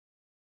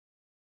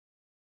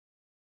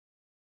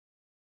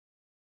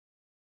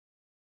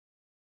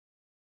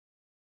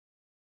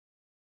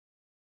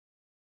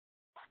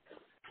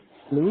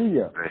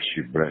Hallelujah. Bless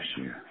you, bless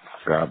you.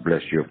 God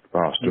bless you,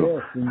 Apostle.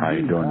 Yes, How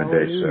you doing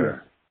hallelujah. today,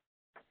 sir?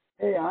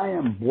 Hey, I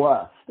am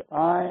blessed.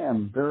 I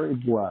am very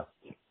blessed.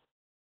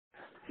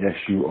 Yes,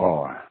 you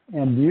are.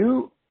 And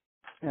you?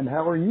 And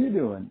how are you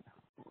doing?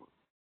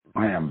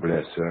 I am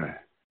blessed, sir.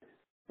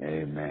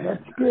 Amen.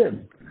 That's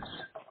good.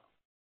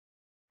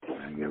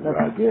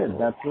 That's good.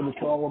 That's what it's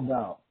all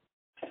about.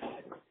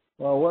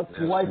 Well, let's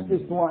light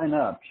this line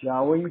up,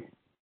 shall we?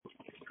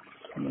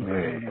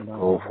 Hey,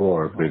 go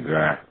for it, big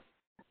guy.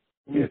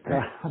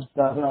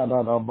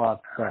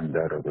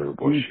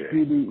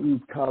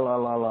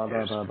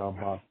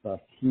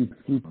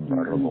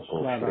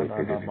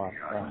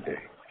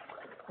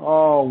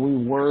 Oh, we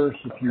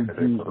worship you,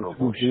 Jesus.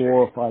 We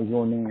glorify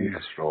your name.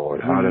 Yes, Lord.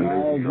 We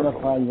Hallelujah.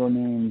 magnify your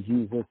name,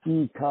 Jesus.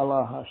 Your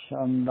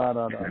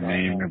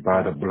name is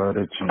by the blood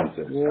of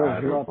Jesus.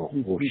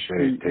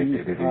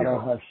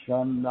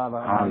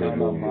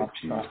 Hallelujah,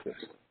 Jesus.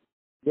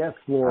 Yes,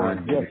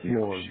 Lord. Yes,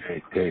 Lord.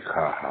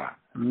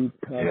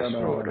 Yes,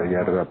 Lord.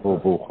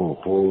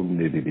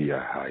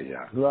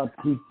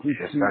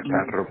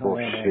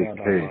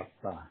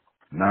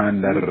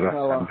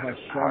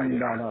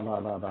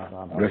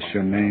 Bless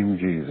your name,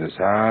 Jesus.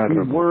 We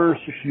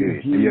worship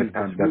you, Jesus.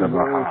 We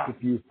worship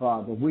you,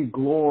 Father. We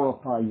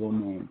glorify your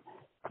name.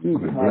 We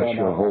bless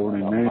your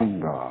holy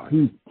name, God.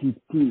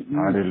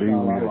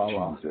 Hallelujah,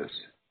 Jesus.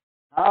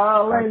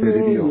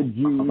 Hallelujah,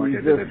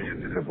 Jesus.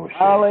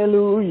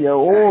 Hallelujah.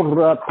 Oh,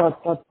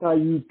 ratatata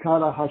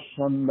ikara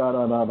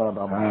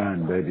hashandarararaba.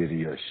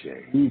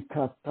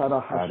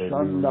 Ikatara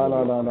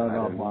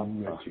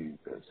hashandarararaba.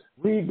 Jesus.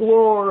 We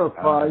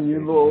glorify you,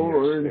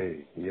 Lord.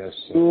 Yes,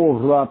 Oh,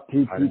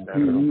 ratititi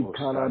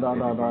ikara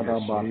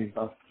darararaba.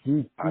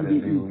 Sikiri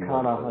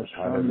ikara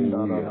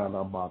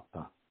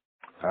hashandarararaba.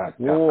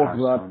 Oh,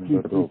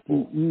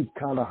 ratititi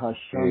ikara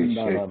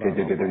hashandarararaba.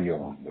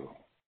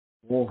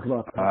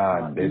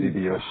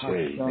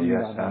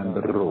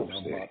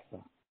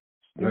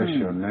 Bless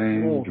your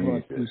name,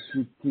 Jesus.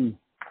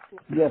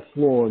 Yes,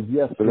 Lord.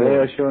 Yes,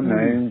 Lord. Bless your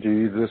name,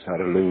 Jesus.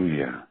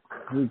 Hallelujah.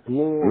 We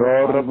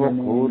glorify your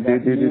name,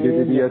 that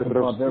name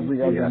above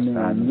every other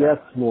name. Yes,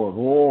 Lord.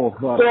 Oh,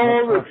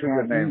 glory to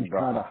your name,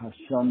 God.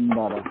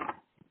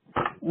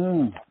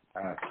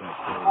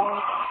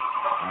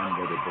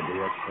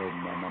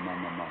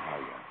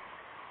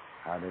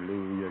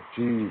 Hallelujah,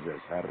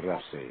 Jesus.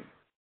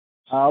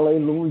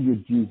 Hallelujah,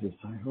 Jesus.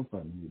 I hope I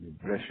muted.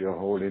 Bless your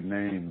holy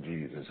name,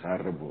 Jesus.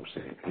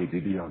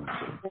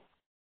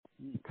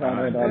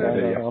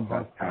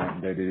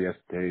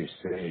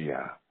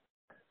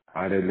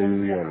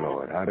 Hallelujah,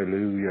 Lord.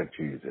 Hallelujah,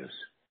 Jesus.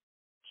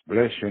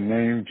 Bless your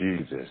name,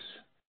 Jesus.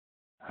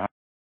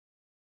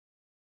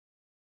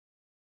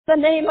 The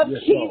name of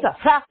Jesus.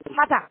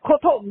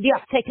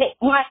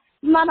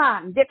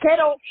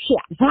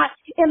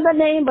 In the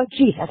name of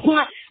Jesus.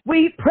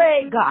 We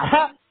pray,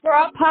 God, for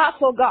our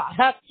apostle, God.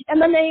 In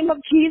the name of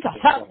Jesus.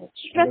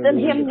 Strengthen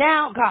him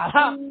now, God.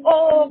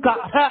 Oh,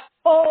 God.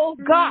 Oh,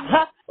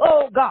 God.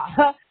 Oh,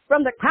 God.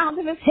 From the crown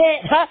of his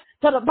head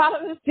to the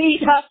bottom of his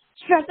feet.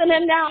 Strengthen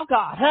him now,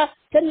 God.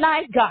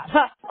 Tonight, God.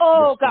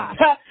 Oh, God.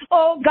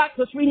 Oh, God,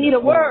 because we need a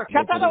word.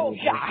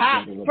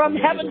 From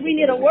heaven, we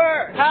need a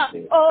word.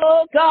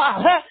 Oh,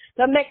 God,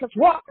 to make us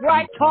walk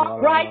right,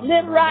 talk right,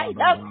 live right.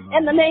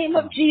 In the name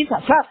of Jesus.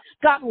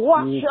 God,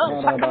 wash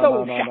us.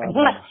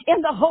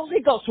 In the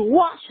Holy Ghost,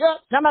 wash us.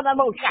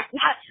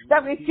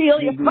 That we feel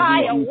your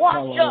fire.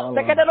 Wash us.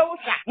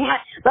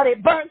 That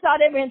it burns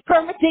out every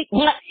infirmity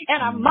in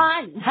our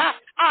mind,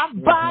 our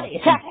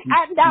bodies,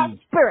 and our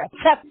spirits.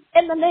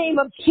 In the name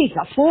of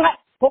Jesus.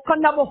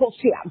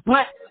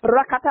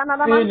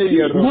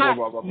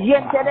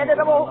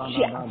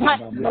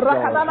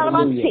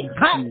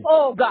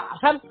 Oh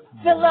God,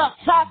 fill us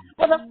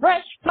with a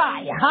fresh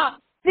fire.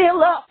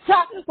 Fill us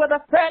with a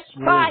fresh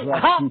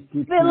fire.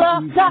 Fill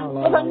us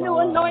with a new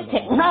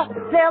anointing.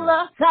 Fill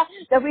us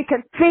that we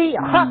can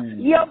feel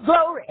your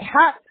glory.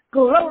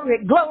 Glory,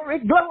 glory,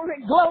 glory,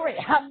 glory.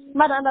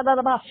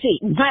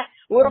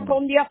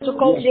 Hallelujah, God.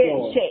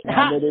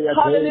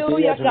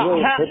 Hallelujah,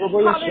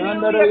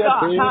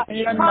 God.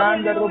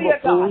 Hallelujah,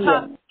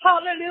 God.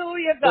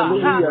 Hallelujah, God.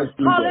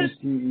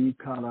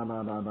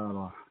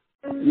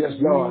 Yes,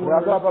 Lord.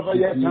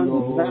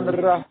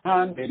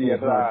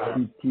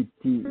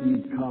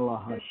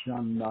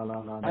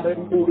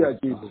 Hallelujah,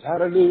 Jesus.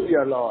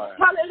 Hallelujah, Lord.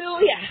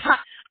 Hallelujah.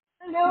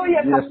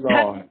 Hallelujah. Yes,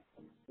 Lord.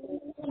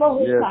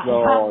 Yes,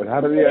 Lord.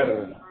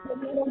 Hallelujah.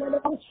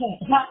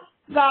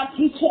 God,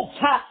 teach us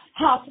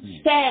how to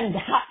stand.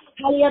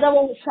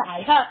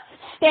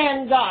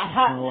 Stand, God.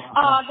 God.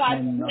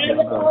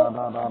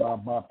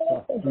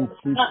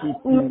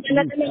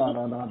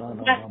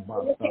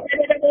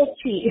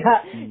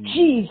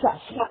 Jesus.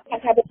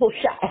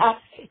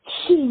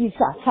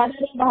 Jesus.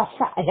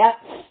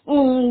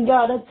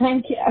 God, I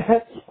thank you.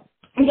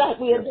 God,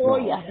 we adore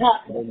you.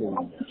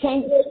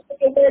 Can't wait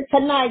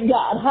tonight,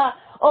 God.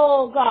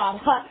 Oh, God.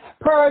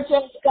 Purge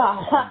us,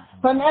 God,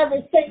 from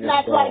everything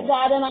not like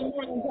God in our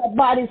minds, our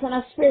bodies, and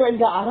our spirit,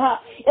 God.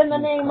 In the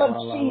name of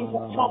Jesus.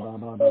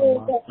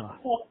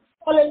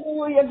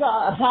 Hallelujah,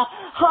 God.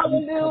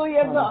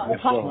 Hallelujah, God.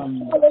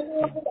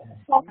 Hallelujah.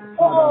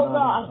 Oh,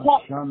 God.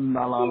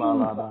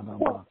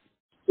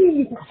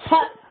 Jesus.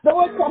 The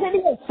word said it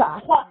is.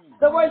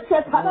 The word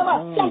says, something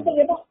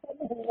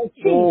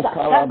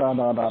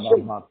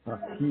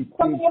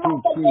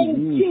about the name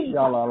Jesus.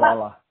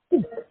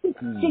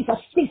 Jesus,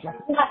 Jesus.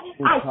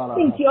 I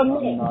speak your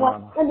name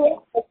in the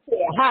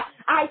atmosphere.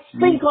 I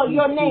sprinkle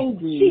your name,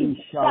 Jesus.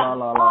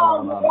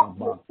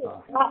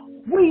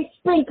 We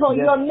sprinkle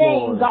your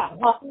name, God.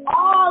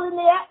 All in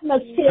the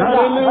atmosphere, God.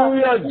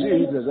 Hallelujah,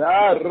 Jesus.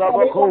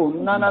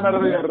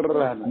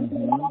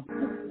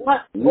 Yes,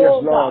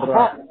 Lord.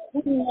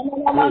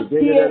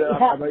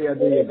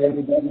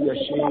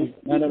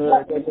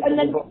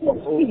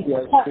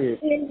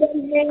 In the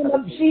name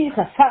of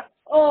Jesus.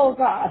 Oh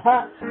God,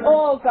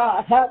 oh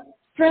God,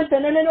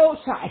 strengthen in the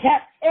side.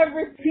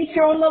 Every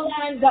preacher on the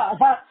line, God,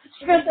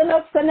 strengthen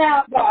us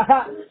now,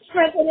 God,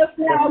 strengthen us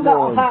now,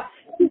 God.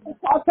 Teach us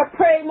how to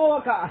pray more,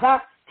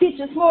 God. Teach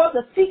us more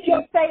to seek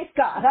your face,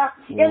 God.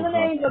 In the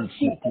name of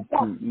Jesus.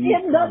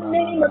 In the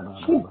name of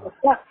Jesus.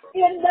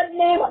 In the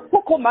name of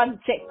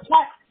Pukumante.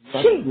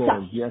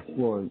 Jesus. Yes,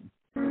 Lord.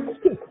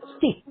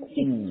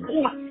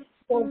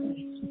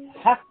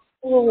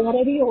 Oh,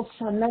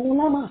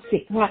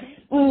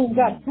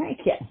 God, thank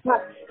you.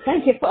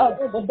 Thank you for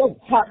the dose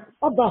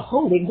of the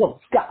Holy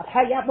Ghost, God.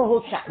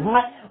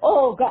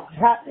 Oh, God,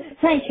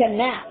 thank you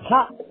now.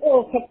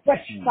 Oh, for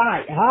fresh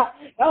fire.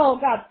 Oh,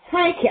 God,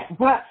 thank you.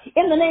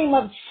 In the name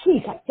of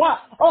Jesus.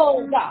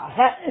 Oh, God,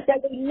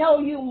 that we know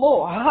you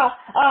more.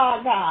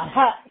 Oh,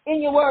 God,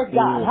 in your word,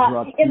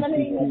 God. In the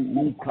name of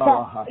Jesus.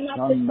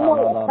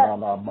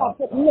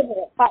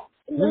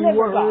 We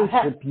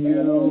worship you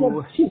and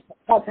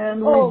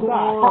we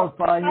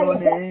glorify your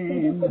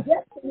name.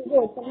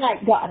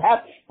 Tonight, God.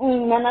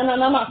 Holy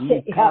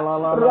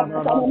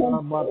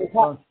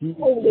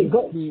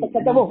Ghost.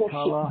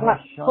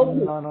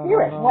 Holy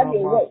Spirit, have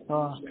your way.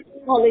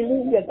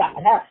 Hallelujah,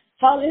 God.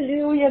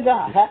 Hallelujah,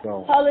 God.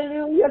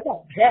 Hallelujah,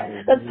 God.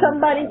 That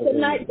somebody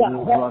tonight,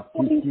 God,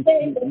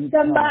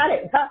 somebody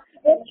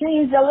will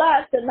change their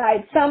life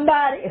tonight.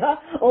 Somebody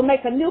will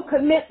make a new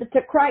commitment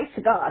to Christ,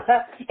 God,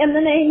 in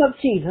the name of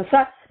Jesus,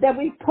 that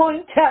we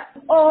point,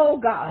 oh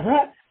God,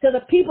 to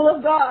the people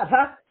of God,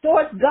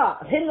 towards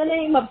God, in the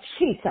name of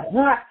Jesus,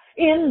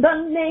 in the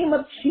name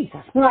of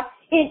Jesus.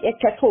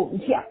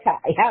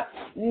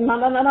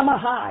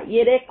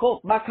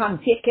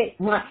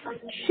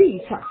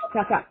 Jesus.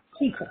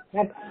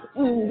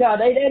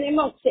 God,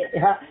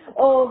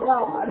 oh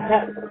God.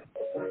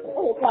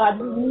 Oh God,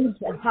 we need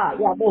you.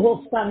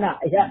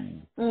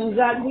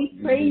 God, we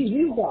praise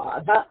you,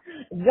 God.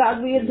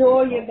 God, we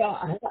adore you,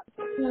 God.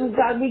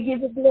 God, we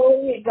give you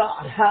glory,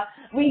 God.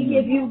 We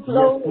give you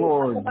glory. Yes,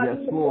 Lord. Yes,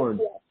 Lord.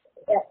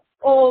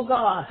 Oh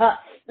God. Oh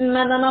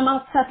God,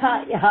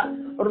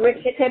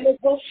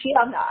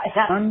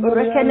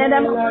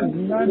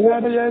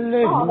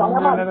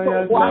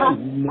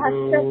 I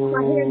stretch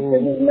my hands to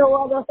do no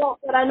other thought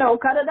that I know.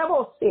 God,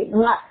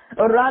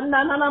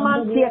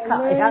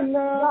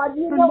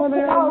 you know the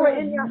power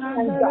in your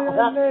hands,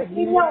 God.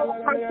 You know the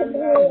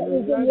possibility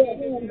is in your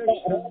hands,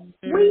 God.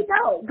 We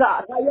know,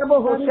 God, and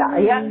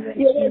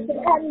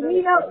we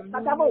know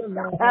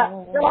that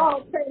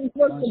all things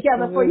work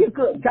together for your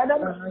good.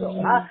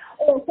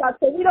 Oh God,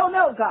 so we don't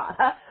know, God,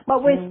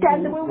 but we're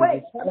standing and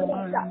wait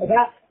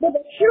with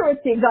a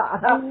surety,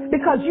 God,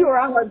 because you are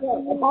our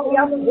God.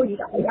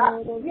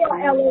 You are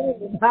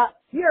Elohim.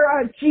 You're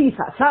our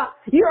Jesus.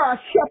 You're our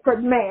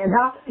shepherd man.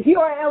 You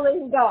are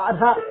Elohim, God,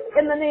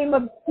 in the name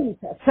of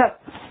Jesus.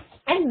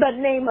 In the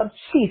name of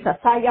Jesus.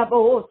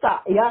 Hallelujah,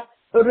 God.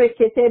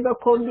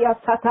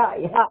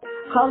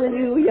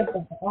 Hallelujah,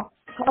 God.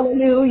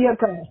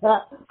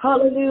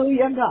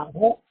 Hallelujah, God.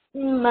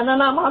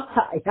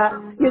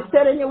 You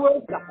said in your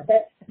word, God,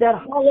 that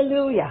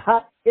hallelujah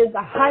is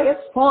the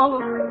highest form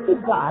of praise,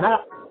 God.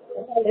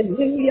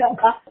 Hallelujah,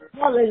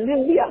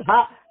 hallelujah,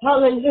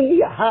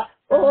 hallelujah.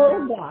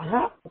 Oh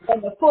God,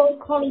 and the full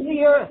corner of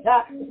the earth,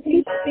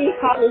 we speak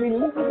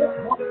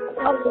hallelujah,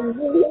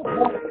 hallelujah.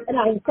 And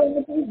our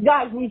infirmities,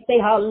 God, we say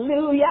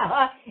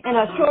hallelujah. And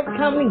our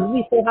shortcomings,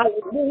 we say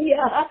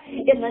hallelujah.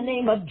 In the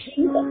name of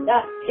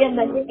Jesus, in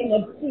the name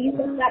of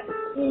Jesus.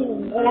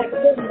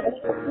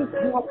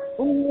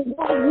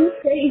 God, we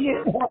praise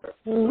you,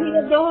 we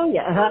adore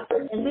you,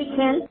 and we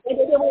can't say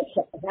the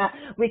devotion.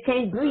 We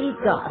can't breathe,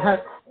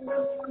 God.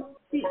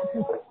 In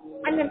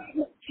the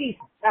name of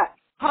Jesus.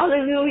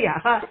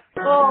 Hallelujah.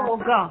 Oh,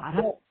 God.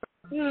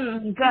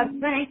 God,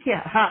 thank you.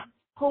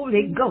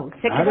 Holy Ghost.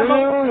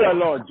 Hallelujah,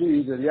 Lord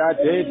Jesus.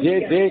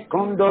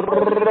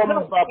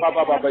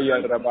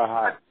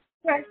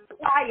 Fresh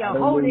fire,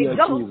 Holy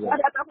Ghost.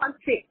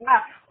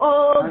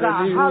 Oh,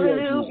 God.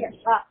 Hallelujah.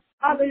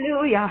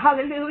 Hallelujah.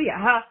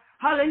 Hallelujah.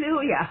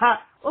 Hallelujah.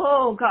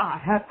 Oh,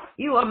 God.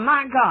 You are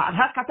my God.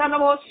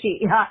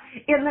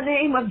 In the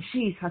name of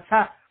Jesus.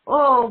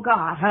 Oh,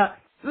 God.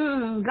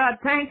 God,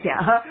 thank you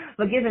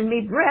for giving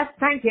me breath.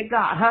 Thank you,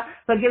 God,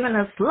 for giving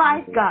us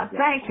life. God,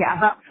 thank you.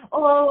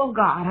 Oh,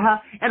 God,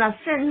 and our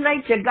sin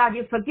nature, God,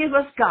 you forgive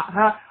us,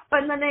 God,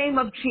 in the name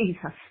of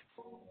Jesus.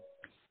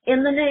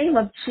 In the name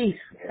of Jesus.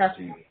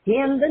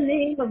 In the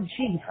name of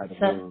Jesus.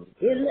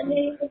 In the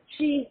name of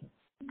Jesus.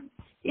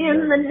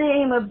 In the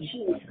name of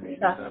Jesus.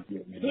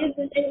 In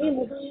the name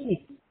of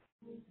Jesus.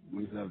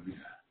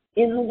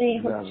 In the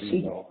name of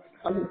Jesus.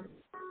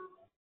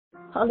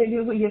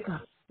 Hallelujah,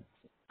 God.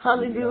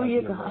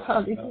 Hallelujah, God.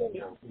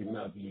 Hallelujah.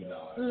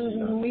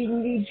 We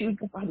need you,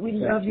 God. We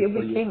love you.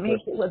 We can't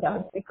make it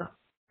without you, God.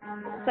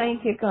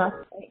 Thank you, God.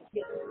 Thank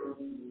you.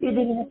 You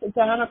didn't have to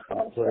die on a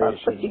cross, God,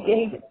 but you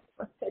gave it.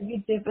 You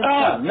did it.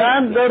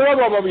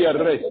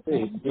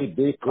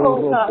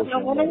 Oh, God.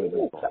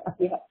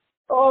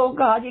 Oh,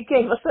 God, you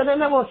gave us an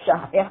emotion.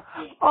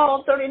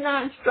 All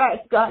 39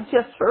 stripes, God,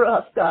 just for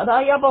us, God.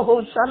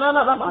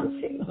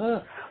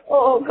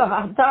 Oh,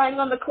 God, dying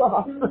on the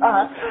cross.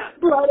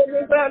 Blood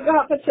everywhere,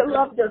 God, but you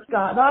loved us,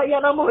 God.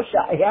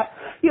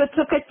 You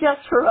took it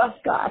just for us,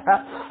 God.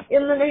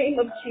 In the name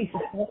of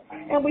Jesus.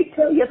 And we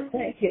tell you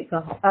thank you,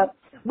 God.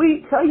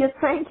 We tell you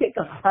thank you,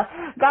 God.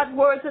 God's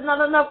words are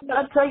not enough, but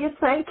I tell you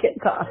thank you,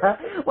 God.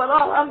 With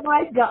all our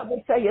might, God,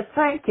 we tell you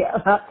thank you.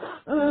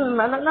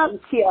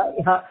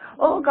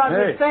 Oh, God, we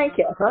thank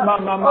you.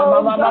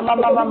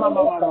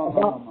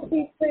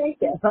 We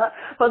thank you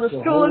for the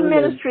school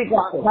ministry,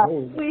 God.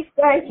 We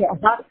thank you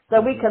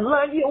that we can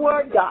learn your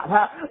word,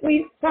 God.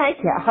 We thank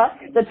you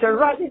that you're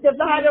rightly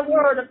divide the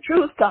word of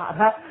truth, God.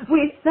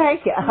 We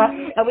thank you,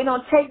 and we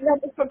don't take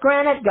nothing for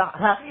granted, God.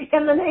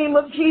 In the name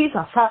of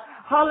Jesus.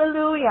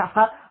 Hallelujah.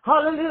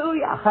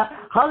 Hallelujah.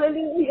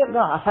 Hallelujah,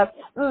 God.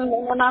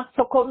 God,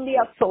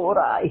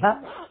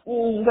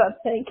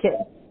 thank you.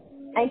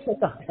 Thank you,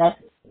 God.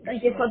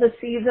 Thank you for the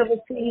seeds of the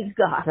seeds,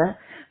 God.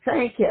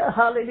 Thank you.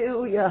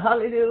 Hallelujah.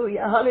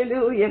 Hallelujah.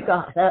 Hallelujah,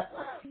 God.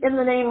 In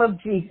the name of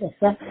Jesus.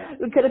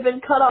 We could have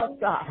been cut off,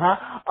 God.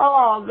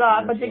 Oh,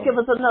 God, but you give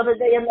us another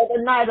day,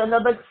 another night,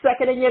 another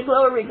second in your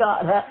glory,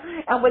 God.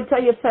 And we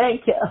tell you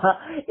thank you.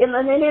 In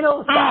the name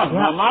of Jesus.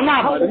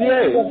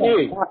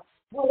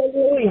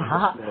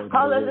 Hallelujah.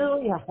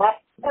 Hallelujah.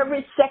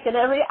 Every second,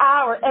 every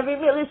hour, every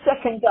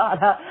millisecond, God,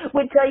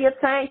 we tell you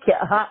thank you.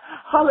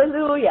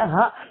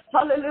 Hallelujah.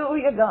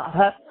 Hallelujah,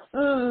 God.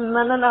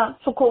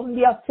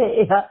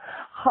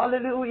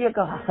 Hallelujah,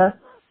 God.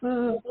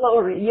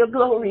 Glory, your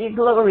glory, your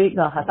glory,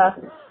 God.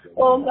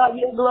 Oh, God,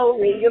 your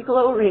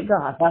glory,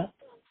 God.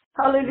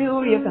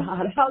 Hallelujah,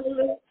 God.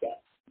 Hallelujah.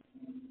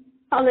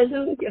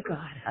 Hallelujah,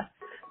 God.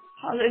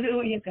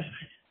 Hallelujah, God.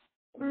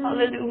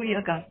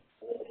 Hallelujah, God.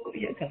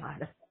 Hallelujah,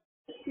 God.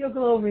 Your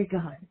glory,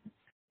 God.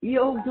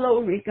 Your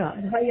glory,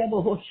 God.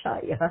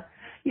 Hayabahoshaya.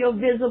 Your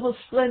visible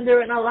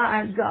splendor in our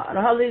lives, God.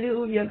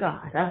 Hallelujah,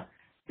 God.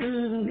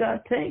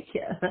 God, thank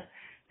you.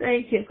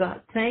 Thank you,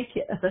 God. Thank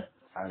you.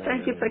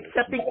 Thank you for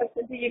accepting us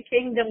into your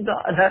kingdom,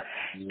 God.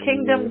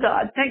 Kingdom,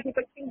 God. Thank you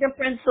for kingdom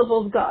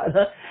principles, God.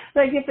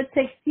 Thank you for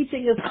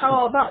teaching us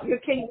how about your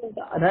kingdom,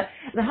 God,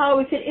 and how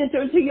we can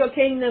enter into your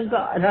kingdom,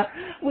 God.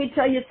 We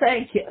tell you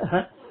thank you.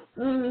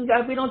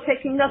 God, we don't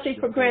take nothing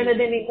for granted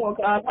anymore,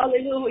 God.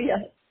 Hallelujah.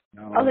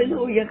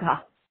 Hallelujah, God.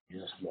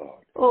 Yes,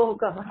 Lord. Oh,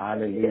 God.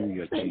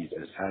 Hallelujah,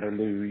 Jesus.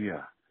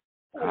 Hallelujah.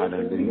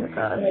 Hallelujah,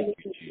 God. Thank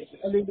you, Jesus.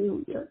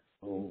 Hallelujah.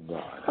 Oh,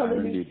 God.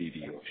 Hallelujah.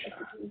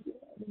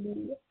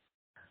 Hallelujah.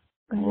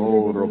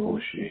 Oh,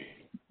 Roboshi.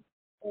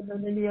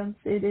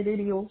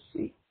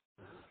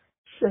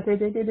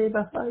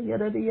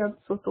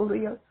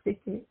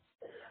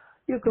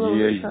 Your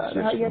glory, Yes, God.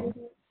 yes, Lord.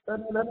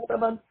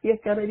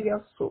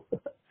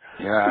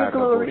 Your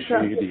glory,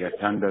 God.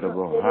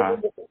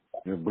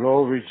 Your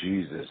glory,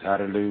 Jesus.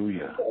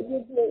 Hallelujah.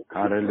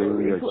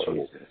 Hallelujah,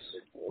 Jesus.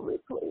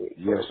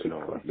 Yes,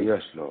 Lord.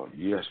 Yes, Lord.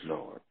 Yes,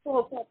 Lord.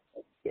 Oh, God,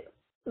 thank you.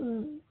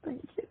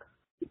 Thank you.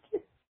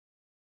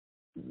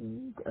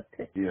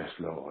 Yes,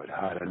 Lord.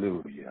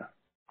 Hallelujah.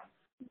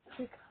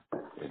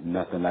 There's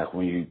nothing like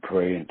when you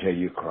pray until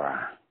you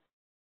cry.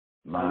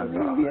 My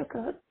God.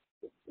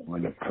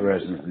 When the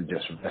presence is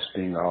just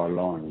resting all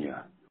on you.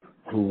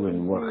 Who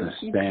and what can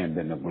stand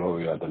in the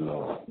glory of the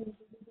Lord?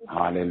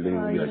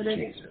 Hallelujah,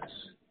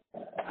 Jesus.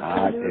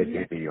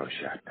 Hallelujah.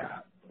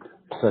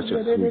 Such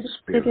a sweet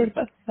spirit.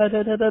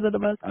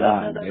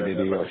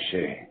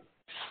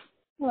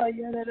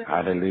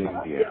 Hallelujah.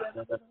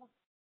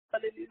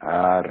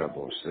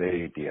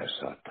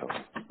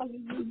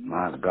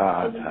 My God.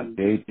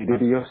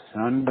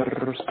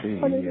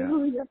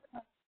 Hallelujah.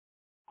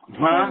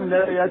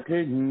 Hallelujah,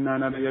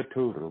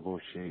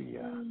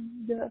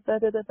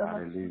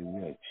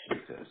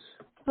 Jesus.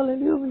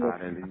 Hallelujah.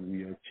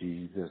 Hallelujah,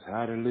 Jesus.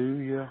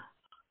 Hallelujah.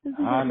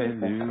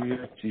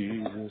 Hallelujah,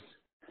 Jesus.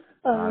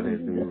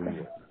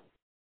 Hallelujah.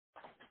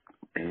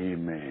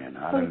 Amen.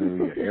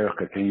 Hallelujah.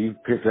 Erica, can you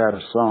pick out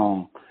a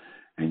song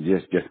and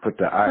just put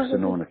the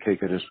icing on the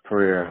cake of this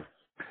prayer?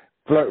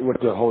 Flirt with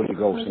the Holy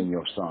Ghost in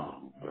your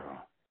song, bro.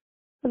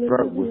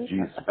 Flirt with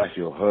Jesus as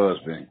your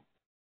husband.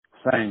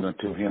 Sing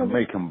unto him.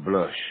 Make him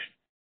blush.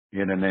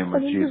 In the name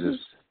of Jesus.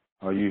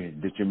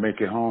 Did you make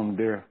it home,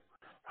 dear?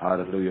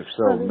 Hallelujah. If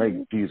so,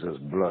 make Jesus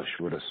blush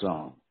with a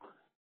song.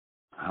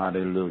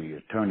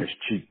 Hallelujah. Turn his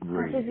cheek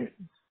red.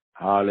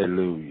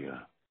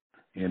 Hallelujah.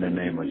 In the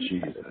name of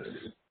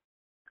Jesus.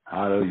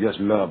 Hallelujah. Just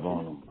love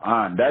on him.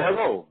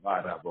 Hallelujah.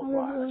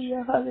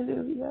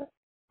 Hallelujah.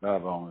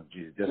 Love on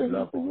Jesus. Just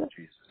love on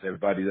Jesus.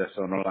 Everybody that's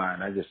on the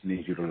line, I just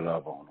need you to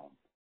love on them.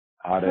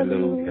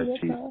 Hallelujah,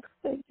 Jesus.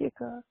 Thank you,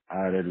 God.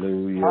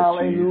 Hallelujah,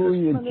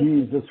 Hallelujah,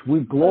 Jesus.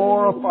 We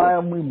glorify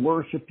and we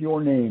worship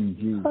your name,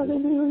 Jesus.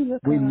 Hallelujah,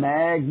 God. We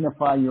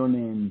magnify your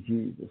name,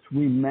 Jesus.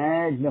 We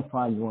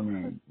magnify your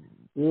name.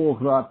 Oh,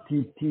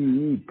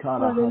 ratiti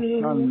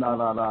karahashanda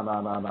la la la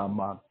la la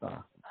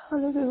mata.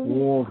 Hallelujah.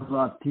 Oh,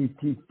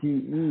 ratiti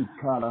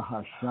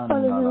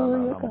karahashanda la la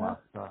la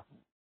mata.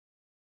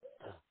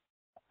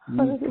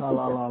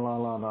 Kala la la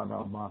la la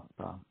la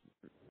mata.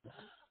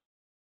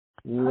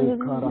 Oh,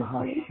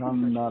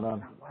 karahashanda la.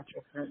 Watch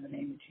over her in the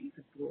name of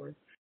Jesus, Lord.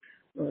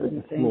 Lord,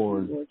 we thank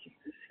you, Lord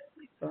Jesus,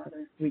 Heavenly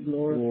Father. We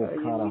glorify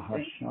you. We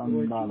thank you,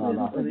 Lord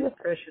Jesus, for this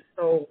precious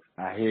soul.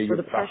 I hear you, for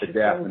the precious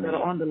souls that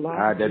are on the line.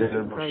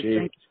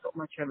 Thank you so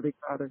much, Heavenly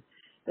Father.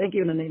 Thank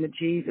you in the name of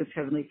Jesus,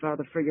 Heavenly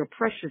Father, for your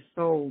precious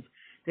souls.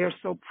 They are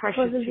so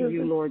precious to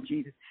you, Lord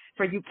Jesus.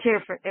 For you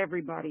care for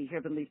everybody,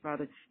 Heavenly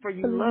Father. For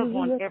you love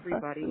on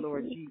everybody,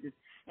 Lord Jesus.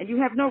 And you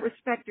have no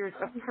respecters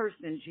of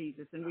person,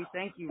 Jesus. And we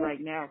thank you right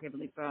now,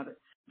 Heavenly Father,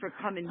 for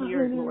coming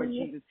here, Lord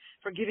Jesus,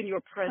 for giving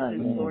your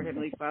presence, Lord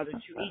Heavenly Father,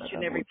 to each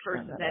and every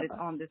person that is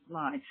on this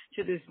line,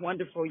 to this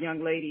wonderful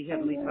young lady,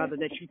 Heavenly Father,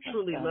 that you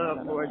truly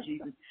love, Lord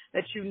Jesus,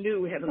 that you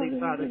knew, Heavenly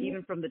Father,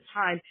 even from the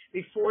time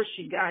before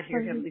she got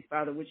here, Heavenly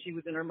Father, when she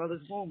was in her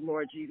mother's womb,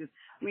 Lord Jesus.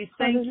 We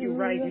thank you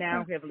right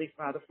now, Heavenly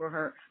Father, for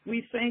her.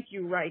 We thank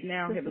you right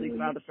now, Heavenly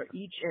Father, for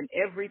each and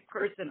every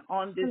person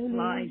on this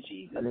line,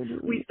 Jesus.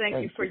 We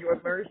thank you for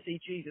your mercy,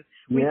 Jesus.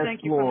 We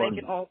thank you for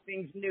making all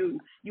things new.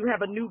 You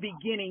have a new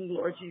beginning,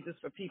 Lord Jesus,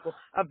 for people,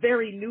 a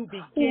very new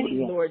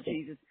beginning, Lord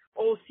Jesus.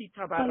 Oh,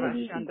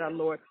 Sitabarashanda,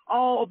 Lord.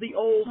 All the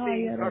old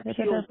things are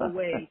peeled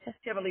away.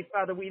 Heavenly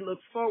Father, we look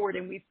forward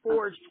and we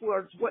forge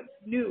towards what's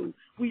new.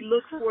 We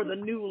look for the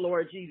new,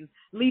 Lord Jesus,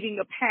 leaving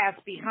the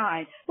past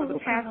behind. For the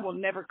past will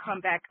never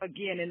come back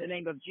again in the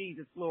name of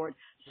Jesus, Lord.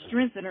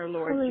 Strengthen her,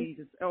 Lord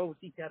Jesus. Oh,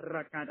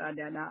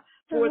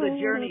 for the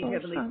journey,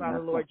 Heavenly Father,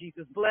 Lord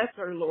Jesus. Bless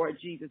her, Lord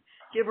Jesus.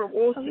 Give her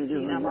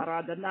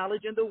the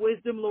knowledge and the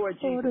wisdom, Lord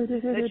Jesus,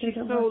 that she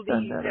so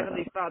needs,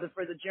 Heavenly Father,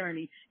 for the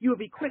journey. You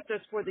have equipped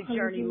us for the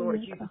journey,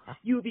 Lord Jesus.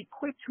 You have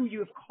equipped who you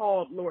have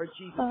called, Lord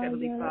Jesus,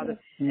 Heavenly Father.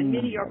 And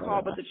many are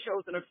called, but the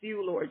chosen are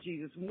few, Lord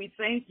Jesus. And we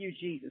thank you,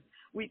 Jesus.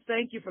 We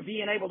thank you for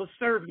being able to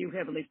serve you,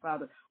 Heavenly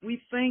Father.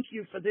 We thank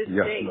you for this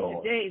day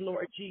today,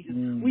 Lord Jesus.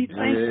 We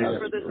thank you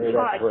for this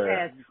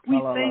podcast. We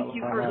thank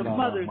you for the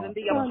mothers and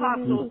the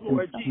apostles,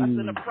 Lord Jesus,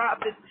 and the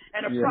prophets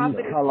and the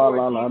prophetess, Lord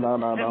Jesus.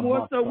 And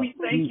more so, we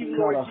thank you,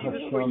 Lord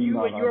Jesus, for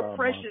you and your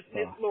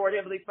preciousness, Lord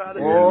Heavenly Father.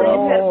 For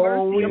you had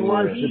mercy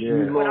upon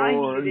me when I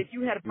needed it.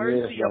 You had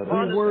mercy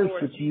upon us,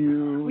 Lord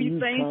Jesus. We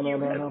thank you,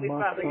 Heavenly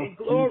Father. In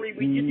glory,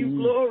 we give you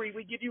glory.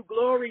 We give you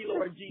glory,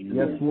 Lord Jesus.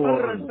 Yes,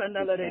 Lord.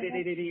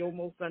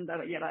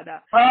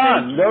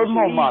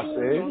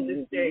 On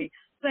this day.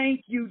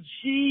 Thank you,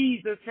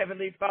 Jesus,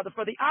 Heavenly Father,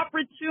 for the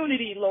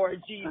opportunity,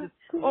 Lord Jesus.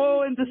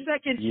 Oh, and the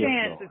second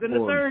chances and the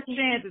third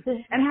chances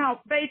and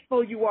how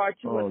faithful you are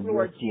to us,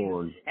 Lord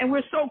Jesus. And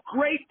we're so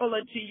grateful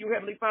unto you,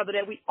 Heavenly Father,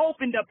 that we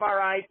opened up our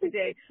eyes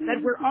today,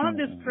 that we're on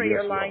this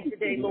prayer line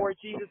today, Lord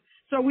Jesus.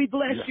 So we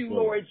bless you,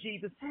 Lord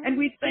Jesus. And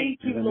we thank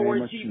you,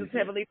 Lord Jesus,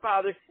 Heavenly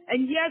Father.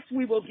 And yes,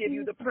 we will give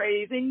you the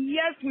praise. And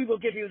yes, we will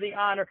give you the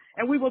honor.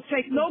 And we will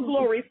take no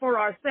glory for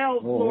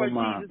ourselves, Lord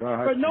Jesus.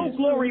 For no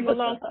glory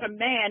belongs to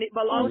man. It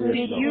belongs to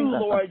you,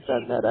 Lord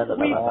Jesus.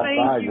 We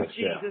thank you,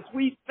 Jesus.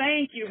 We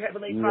thank you,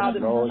 Heavenly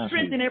Father.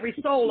 Strengthen every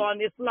soul on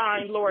this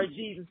line, Lord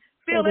Jesus.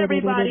 Fill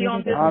everybody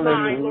on this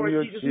line, Lord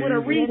Jesus, with a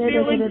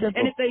refilling.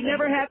 And if they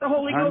never had the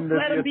Holy Ghost,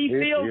 let them be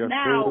filled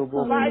now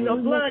by the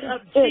blood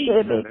of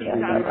Jesus.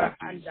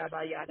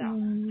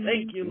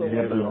 Thank you,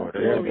 Lord.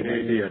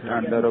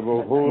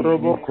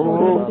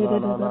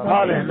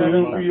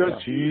 Hallelujah,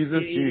 Jesus,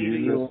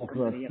 Jesus.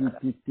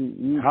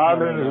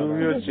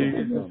 Hallelujah,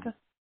 Jesus.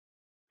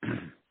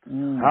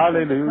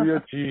 Hallelujah,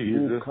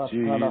 Jesus,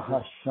 Jesus.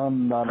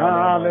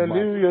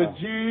 Hallelujah,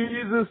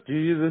 Jesus,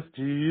 Jesus,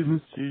 Jesus,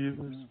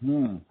 Jesus.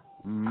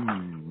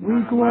 We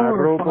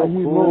glorify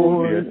you,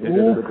 Lord.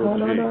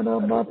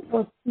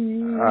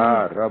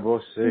 Rabo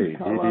say,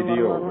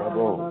 Didio,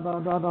 Rabo.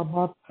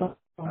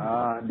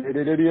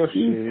 Didio,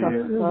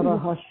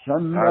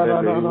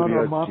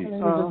 Hallelujah.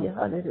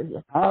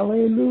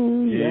 Hallelujah.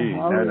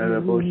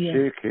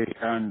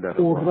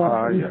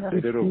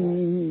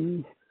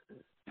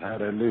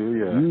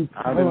 Hallelujah.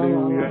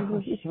 Hallelujah.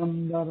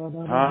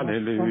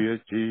 Hallelujah,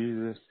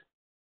 Jesus.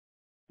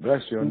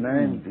 Bless your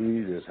name,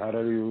 Jesus.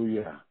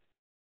 Hallelujah.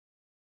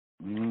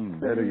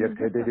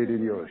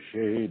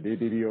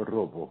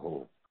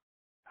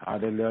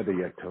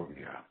 Hallelujah.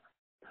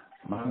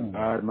 My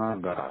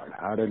God.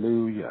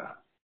 Hallelujah.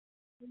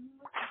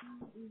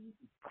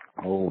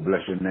 Oh,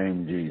 bless your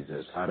name,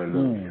 Jesus.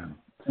 Hallelujah.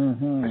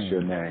 That's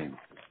your name.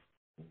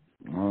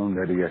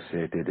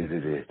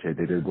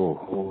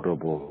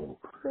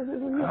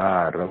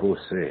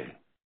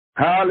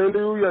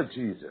 Hallelujah,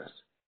 Jesus.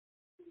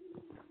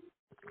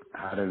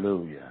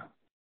 Hallelujah.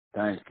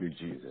 Thank you,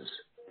 Jesus.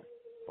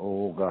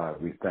 Oh,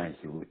 God, we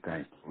thank you. We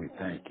thank you. We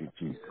thank you,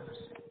 Jesus.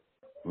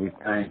 We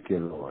thank you,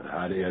 Lord.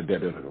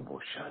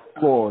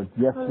 Lord,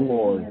 yes,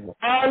 Lord.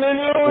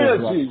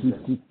 Hallelujah, Jesus.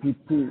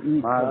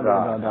 My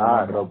God.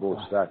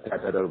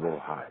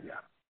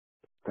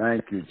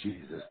 Thank you,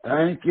 Jesus.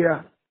 Thank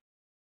you.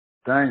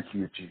 Thank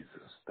you,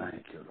 Jesus.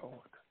 Thank you,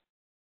 Lord.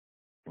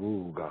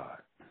 Oh,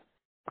 God.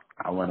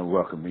 I want to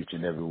welcome each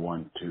and every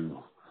one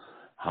to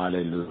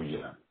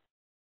Hallelujah.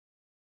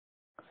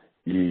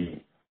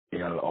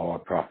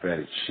 ELR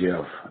Prophetic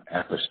Shift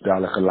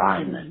Apostolic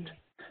Alignment.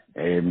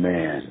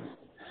 Amen.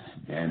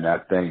 And I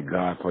thank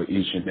God for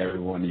each and every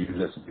one of you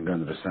listening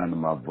under the sound of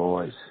my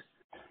voice.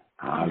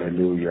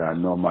 Hallelujah. I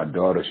know my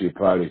daughter, she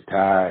probably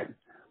tired.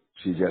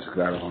 She just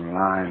got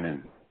online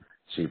and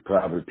she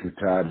probably too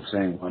tired to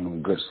sing one of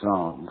them good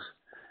songs.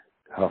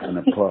 Huffing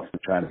and puffing,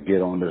 trying to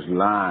get on this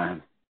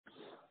line.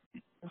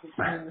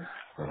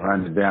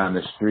 Running down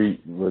the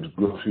street with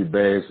grocery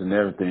bags and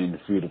everything to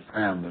feed the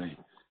family.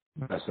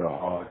 Bless her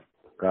heart.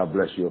 God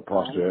bless you,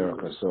 Apostle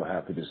Erica. So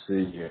happy to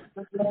see you.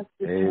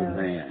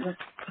 Amen.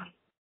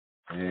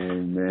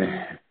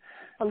 Amen.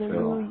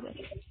 So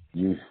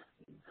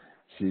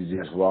she's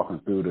just walking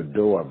through the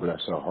door.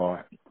 Bless her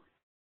heart.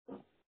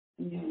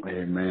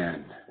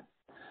 Amen.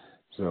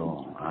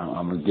 So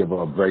I'm gonna give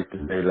her a break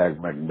today, like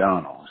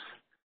McDonald's.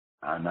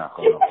 I'm not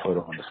gonna put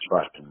her on the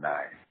spot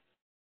tonight,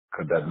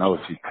 'cause I know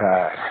she's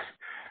tired.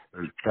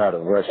 We try to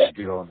rush to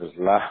get on this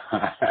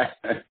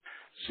line.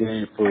 She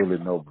ain't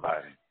fooling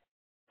nobody.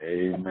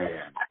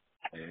 Amen.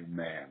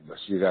 Amen. But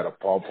she got a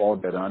pawpaw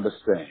that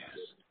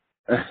understands.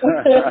 She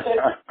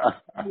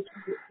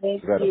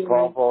got a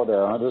pawpaw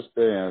that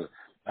understands.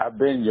 I've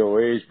been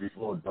your age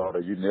before, daughter.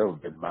 You never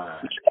been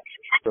mine.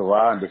 So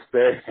I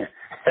understand.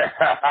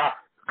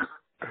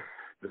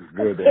 It's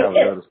good to have a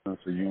little sense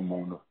of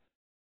humor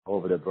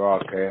over the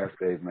broadcast.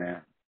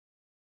 Amen.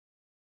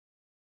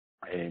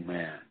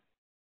 Amen.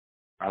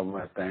 I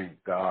want to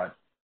thank God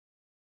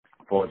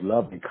for his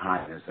loving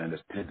kindness and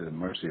his tender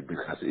mercy,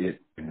 because it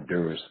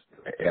endures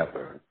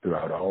forever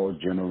throughout all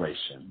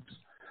generations.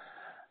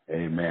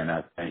 Amen.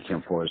 I thank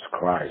him for his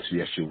Christ,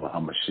 Yeshua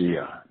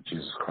HaMashiach,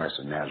 Jesus Christ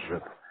of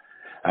Nazareth.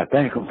 I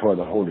thank him for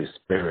the Holy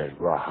Spirit,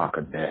 Ruach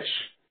HaKodesh,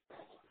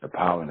 the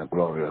power and the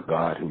glory of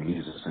God, who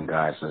leads us and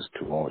guides us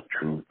to all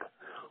truth,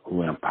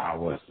 who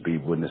empower us to be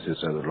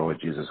witnesses of the Lord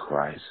Jesus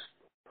Christ.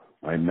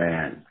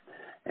 Amen.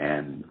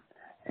 And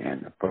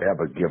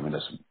forever giving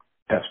us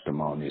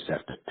testimonies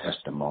after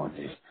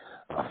testimonies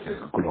of his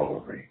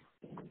glory.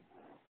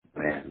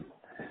 And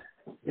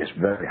it's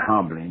very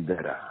humbling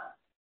that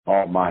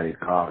Almighty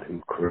God,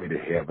 who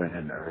created heaven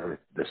and earth,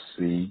 the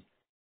sea,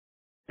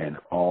 and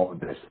all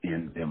that's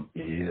in them,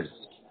 is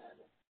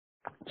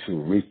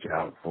to reach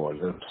out for a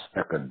little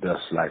speck of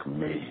dust like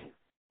me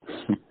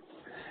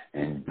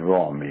and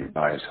draw me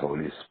by his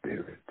Holy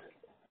Spirit.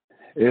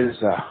 It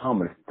is a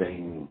humbling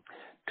thing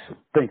to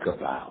think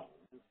about,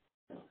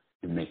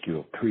 to make you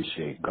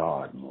appreciate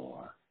God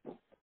more.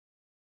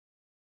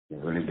 It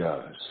really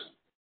does.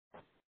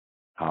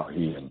 How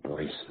he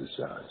embraces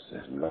us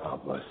and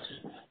loves us,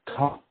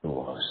 talks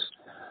to us.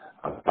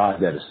 A God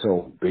that is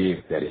so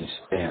big that he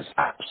stands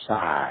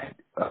outside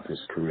of his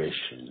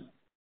creation,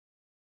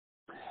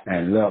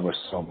 and loves us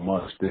so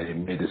much that he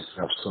made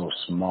himself so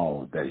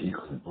small that he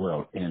could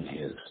dwell in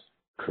his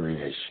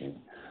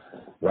creation,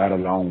 right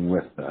along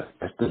with us,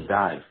 just to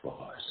die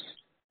for us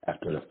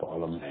after the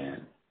fall of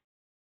man.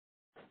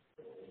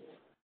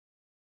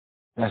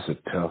 That's a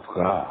tough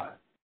God.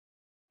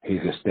 He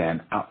can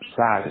stand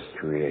outside his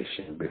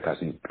creation because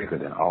he's bigger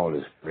than all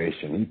his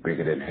creation. He's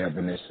bigger than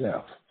heaven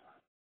itself.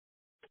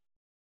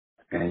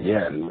 And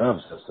yet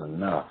loves us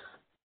enough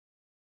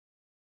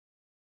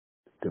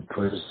to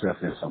put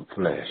himself in some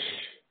flesh,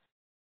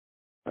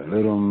 a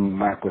little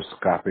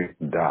microscopic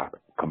dot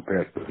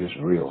compared to his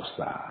real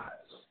size.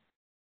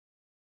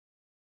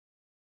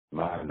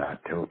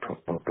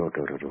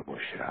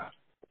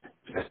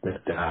 Just to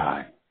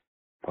die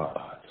for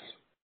us,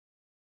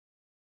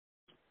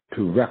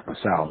 to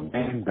reconcile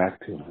man back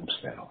to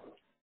himself.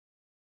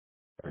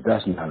 If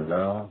that's not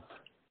love,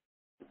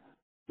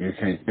 you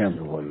can't tell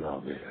me what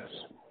love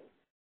is.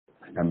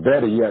 And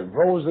better yet,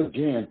 rose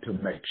again to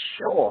make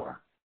sure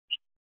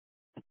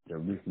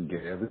that we can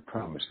get every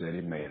promise that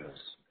he made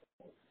us.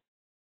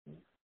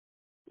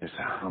 It's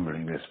a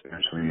humbling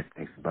experience when you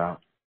think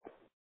about.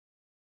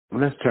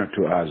 Let's turn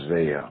to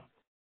Isaiah,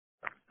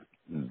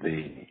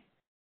 the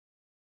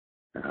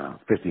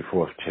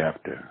 54th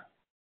chapter.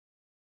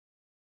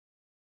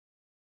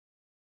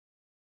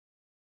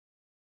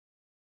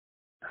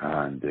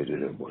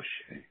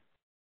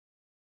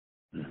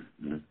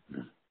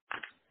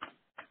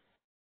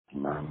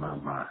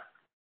 My.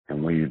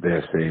 And when you're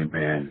there, say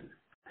amen.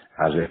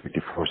 Isaiah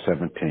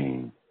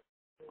 54:17.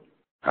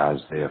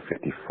 Isaiah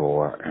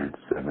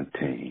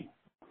 54:17.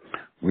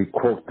 We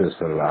quote this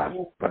a lot,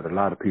 but a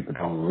lot of people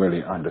don't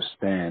really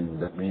understand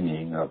the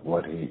meaning of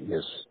what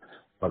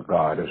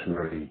God is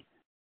really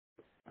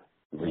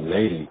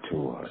relating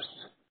to us.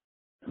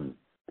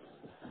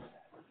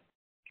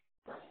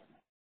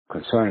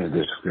 Concerning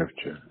this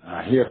scripture,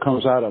 I hear it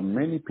comes out of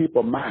many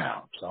people's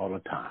mouths all the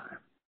time.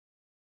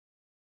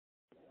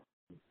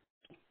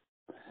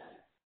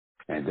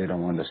 And they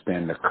don't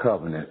understand the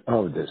covenant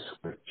of this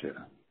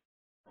scripture.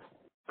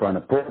 From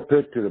the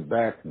pulpit to the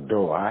back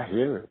door, I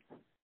hear it.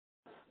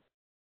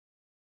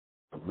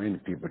 But many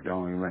people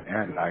don't even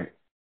act like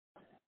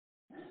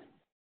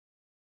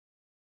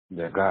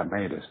that God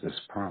made us this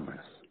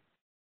promise.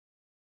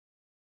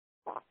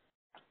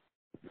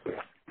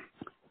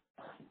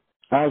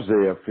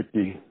 Isaiah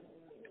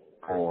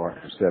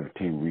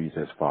 54:17 reads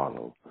as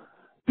follows.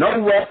 No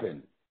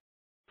weapon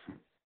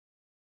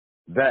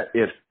that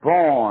is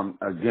formed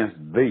against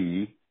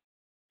thee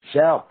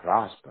shall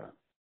prosper.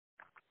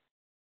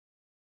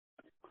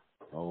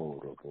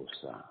 Oh,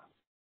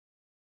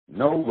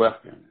 no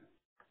weapon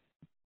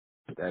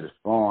that is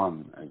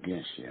formed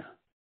against you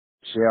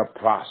shall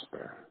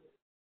prosper.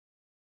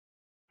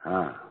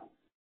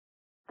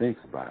 Think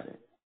about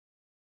it.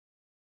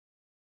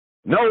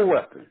 No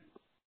weapon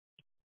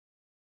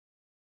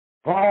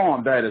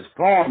that is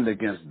formed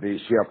against thee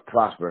shall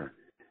prosper.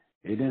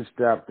 He didn't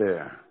stop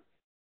there.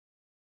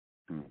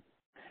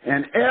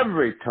 And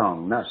every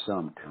tongue, not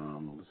some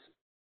tongues,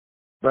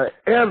 but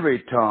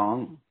every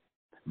tongue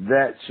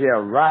that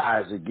shall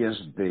rise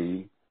against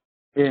thee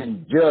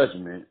in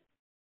judgment,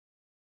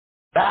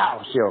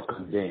 thou shalt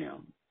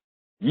condemn.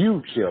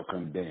 You shall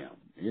condemn.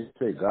 You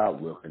say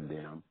God will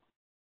condemn.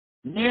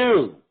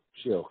 You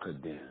shall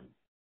condemn.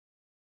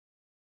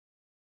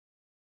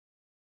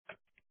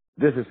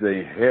 This is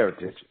the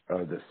heritage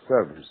of the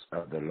servants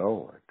of the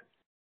Lord,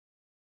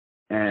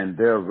 and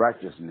their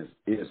righteousness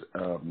is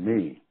of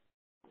me,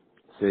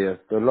 saith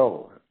the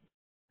Lord.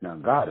 Now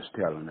God is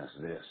telling us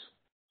this,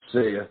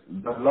 saith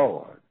the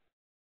Lord.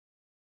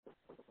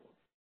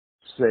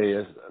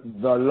 Saith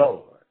the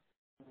Lord.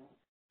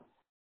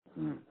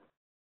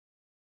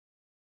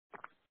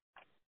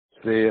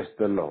 Saith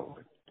the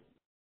Lord.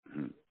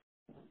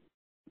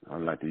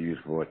 I'd like to use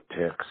for a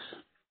text.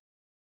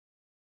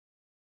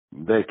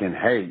 They can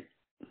hate,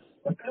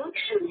 but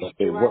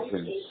their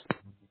weapons.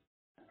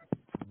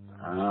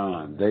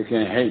 They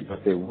can hate,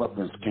 but their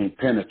weapons can't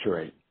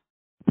penetrate.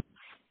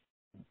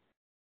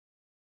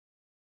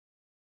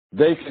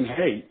 They can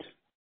hate,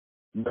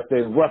 but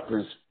their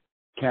weapons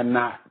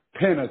cannot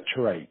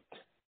penetrate.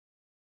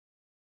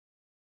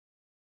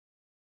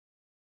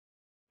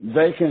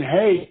 They can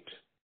hate.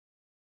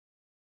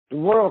 The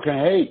world can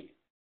hate.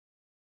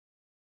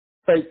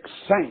 Fake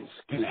saints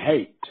can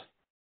hate,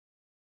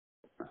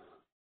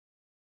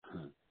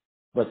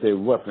 but their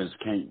weapons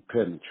can't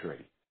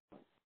penetrate.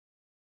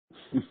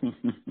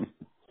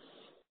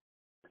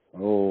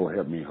 Oh,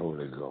 help me,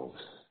 Holy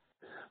Ghost.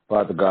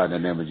 Father God, in the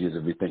name of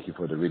Jesus, we thank you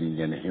for the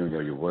reading and the hearing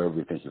of your word.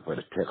 We thank you for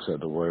the text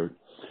of the word.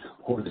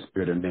 Holy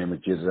Spirit, in the name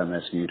of Jesus, I'm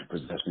asking you to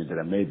possess me that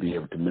I may be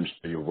able to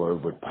minister your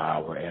word with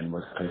power and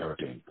with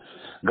clarity.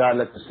 God,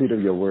 let the seed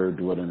of your word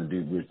dwell in the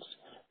deep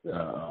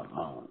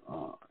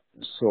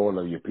soul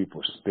of your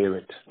people's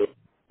spirit.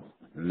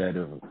 Let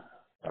it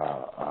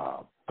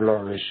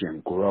flourish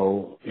and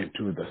grow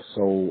into the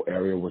soul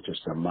area, which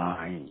is the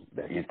mind,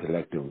 the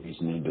intellect, the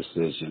reasoning,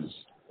 decisions,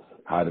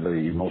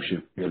 hallelujah,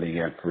 emotion, feeling,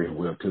 and free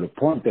will, to the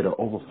point that it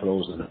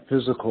overflows in the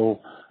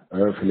physical,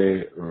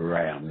 earthly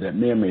realm, that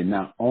men may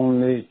not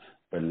only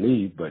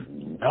believe, but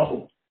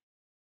know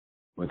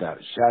without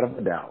a shadow of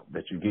a doubt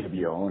that you give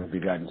your only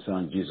begotten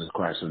Son, Jesus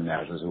Christ of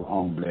Nazareth, who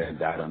hung, bled, and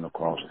died on the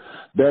cross.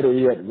 Better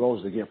yet,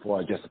 rose again for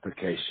our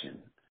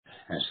justification,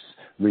 and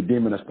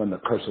redeeming us from the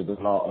curse of the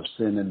law of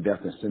sin and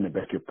death, and sending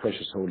back your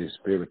precious Holy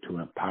Spirit to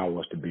empower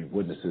us to be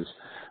witnesses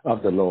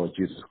of the Lord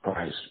Jesus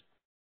Christ,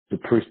 to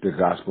preach the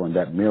gospel, and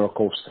that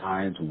miracles,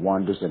 signs,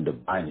 wonders, and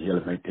divine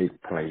healing may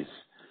take place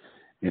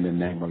in the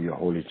name of your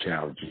holy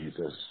child,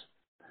 Jesus.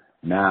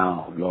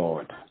 Now,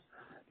 Lord,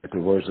 let the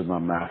words of my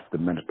mouth, the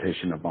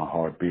meditation of my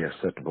heart be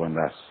acceptable in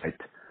thy sight,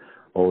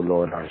 O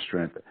Lord, our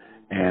strength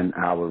and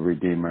our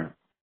Redeemer.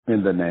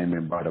 In the name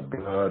and by the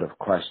blood of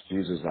Christ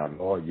Jesus, our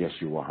Lord,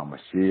 Yeshua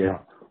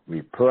HaMashiach,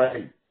 we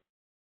pray.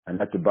 And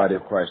let the body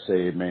of Christ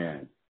say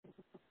amen.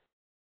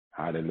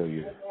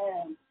 Hallelujah.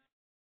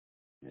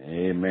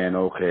 Amen.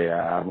 Okay,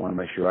 I want to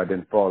make sure I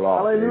didn't fall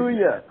off.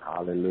 Hallelujah. Amen.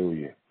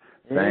 Hallelujah.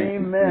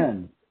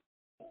 Amen.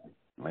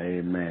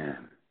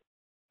 Amen.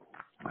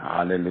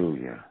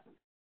 Hallelujah.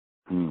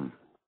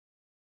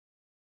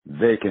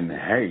 They can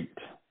hate,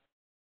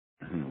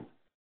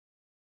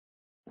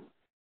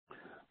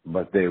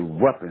 but their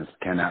weapons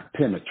cannot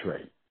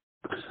penetrate.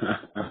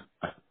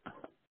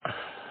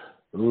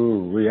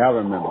 Ooh, I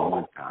remember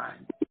one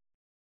time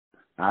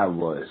I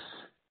was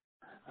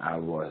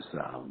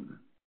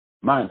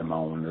minding my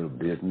own little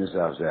business.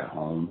 I was at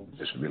home,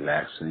 just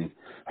relaxing,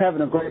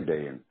 having a great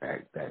day, in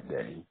fact, that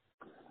day.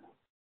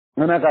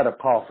 And I got a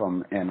call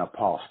from an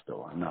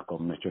apostle. I'm not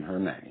going to mention her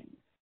name.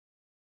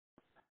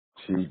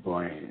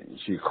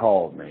 She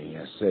called me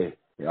and said,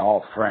 They're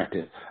all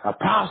frantic.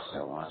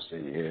 Apostle, I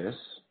said, yes.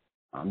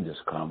 I'm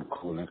just calm,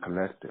 cool, and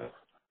collective.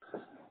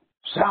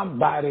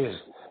 Somebody's,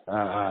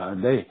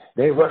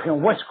 they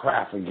working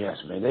witchcraft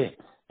against me.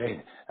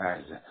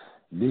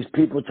 These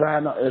people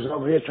is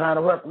over here trying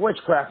to work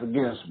witchcraft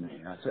against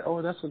me. I said,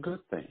 oh, that's a good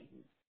thing.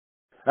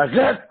 A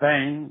good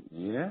thing?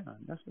 Yeah,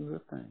 that's a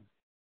good thing.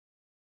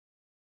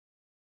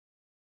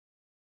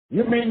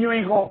 You mean you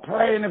ain't going to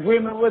pray in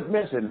agreement with me?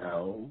 I said,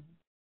 no.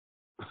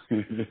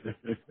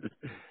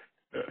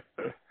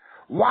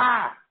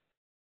 Why?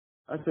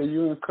 I said,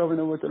 you in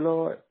covenant with the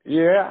Lord?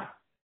 Yeah.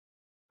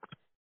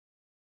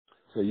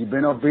 So you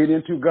been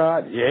obedient to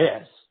God?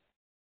 Yes.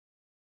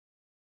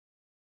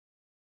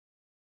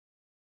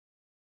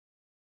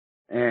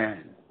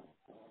 And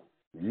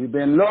you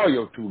been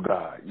loyal to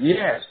God?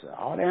 Yes.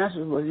 All the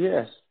answers were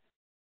yes.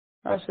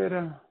 I said,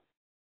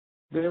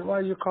 then why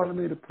are you calling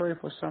me to pray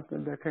for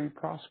something that can't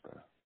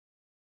prosper?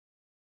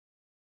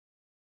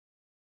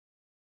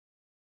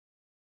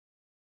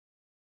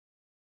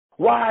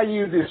 Why are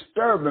you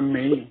disturbing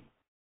me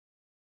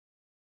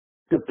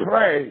to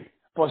pray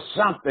for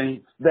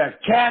something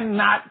that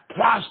cannot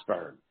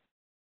prosper?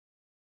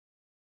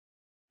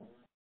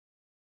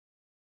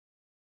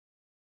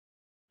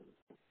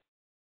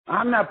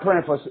 I'm not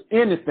praying for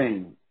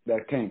anything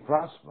that can't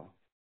prosper.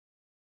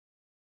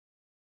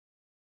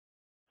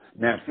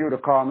 Now, if you would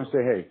have called me and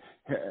say,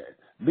 hey,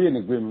 be in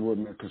agreement with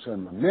me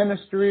concerning my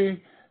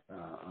ministry,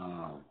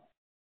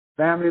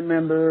 family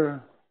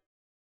member,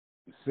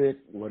 sick,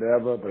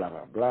 whatever, blah,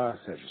 blah, blah, et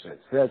cetera, et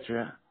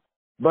cetera.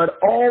 But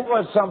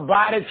over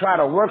somebody try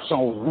to work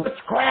some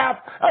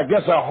witchcraft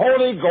against a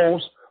Holy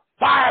Ghost,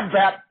 fire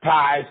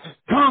baptized,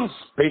 tongue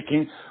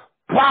speaking,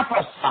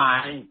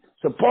 prophesying,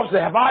 supposed to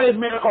have all these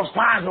miracle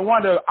signs and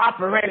wonders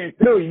operating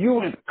through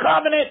you in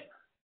covenant,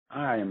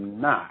 I am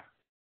not.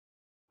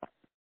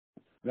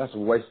 That's a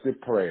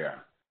wasted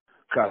prayer.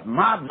 Because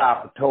my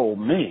Bible told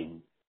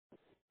me,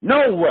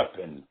 no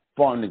weapon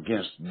formed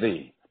against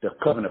thee, the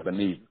covenant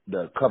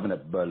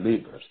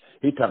believers,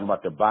 he talking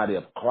about the body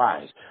of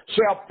Christ,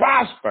 shall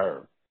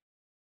prosper.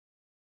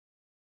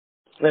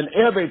 And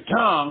every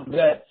tongue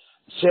that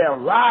shall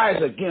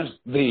rise against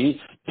thee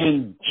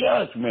in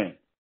judgment,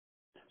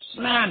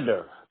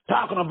 slander,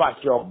 talking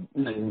about you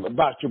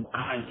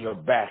behind your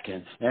back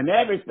and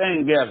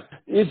everything else,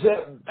 he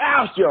said,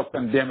 thou shalt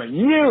condemn it.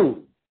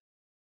 You.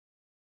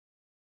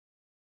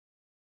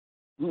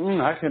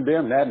 I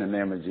condemn that in the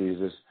name of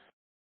Jesus.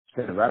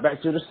 Send it right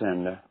back to the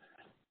sender.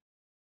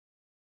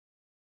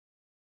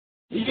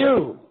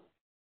 You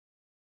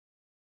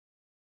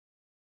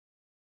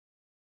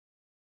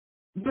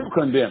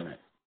condemn it.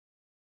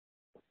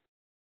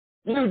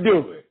 You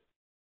do it.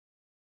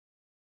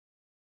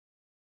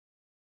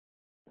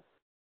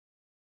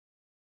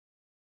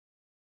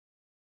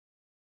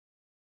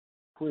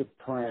 Quit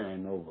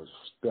praying over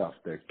stuff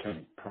that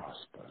can't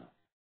prosper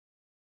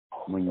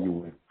when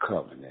you in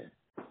covenant.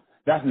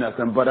 That's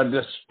nothing but a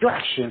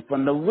distraction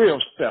from the real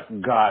stuff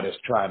God is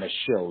trying to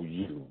show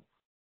you.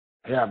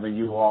 Having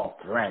you all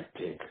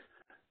frantic,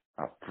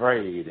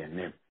 afraid, and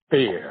in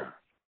fear.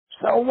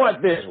 So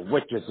what there's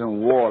witches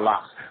and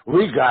warlocks?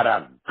 We got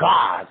a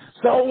God.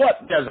 So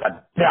what there's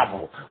a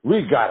devil?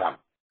 We got a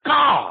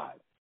God.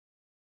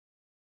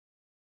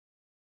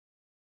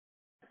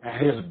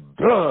 And his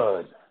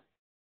blood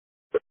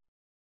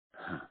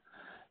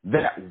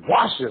that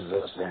washes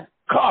us and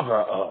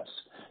covers us.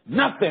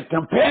 Nothing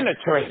can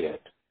penetrate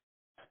it.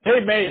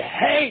 They may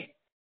hate.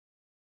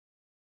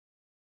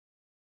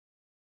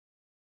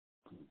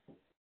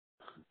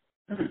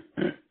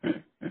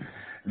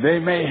 They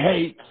may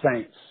hate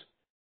saints,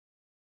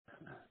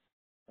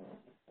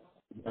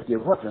 but their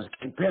weapons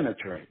can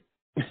penetrate.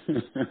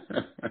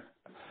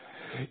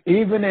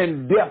 Even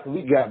in death,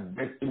 we got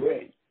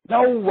victory.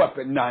 No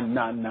weapon, none.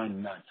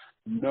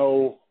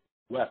 No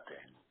weapon,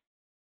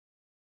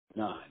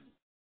 none.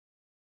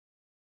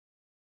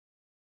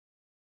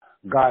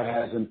 God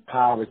has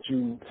empowered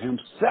you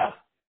himself.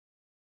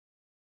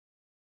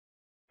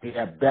 He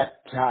has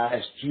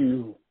baptized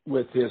you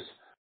with his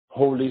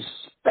Holy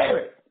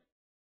Spirit.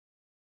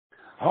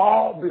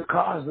 All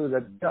because of the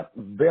death,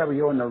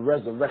 burial, and the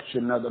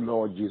resurrection of the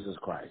Lord Jesus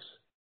Christ.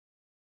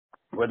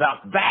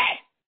 Without that,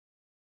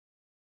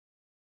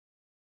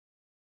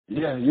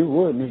 yeah, you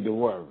would need to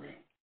worry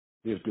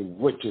if the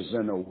witches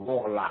and the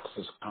warlocks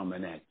is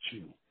coming at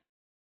you.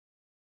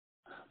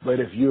 But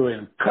if you're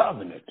in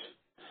covenant,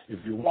 if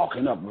you're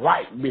walking up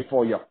right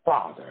before your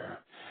Father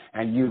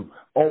and you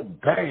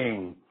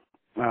obeying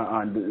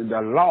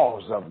the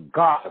laws of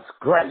God's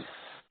grace,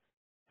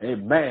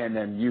 amen,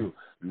 and you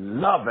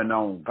loving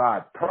on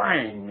God,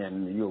 praying,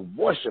 and you're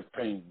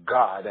worshiping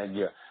God, and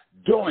you're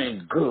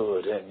doing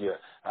good, and you're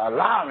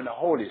allowing the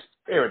Holy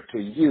Spirit to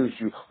use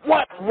you,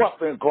 what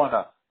weapon going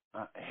to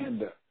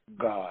hinder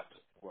God's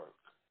work?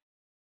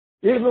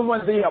 Even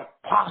when the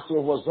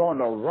apostle was on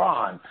the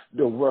run,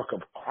 the work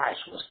of Christ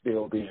was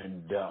still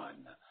being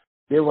done.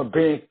 They were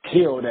being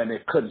killed, and they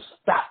couldn't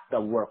stop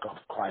the work of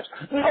Christ.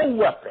 No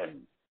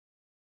weapon.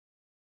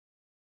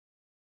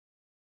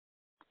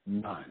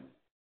 None.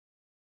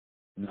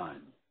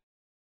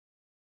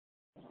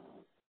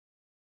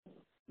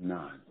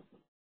 None.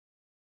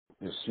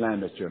 They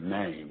slandered your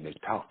name. They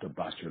talked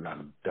about you like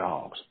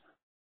dogs.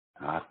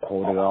 I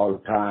quote it all the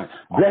time.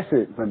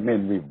 Blessed when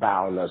men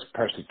revile us,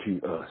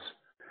 persecute us,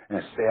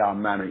 and say all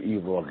manner of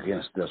evil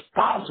against us,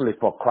 falsely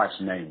for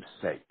Christ's name's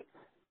sake.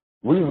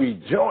 We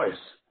rejoice,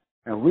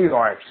 and we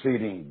are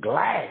exceeding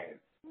glad.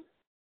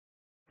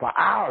 For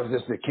ours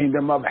is the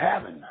kingdom of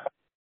heaven.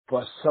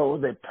 For so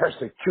they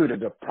persecuted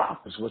the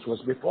prophets which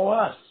was before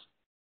us.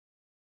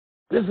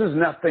 This is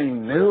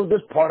nothing new.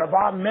 This part of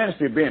our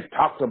ministry being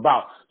talked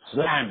about,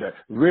 slander,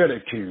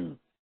 ridicule,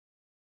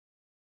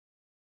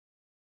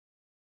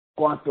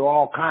 going through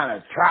all kind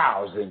of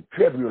trials and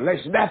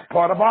tribulations. That's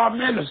part of our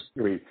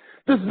ministry.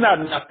 This is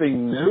not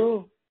nothing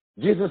new.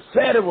 Jesus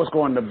said it was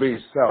going to be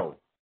so.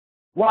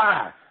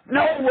 Why?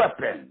 No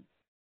weapon.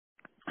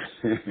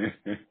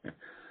 They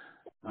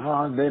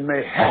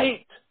may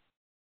hate,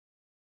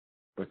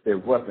 but their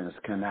weapons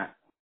cannot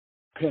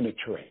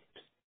penetrate.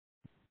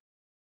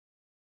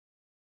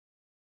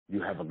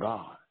 You have a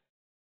God.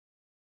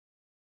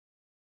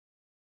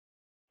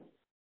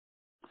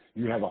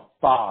 You have a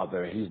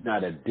father. He's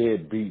not a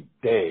deadbeat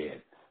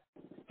dad.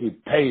 He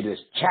paid his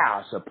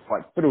child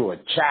support through a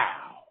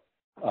child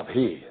of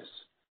his.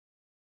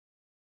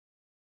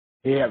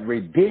 He had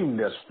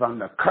redeemed us from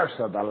the curse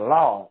of the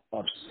law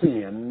of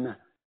sin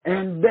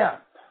and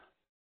death.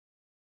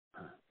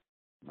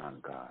 My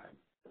God.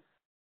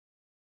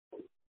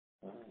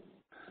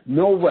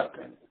 No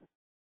weapon.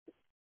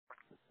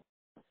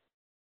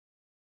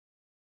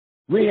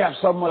 We have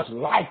so much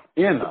life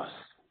in us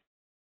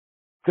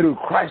through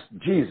Christ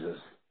Jesus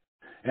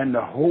and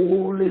the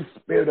Holy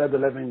Spirit of the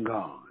living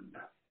God.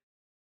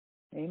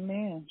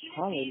 Amen.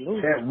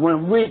 Hallelujah. That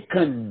when we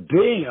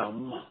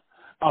condemn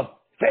a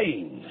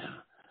thing,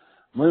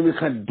 when we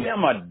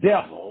condemn a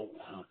devil,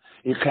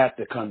 it has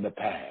to come to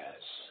pass.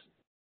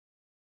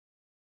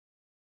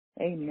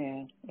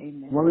 Amen.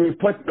 Amen. When we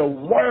put the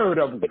word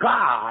of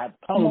God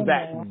on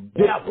that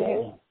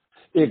devil,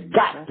 it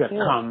got to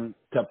come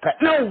to pass.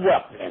 No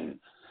weapon.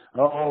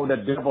 Oh, the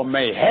devil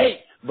may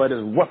hate, but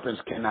his weapons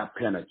cannot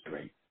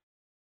penetrate.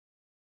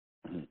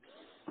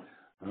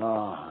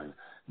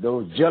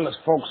 Those jealous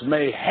folks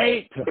may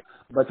hate,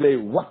 but their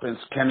weapons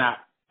cannot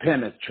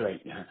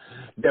penetrate.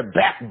 The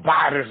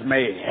backbiters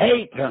may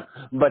hate,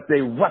 but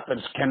their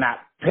weapons cannot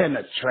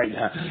penetrate.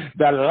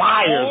 The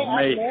liars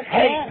may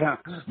hate,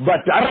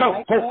 but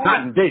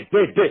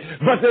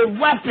their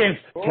weapons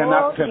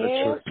cannot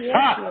penetrate.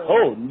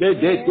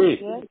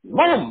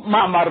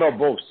 Mama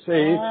Robo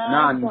say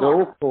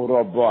Nando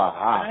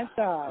Koroboha.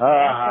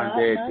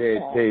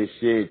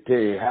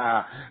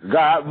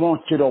 God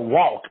wants you to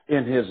walk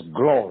in his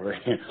glory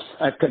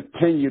and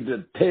continue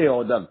to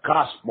tell the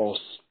gospel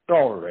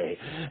story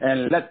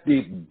and let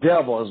these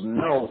devils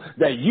know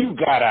that you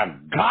got a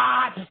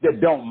God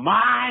that don't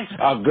mind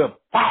a good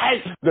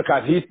fight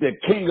because he's the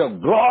King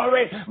of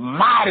glory,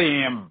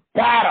 mighty in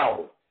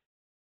battle.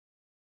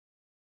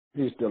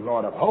 He's the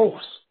Lord of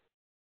hosts,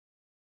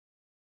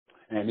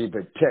 and he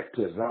protects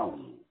his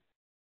own.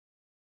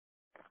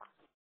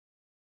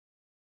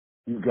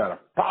 You got a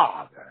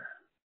Father.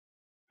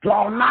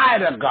 Draw nigh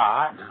to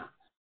God,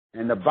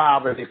 and the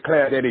Bible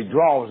declares that he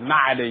draws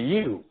nigh to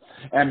you.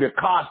 And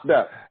because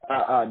the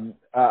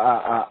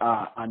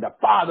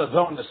Father's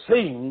on the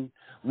scene,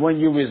 when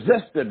you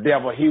resist the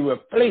devil, he will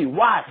flee.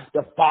 Why?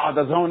 The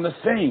Father's on the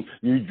scene.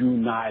 You drew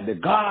nigh to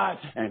God,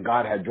 and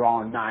God has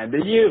drawn nigh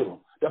to you.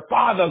 The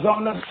Father's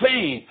on the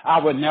scene. I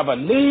will never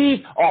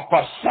leave or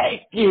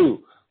forsake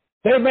you.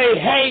 They may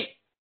hate,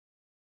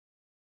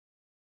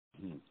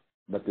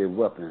 but their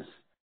weapons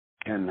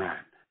cannot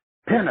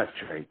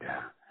penetrate.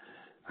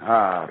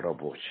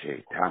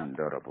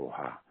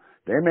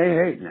 They may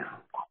hate now.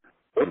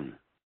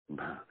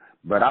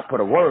 But I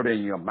put a word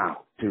in your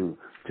mouth to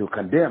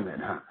condemn it.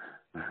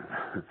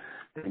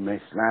 They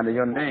may slander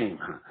your name,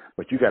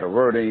 but you got a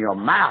word in your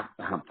mouth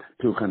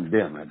to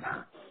condemn it.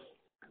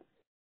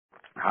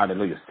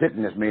 Hallelujah.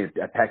 Sickness may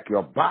attack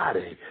your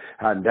body,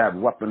 and that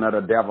weapon of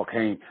the devil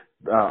can't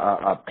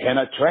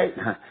penetrate.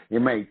 It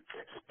may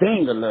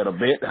sting a little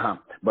bit,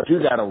 but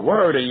you got a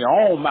word in your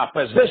own mouth.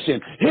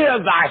 Physician,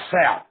 heal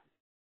thyself.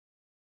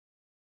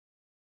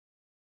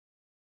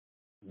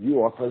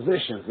 You are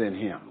physicians in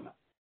him.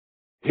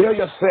 Heal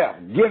yourself.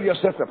 Give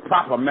yourself the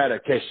proper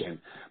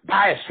medication.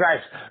 By his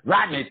stripes,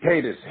 Rodney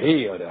Tate is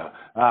healed.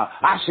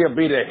 I shall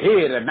be the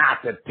head and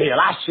not the tail.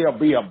 I shall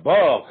be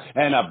above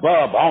and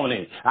above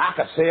only. I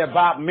can say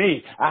about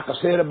me. I can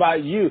say it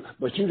about you.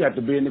 But you got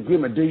to be in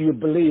agreement. Do you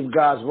believe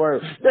God's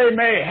word? They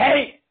may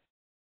hate,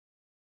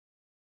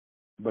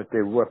 but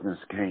their weapons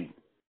can't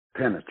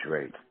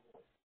penetrate.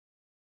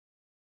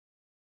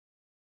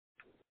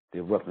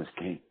 Their weapons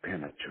can't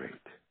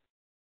penetrate.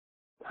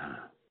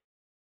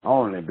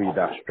 Only be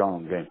thou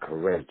strong and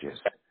courageous.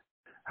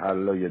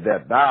 Hallelujah.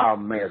 That thou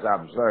mayest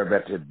observe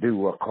and to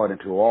do according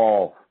to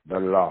all the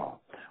law,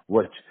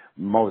 which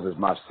Moses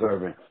my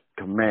servant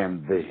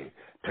command thee.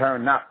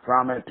 Turn not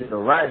from it to the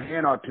right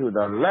hand or to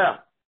the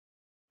left,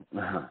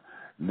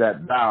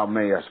 that thou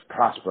mayest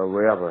prosper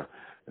wherever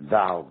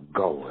thou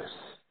goest.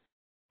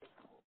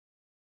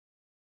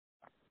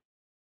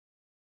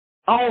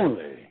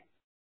 only.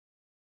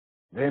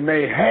 They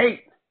may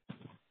hate,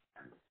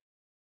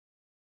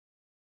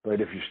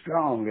 but if you're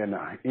strong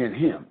in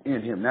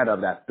him, not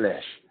of that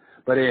flesh,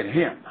 but in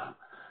him,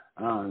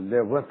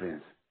 their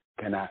weapons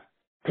cannot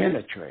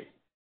penetrate.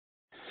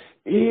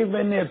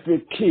 Even if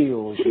it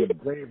kills you,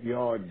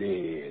 graveyard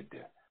dead,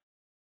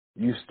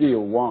 you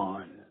still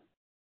won.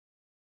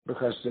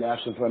 Because the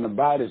absence from the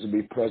body is to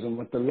be present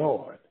with the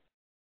Lord.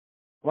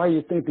 Why do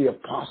you think the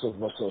apostles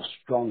were so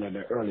strong and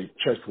the early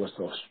church was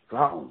so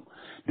strong?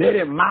 They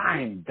didn't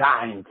mind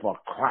dying for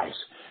Christ.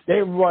 They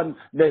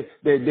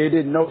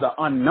didn't know the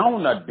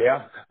unknown of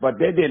death, but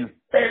they didn't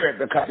fear it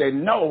because they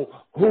know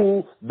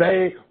who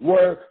they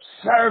were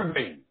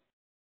serving.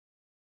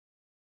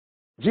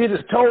 Jesus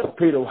told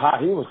Peter how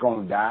he was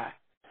going to die.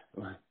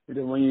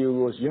 When you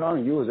was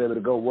young, you was able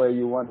to go where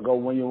you want to go,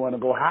 when you want to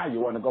go, how you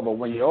want to go. But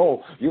when you're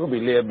old, you're going to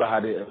be led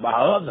by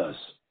others.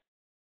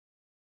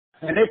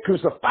 And they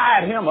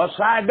crucified him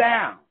upside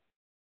down.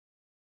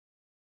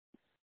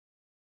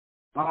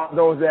 All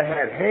those that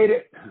had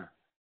hated,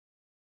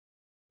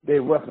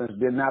 their weapons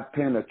did not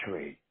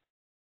penetrate.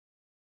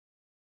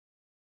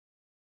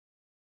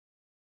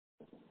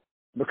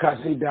 Because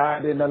he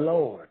died in the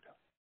Lord.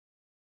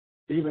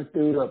 Even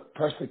through the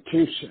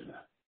persecution.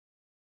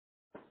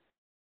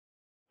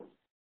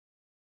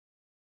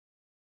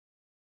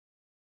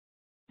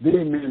 These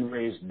men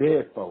raised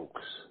dead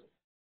folks.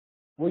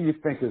 What do you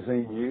think is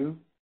in you?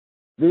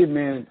 These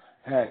men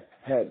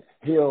had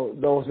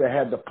healed those that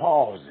had the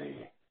palsy.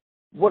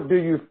 What do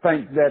you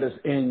think that is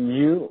in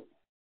you?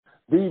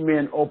 These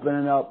men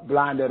opening up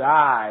blinded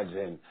eyes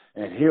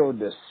and healed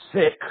the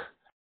sick.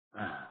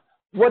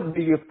 What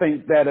do you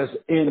think that is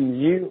in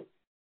you?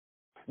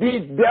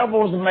 These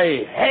devils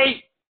may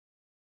hate,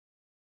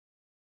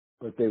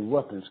 but their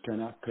weapons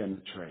cannot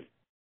penetrate.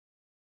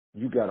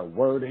 You got a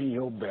word in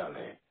your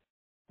belly.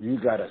 You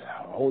got a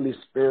Holy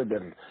Spirit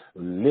that is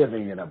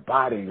living and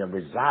abiding and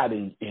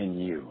residing in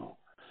you.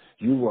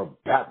 You were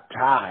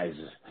baptized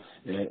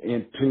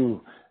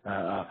into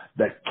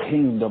the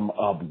kingdom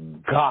of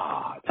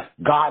God.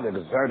 God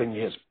exerting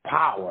his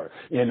power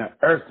in the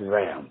earth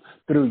realm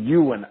through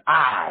you and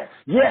I.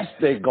 Yes,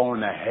 they're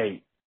going to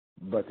hate,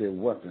 but their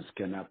weapons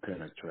cannot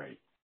penetrate.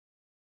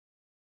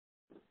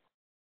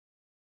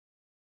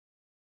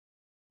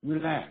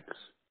 Relax.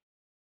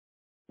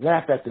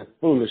 Laugh at the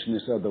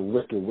foolishness of the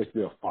wicked with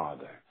your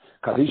father.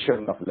 Because he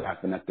shouldn't have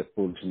laughing at the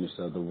foolishness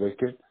of the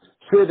wicked.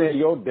 Sit in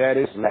your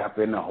daddy's lap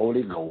in the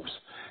Holy Ghost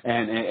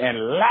and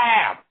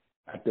laugh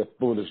at the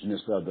foolishness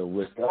of the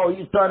wicked. Oh,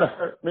 you trying to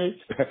hurt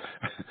me?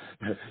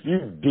 You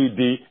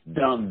DD,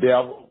 dumb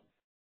devil.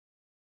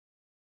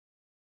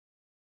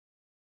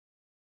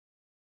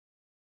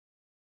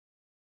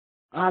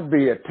 I'd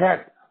be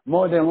attacked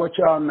more than what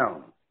y'all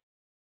know.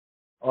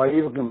 Or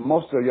even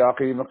most of y'all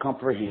can even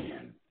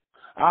comprehend.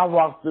 I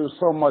walked through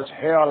so much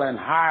hell and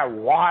high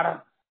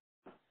water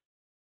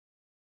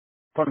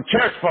from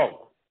church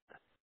folk.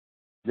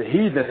 The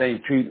heathens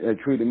ain't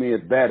treated me as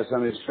bad as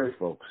some of these church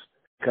folks.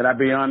 Can I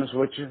be honest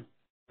with you?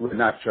 We're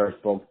not church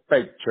folks,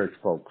 fake church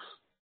folks.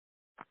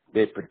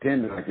 They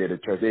pretend like they're the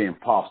church. They're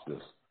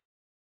imposters.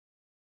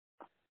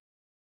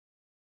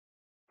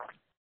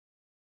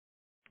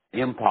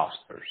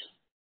 Imposters.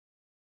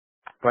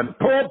 From the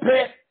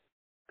pulpit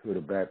to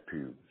the back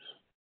pews.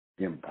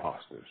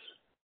 Imposters.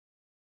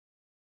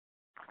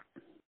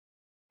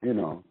 You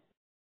know,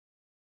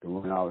 the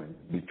one I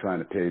would be trying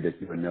to tell you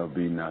that you will never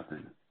be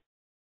nothing.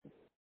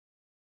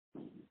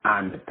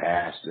 I'm the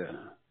pastor.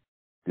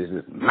 This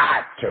is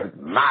my church,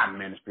 my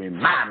ministry,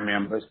 my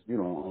members. You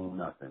don't own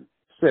nothing.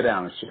 Sit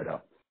down and shut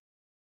up.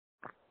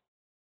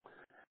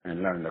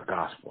 And learn the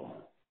gospel.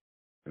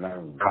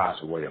 Learn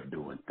God's way of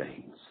doing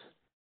things.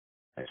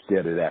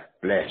 Instead of that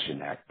flesh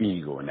and that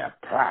ego and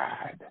that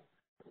pride.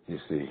 You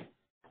see.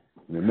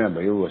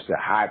 Remember, it was the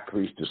high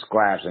priest, the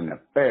scribes, and the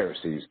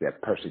Pharisees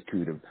that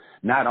persecuted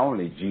not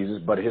only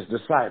Jesus, but his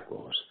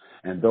disciples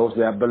and those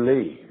that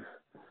believe.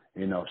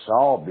 You know,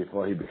 Saul,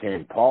 before he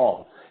became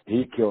Paul,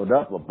 he killed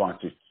up a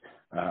bunch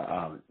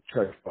of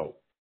church folk.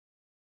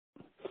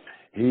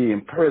 He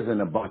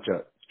imprisoned a bunch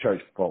of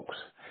church folks.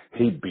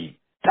 He beat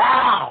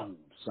down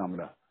some of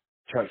the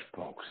church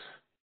folks.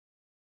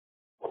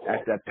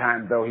 At that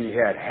time, though he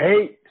had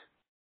hate,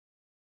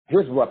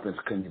 his weapons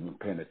couldn't even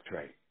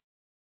penetrate.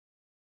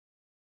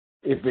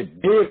 If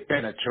it did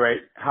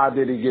penetrate, how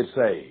did he get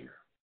saved?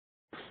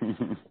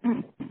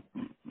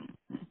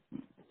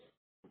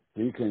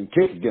 He couldn't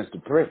kick against the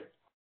prick.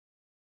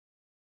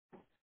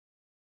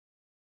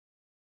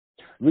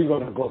 We're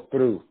going to go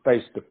through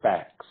face the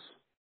facts.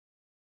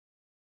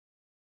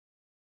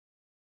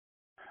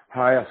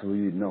 How else will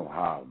you know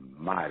how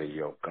mighty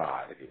your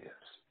God is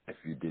if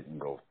you didn't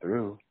go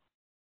through?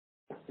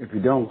 If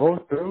you don't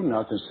go through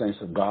nothing, saints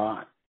of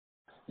God,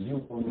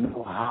 you will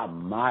know how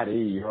mighty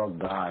your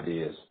God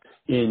is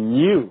in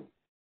you.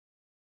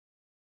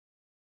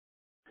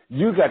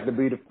 You got to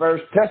be the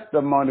first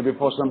testimony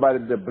before somebody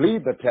to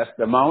believe the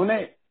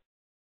testimony.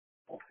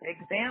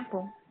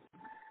 Example.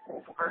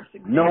 First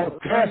example. No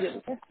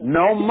test,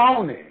 no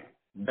money.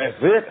 That's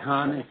it,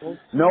 honey.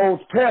 No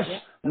test,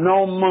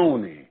 no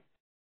moaning.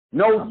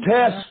 No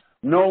test,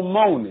 no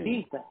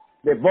moaning.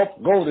 They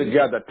both go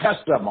together.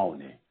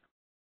 Testimony.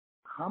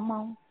 Come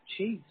on,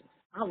 Jesus.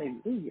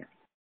 Hallelujah.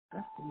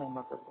 That's the name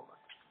of the Lord.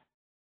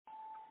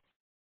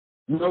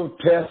 No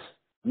test,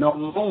 no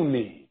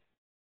moaning.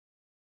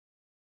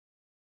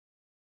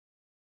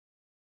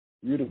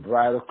 You're the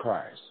bride of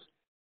Christ.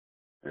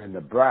 And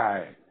the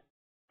bride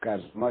got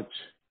as much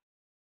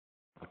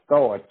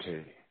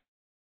authority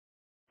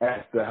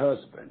as the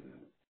husband.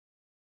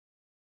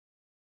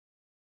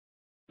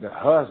 The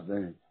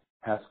husband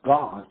has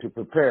gone to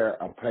prepare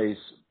a place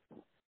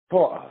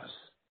for us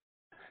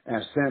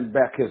and sent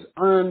back his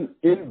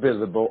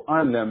invisible,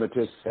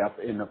 unlimited self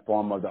in the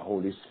form of the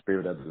Holy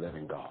Spirit of the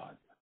living God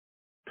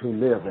to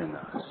live in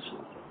us.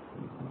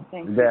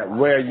 That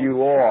where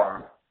you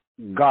are,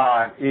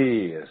 God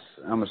is.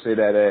 I'm going to say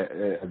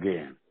that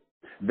again.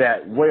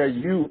 That where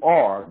you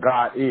are,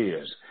 God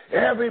is.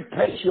 Every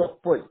place your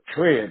foot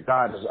tread,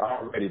 God is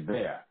already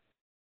there.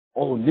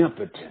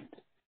 Omnipotent.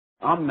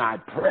 I'm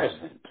not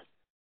present.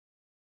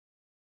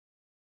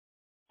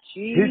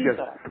 Jesus.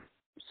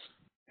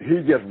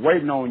 He's just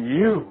waiting on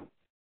you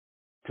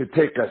to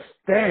take a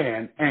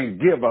stand and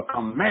give a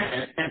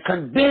command and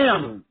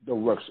condemn the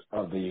works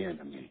of the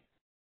enemy.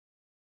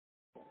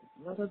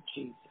 Blood of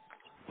Jesus.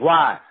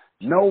 Why?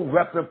 No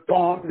weapon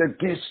formed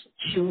against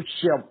you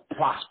shall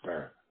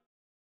prosper.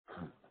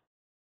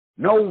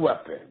 No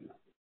weapon.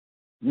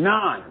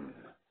 None.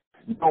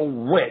 No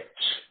witch.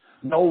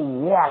 No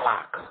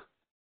warlock.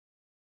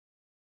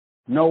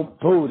 No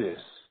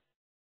Buddhist.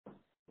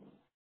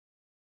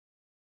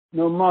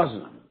 No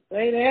Muslim.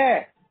 Say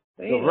that.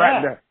 The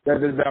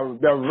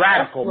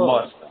radical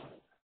Muslim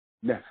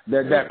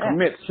that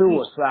commit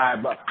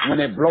suicide but when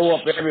they blow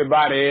up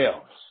everybody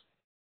else.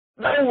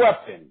 No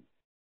weapon.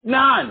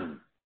 None.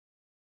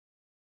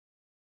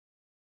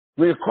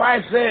 When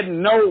Christ said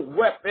no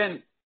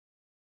weapon,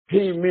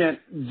 he meant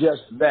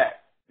just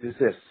that. He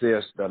said,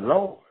 says the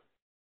Lord.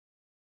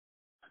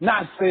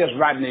 Not says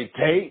Rodney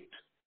Tate.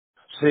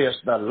 Says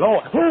the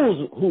Lord.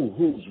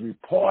 Whose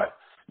report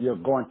you're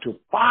going to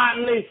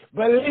finally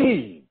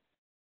believe?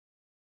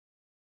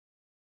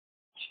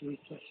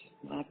 Jesus,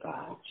 my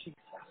God, Jesus.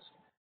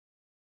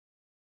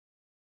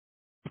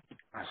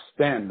 I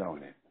stand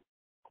on it.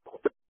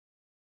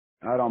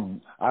 I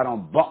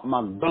don't bump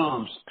my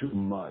gums too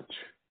much.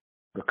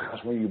 Because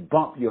when you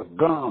bump your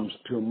gums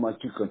too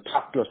much, you can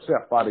talk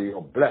yourself out of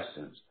your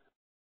blessings.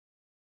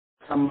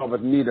 Some of us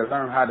need to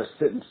learn how to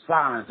sit in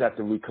silence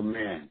after we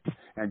command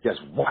and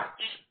just watch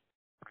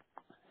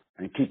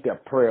and keep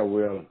that prayer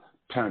wheel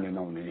turning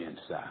on the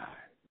inside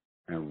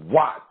and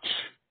watch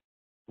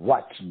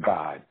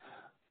God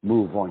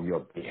move on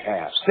your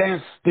behalf.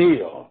 Stand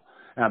still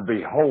and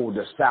behold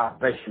the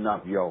salvation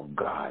of your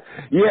God.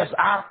 Yes,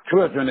 our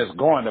children is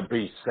going to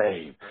be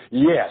saved.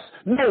 Yes,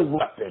 no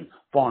weapon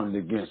formed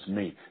against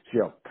me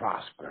shall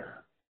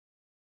prosper.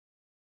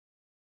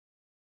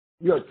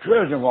 Your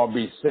children will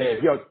be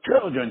saved. Your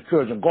children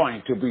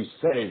going to be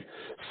saved.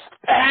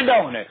 Stand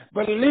on it.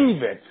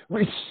 Believe it.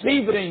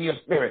 Receive it in your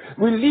spirit.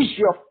 Release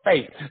your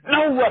faith.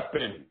 No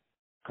weapon.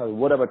 Because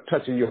whatever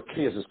touching your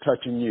kids is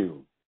touching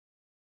you.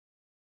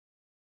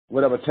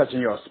 Whatever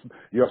touching your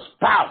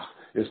spouse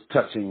is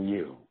touching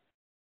you.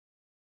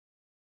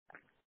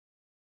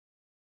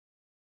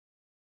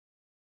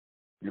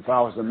 If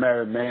I was a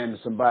married man and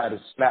somebody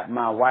slapped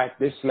my wife,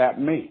 they slapped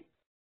me.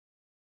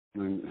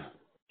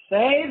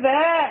 Say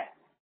that.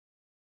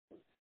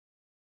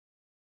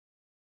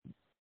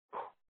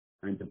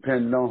 And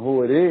depending on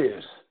who it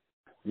is,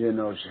 you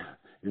know, if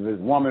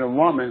it's woman to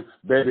woman,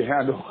 baby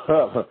handle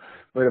her.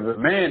 But if a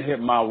man hit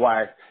my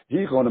wife,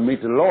 he's going to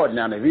meet the Lord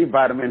now. And if he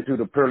invite him into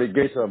the pearly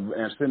gates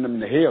and send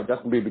him to hell,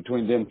 that's going to be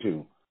between them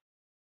two.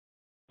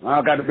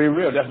 I got to be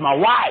real. That's my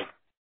wife.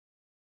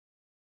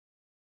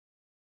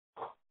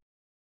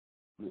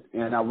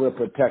 And I will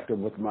protect her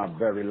with my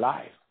very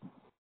life.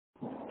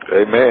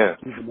 Amen.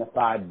 Even if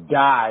I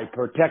die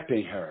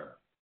protecting her.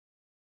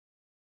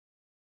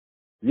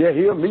 Yeah,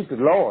 he'll meet the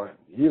Lord.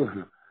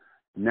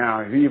 Now,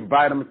 if he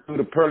invite him through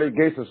the pearly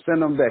gates and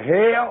send him to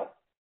hell,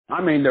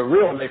 I mean the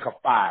real lake of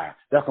fire,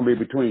 that's going to be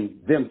between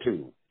them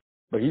two.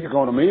 But he's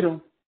going to meet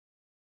him.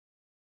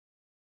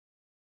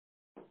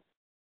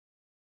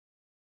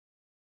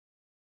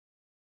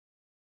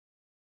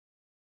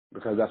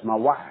 Because that's my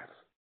wife.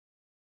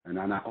 And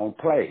I'm not going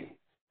to play.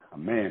 A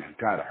man who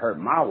try to hurt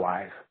my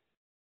wife.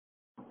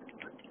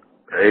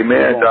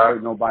 Amen, Doc.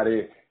 Hurt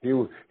nobody. He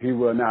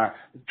will not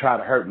try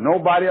to hurt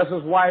nobody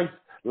else's wife.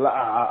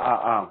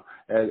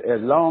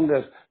 As long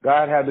as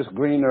God had this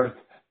green earth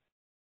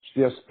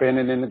still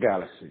spinning in the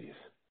galaxies.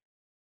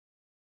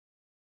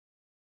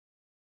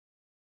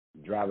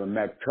 Drive a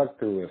Mack truck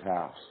through his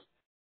house.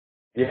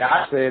 Yeah,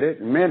 I said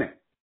it. A minute.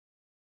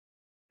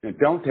 And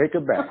don't take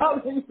it back.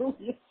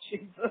 Hallelujah,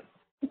 Jesus.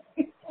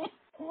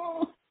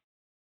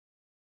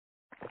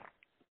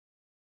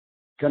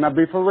 Can I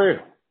be for real?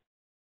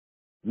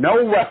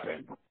 No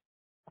weapon.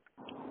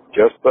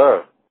 Yes,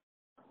 sir.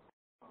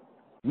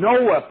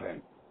 No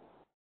weapon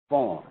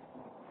formed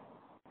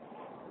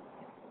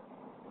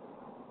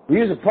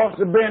You're supposed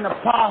to be an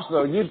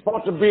apostle. You're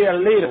supposed to be a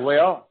leader.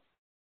 Well,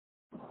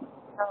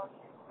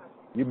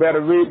 you better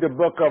read the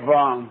book of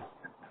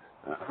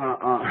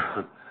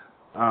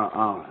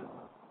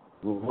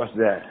what's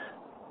that?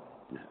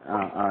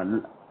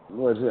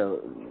 What's it?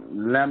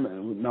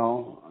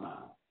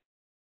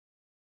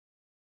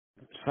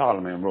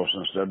 Solomon wrote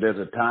some stuff. There's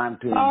a time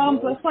to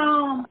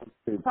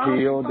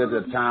kill. There's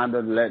a time to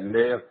let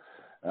live.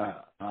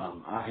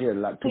 I hear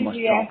too much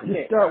talking.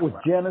 You start with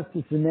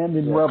Genesis and end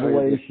in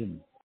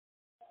Revelation,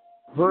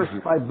 verse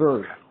by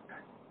verse.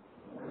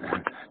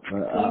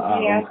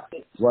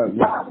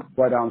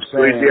 What I'm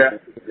saying,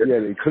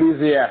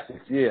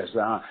 Ecclesiastes, yes.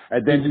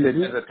 And then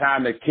there's a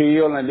time to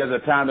kill and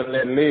there's a time to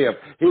let live.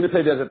 He didn't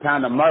say there's a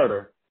time to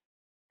murder,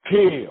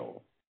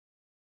 kill.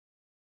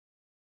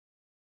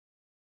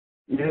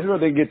 Israel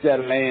didn't get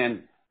that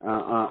land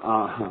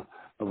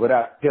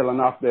without killing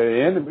off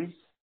their enemies.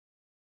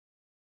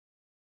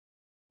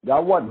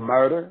 That wasn't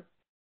murder.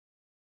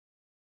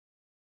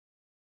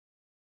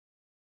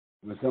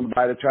 When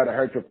somebody try to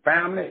hurt your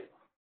family,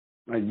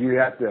 and you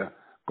have to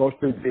go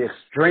through the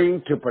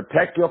extreme to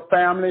protect your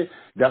family,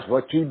 that's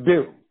what you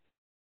do.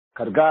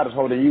 Because God is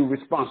holding you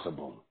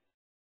responsible.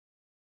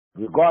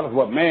 Regardless of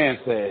what man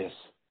says,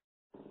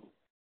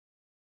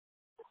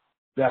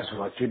 that's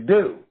what you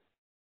do.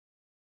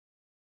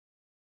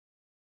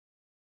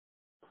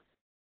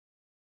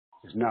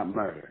 It's not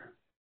murder.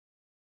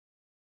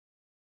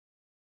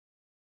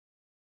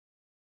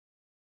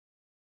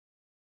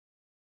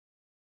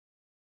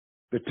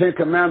 The Ten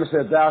Commandments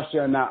said, thou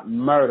shalt not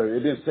murder. It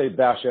didn't say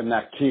thou shalt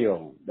not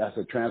kill. That's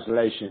a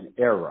translation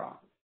error.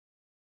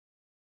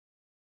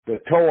 The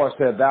Torah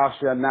said, thou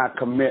shalt not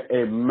commit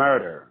a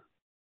murder.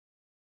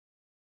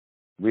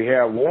 We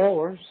have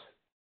wars.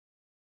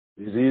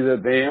 It's either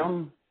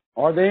them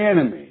or the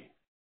enemy.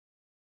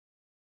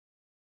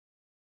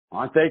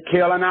 Aren't they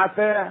killing out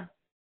there?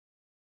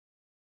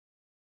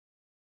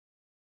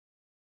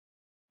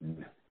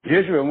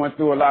 Israel went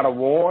through a lot of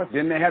wars.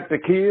 Didn't they have to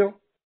kill?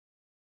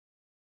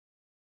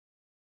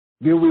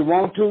 Do we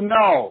want to?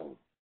 No.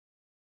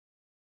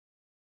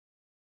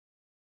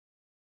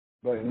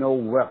 But no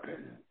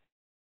weapon.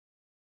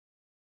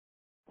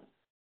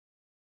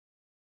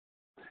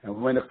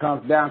 And when it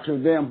comes down to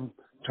them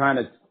trying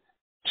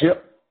to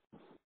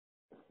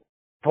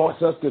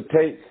force us to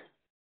take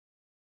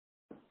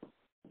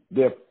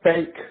their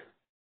fake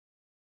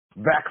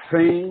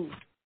vaccine,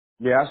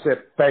 yeah, I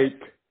said fake.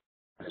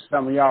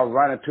 Some of y'all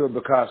run into it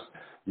because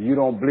you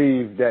don't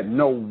believe that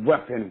no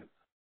weapon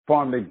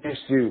formed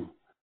against you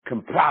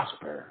can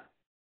prosper.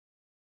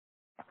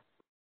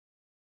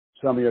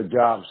 Some of your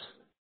jobs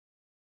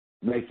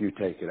make you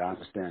take it. I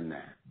understand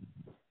that.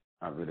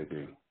 I really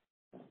do.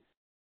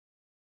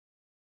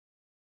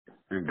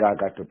 And God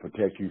got to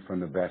protect you from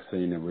the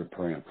vaccine, and we're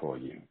praying for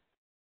you.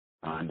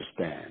 I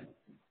understand.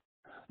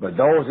 But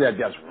those that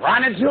just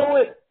run into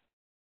it,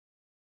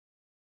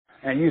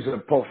 and you're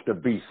supposed to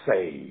be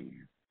saved.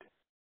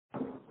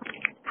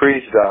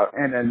 Preach, Doc.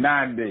 And the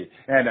 90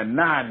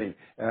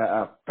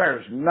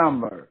 first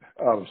number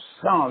of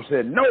Psalms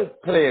said, no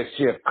plague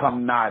shall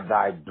come nigh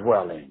thy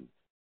dwelling.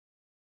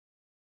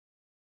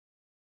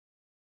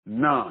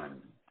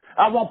 None.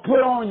 I won't put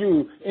on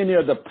you any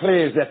of the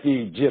plagues that the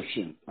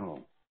Egyptians. Oh,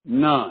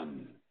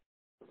 none.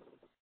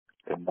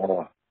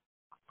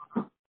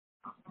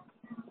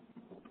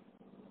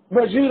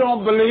 But you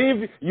don't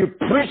believe. You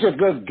preach a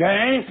good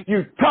game.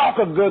 You talk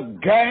a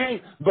good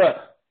game.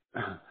 But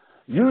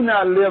you're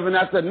not living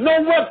after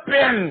no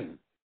weapon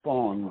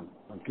formed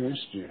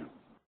against you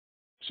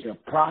shall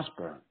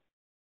prosper.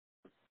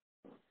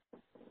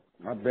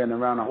 I've been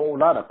around a whole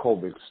lot of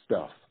COVID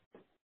stuff.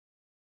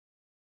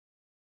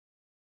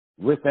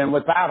 With and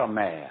without a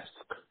mask.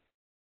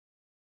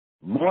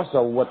 More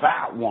so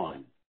without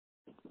one.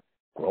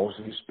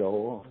 Grocery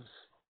stores,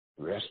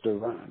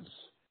 restaurants.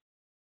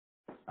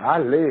 I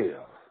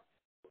live.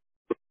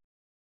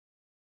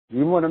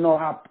 You want to know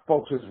how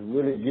folks is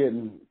really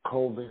getting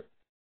COVID?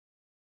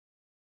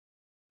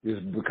 It's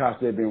because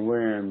they've been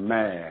wearing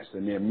masks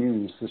and their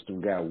immune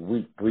system got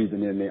weak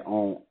breathing in their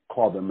own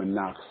carbon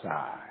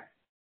monoxide.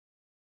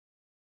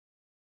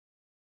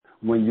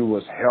 When you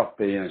was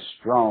healthy and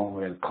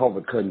strong and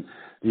COVID couldn't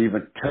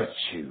even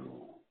touch you.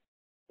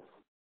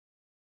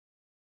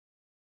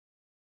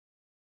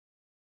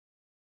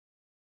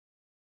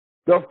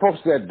 Those folks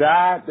that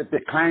died that they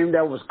claimed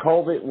that was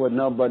COVID were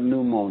nothing but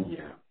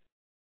pneumonia.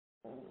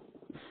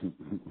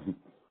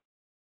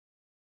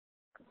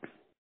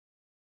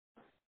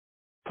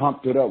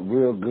 Pumped it up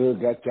real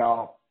good, got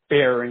y'all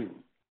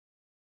fearing.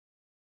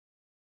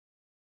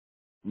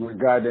 When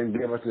God didn't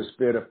give us the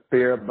spirit of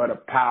fear, but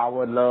of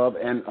power, love,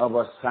 and of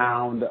a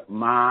sound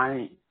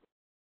mind.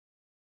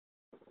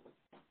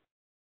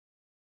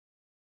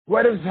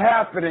 What is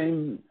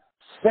happening?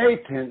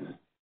 Satan,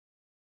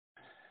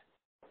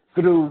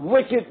 through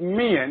wicked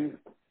men,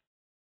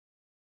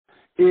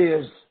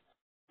 is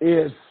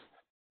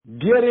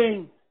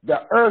getting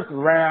the earth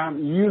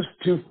realm used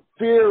to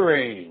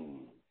fearing.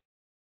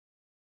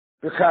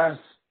 Because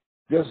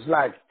just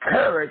like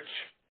courage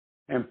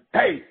and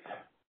faith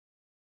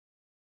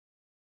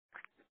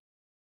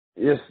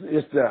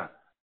It's the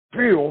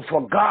fuel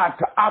for God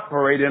to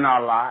operate in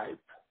our life.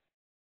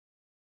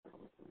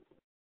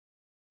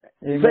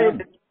 Amen.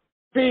 Say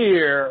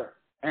fear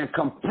and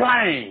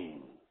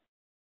complain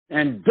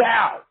and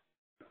doubt.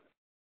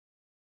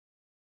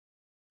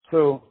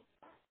 So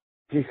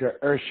he could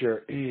usher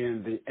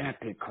in the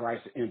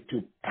Antichrist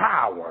into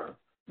power.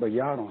 But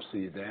y'all don't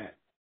see that.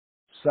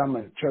 Some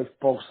of the church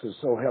folks are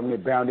so heavenly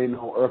bound, they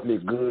know earthly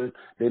good.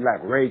 They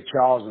like Ray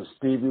Charles and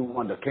Stevie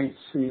Wonder, can't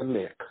see a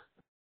lick,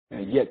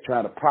 and yet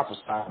try to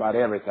prophesy about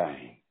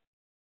everything.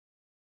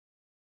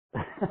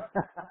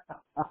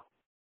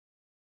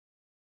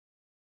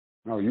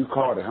 No, you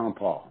called it, huh,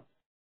 Paul?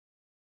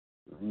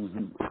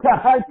 Mm-hmm.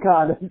 I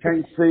caught it.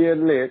 Can't see a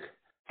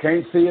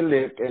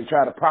lick, and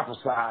try to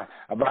prophesy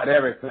about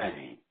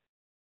everything.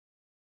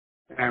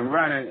 And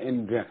running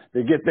and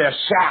to get their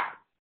shot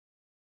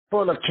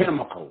full of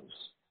chemicals.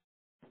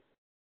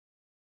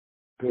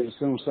 Pretty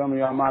soon some of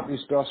y'all might be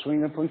start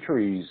swinging from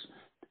trees,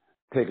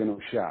 taking them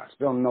shots.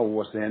 Don't know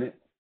what's in it.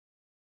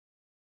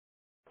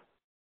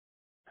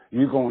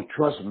 You gonna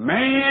trust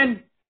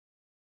man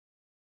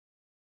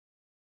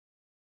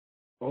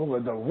over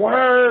the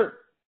word?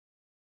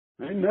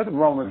 Ain't nothing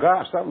wrong with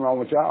God. Something wrong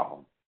with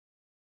y'all.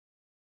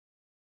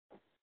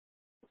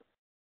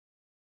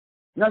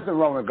 Nothing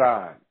wrong with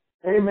God.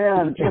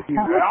 Amen. If you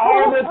have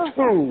all the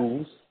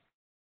tools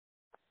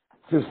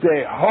to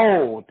stay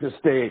whole, to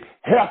stay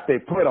healthy,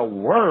 put a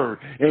word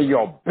in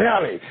your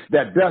belly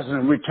that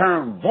doesn't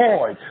return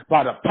void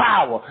by the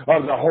power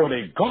of the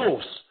Holy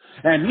Ghost.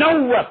 And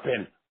no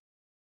weapon.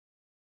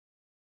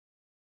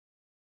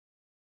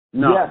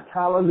 No. Yes,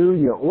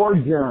 hallelujah. Or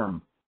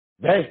germ.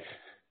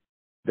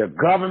 The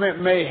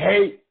government may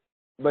hate,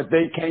 but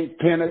they can't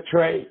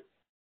penetrate.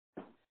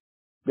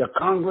 The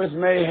Congress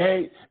may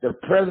hate, the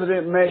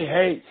president may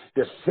hate,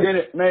 the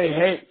Senate may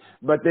hate,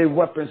 but their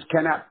weapons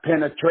cannot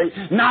penetrate.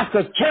 Not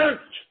the church.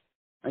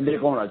 And they're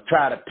going to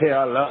try to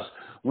tell us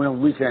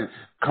when we can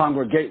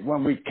congregate,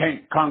 when we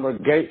can't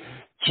congregate.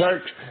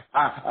 Church,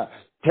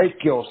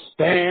 take your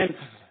stand.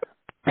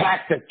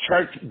 Pack the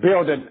church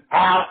building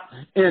out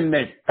in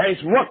their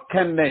face. What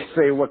can they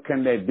say? What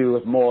can they do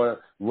with more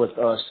with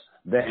us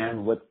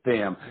than with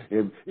them?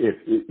 If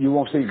you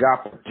won't see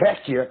God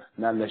protect you,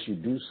 not unless you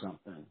do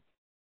something.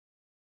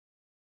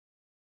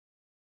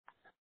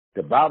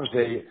 The Bible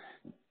says,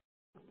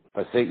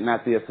 forsake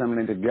not the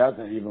assembling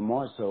together, even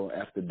more so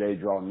after they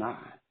draw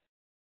nigh.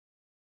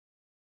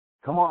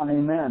 Come on,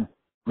 amen.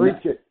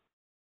 Preach it.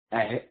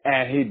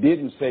 And he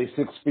didn't say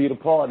 6 feet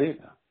apart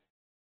either.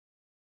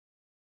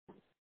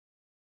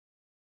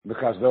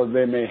 Because though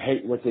they may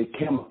hate with the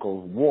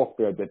chemical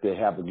warfare that they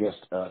have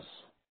against us.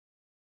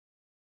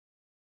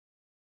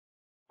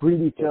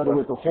 Greet each other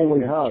with a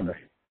holy hug.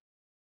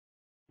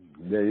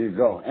 There you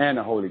go. And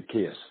a holy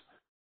kiss.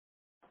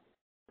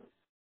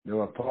 That's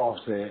what Paul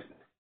said.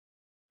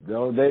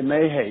 Though they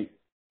may hate,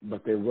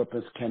 but their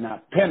weapons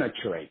cannot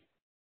penetrate.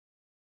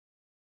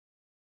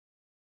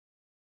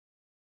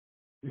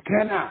 You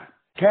cannot.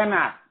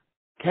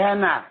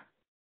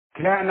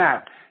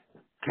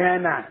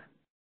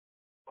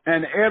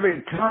 And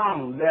every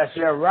tongue that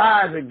shall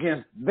rise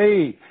against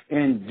thee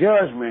in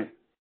judgment,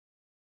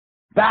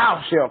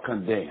 thou shalt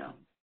condemn.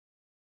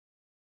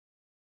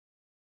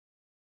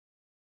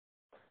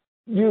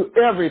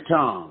 Every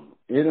tongue.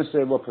 It didn't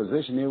say what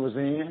position he was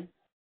in,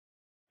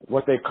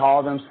 what they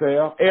call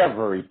themselves,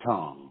 every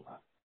tongue.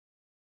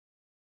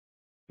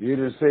 You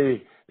didn't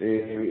say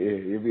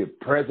if you're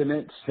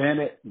president,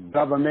 senate,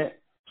 government,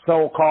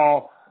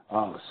 so-called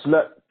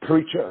slut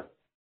preachers.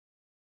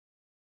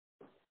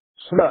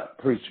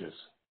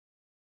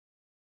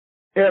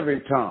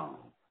 Every tongue.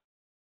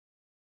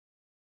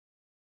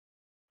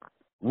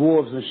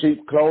 Wolves in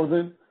sheep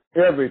clothing,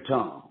 every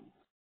tongue.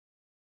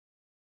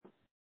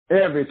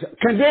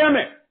 Condemn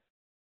it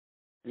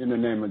in the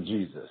name of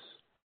Jesus.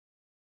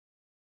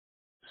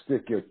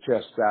 Stick your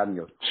chest out and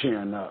your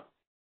chin up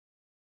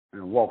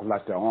and walk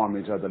like the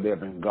armies of the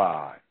living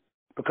God.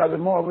 Because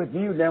it's more with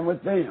you than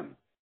with them.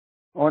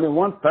 Only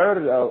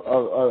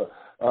 1/3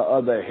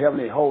 of the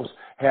heavenly hosts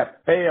have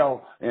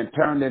failed and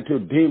turned into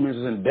demons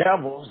and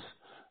devils.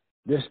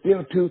 There's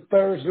still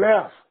 2/3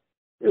 left.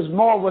 It's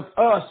more with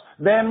us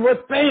than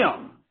with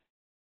them.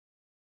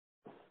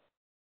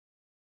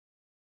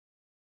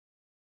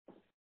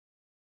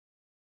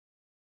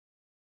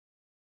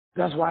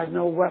 That's why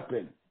no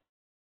weapon.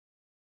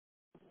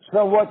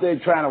 So what they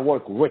trying to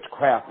work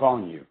witchcraft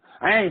on you?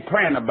 I ain't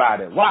praying about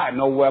it. Why?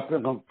 No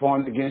weapon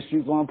formed against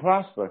you going to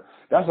prosper.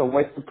 That's a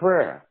waste of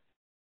prayer.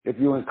 If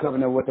you're in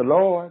covenant with the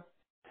Lord,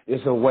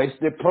 it's a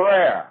wasted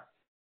prayer.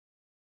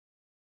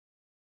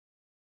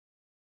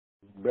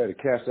 You better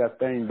cast that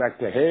thing back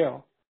to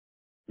hell.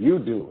 You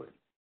do it.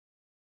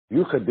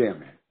 You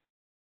condemn it.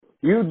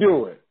 You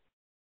do it.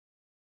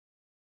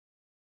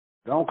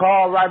 Don't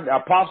call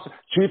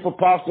Chief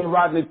Apostle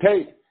Rodney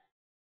Tate,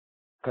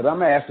 because I'm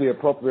going to ask the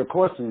appropriate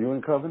question. You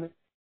in covenant?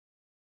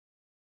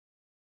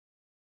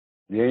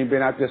 You ain't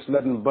been out there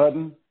slutting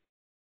button,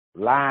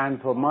 lying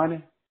for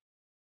money?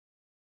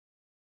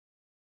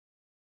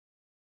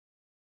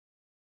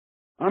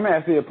 I'm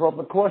asking you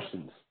appropriate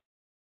questions.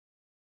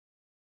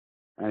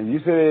 And you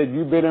said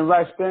you've been in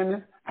right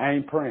standing, I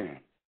ain't praying.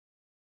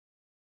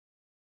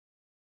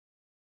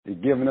 He's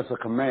giving us a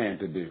command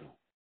to do.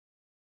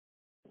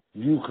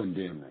 You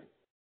condemn it.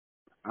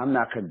 I'm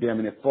not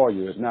condemning it for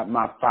you. It's not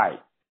my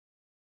fight.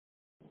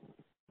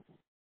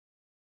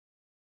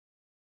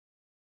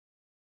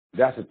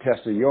 That's a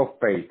test of your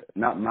faith,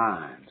 not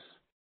mine.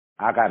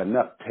 I got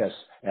enough tests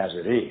as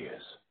it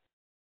is.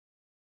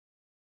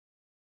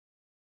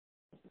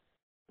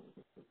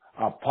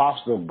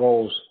 Apostle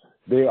goes,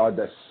 they are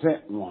the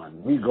sent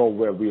one. We go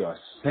where we are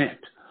sent.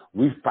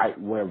 We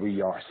fight where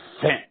we are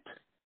sent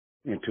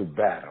into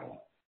battle.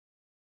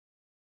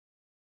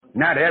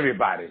 Not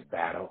everybody's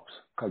battles,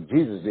 because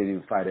Jesus didn't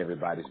even fight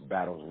everybody's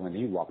battles when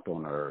he walked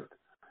on the earth.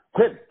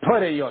 Quit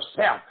putting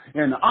yourself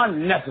in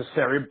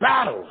unnecessary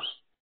battles.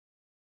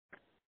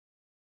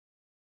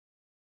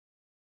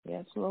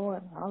 Yes,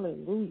 Lord.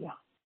 Hallelujah.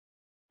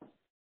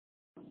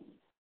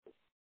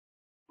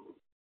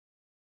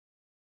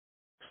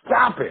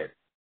 Stop it.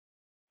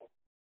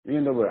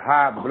 You know, with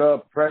high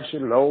blood pressure,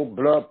 low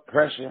blood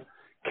pressure,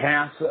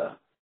 cancer,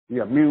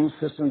 your immune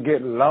system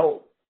get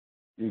low,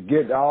 you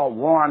get all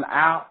worn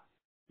out,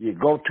 you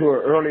go to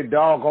an early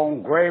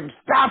doggone grave.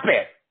 Stop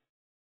it.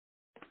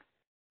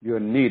 You're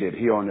needed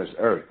here on this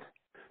earth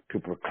to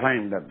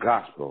proclaim the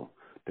gospel,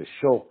 to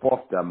show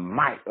forth the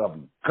might of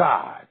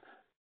God.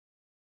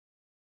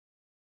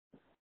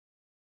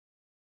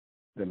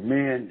 The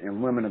men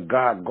and women of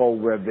God go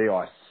where they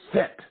are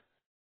sent.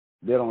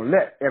 They don't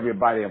let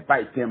everybody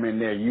invite them in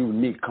their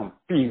unique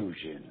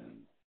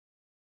confusion.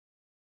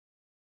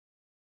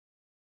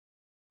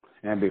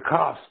 And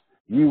because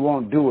you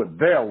won't do it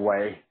their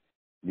way,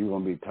 you're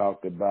going to be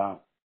talked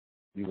about.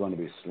 You're going to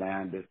be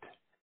slandered.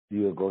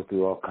 You'll go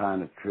through all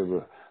kinds of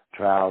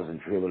trials and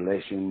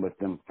tribulation with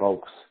them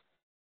folks.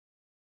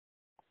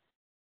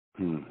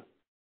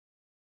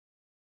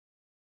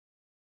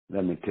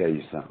 Let me tell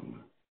you something.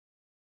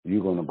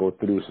 You're going to go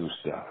through some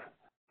stuff.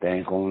 They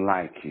ain't going to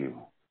like you.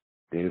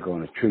 They're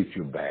going to treat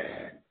you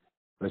bad.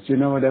 But you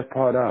know what? That's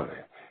part of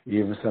it.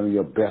 Even some of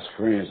your best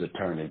friends will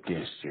turn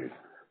against you.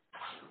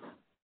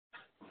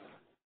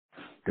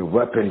 The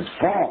weapon is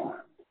formed.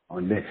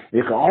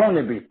 It can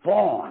only be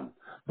formed,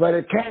 but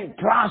it can't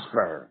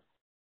prosper.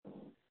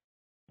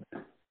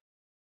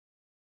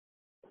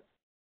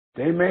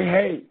 They may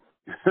hate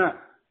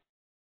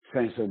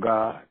saints of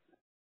God.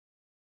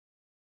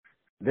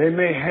 They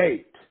may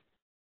hate.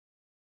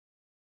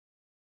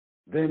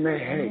 They may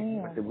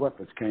hate, but the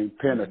weapons can't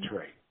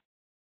penetrate.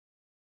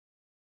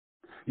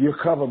 You're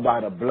covered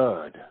by the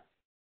blood.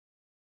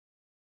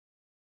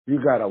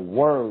 You got a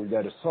word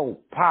that is so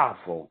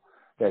powerful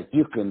that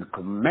you can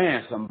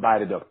command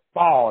somebody to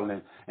fall,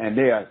 and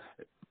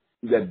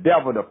the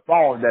devil to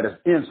fall that is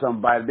in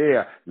somebody.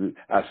 They're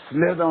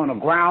slither on the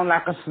ground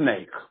like a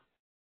snake.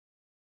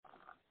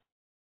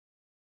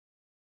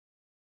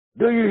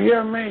 Do you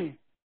hear me?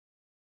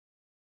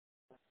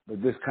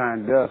 But this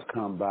kind does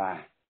come by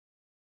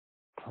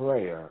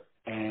prayer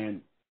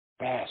and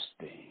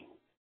fasting.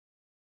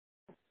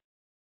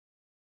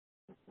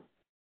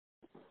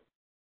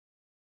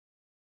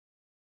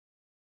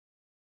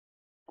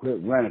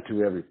 Quit running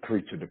to every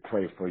preacher to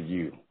pray for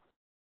you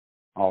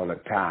all the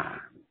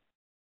time.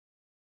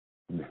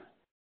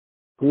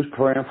 Who's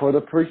praying for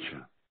the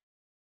preacher?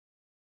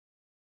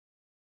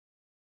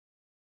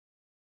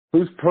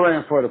 Who's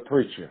praying for the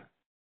preacher?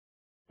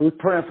 Who's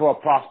praying for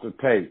Apostle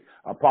Tate,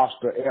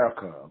 Apostle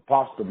Erica,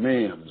 Apostle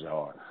Mims,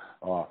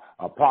 or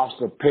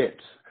Apostle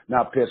Pitts,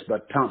 not Pitts,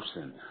 but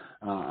Thompson?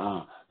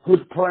 Who's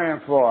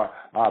praying for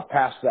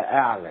Pastor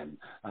Allen,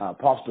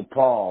 Apostle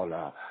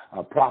Paul,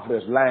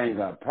 Prophetess Lang,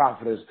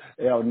 Prophetess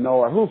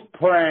Eleanor? Who's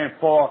praying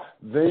for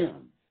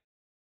them?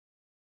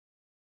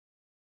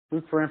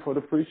 Who's praying for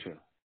the preacher?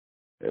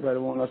 Everybody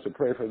wants us to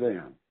pray for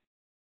them.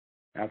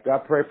 After I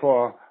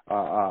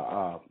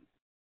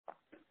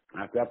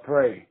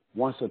pray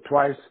once or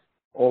twice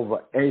over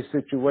a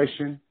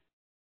situation,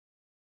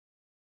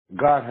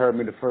 God heard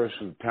me the first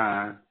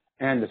time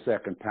and the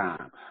second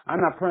time. I'm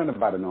not praying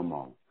about it no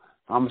more.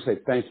 I'm going to say,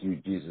 thank you,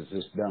 Jesus,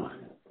 it's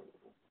done.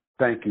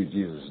 Thank you,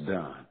 Jesus, it's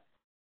done.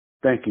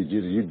 Thank you,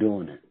 Jesus, you're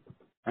doing it.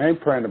 I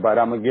ain't praying about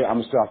it. I'm going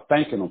to start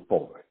thanking him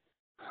for it.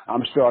 I'm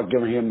going to start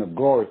giving him the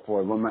glory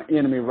for it. When my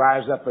enemy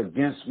rises up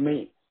against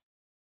me,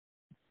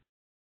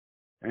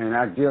 and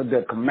I give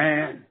the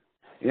command,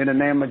 in the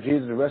name of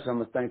Jesus, the rest I'm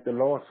going to thank the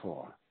Lord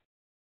for.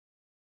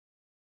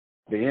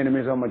 The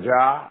enemies on my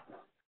job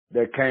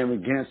that came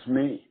against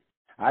me,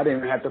 I didn't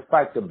even have to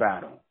fight the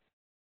battle.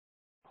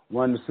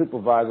 When the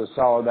supervisor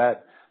saw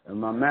that, and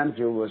my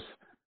manager was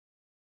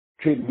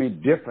treating me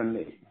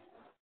differently,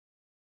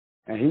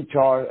 and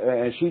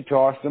she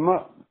charged him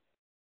up.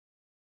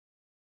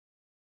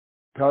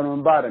 Told him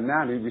about it.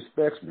 Now he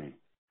respects me.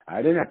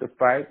 I didn't have to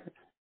fight.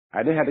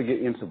 I didn't have to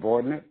get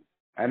insubordinate.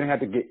 I didn't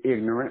have to get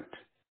ignorant.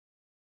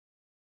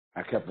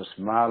 I kept a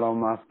smile on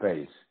my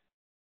face.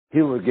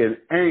 He was getting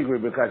angry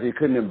because he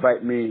couldn't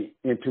invite me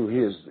into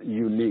his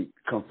unique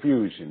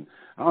confusion.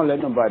 I don't let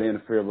nobody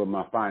interfere with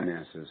my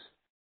finances.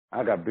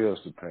 I got bills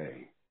to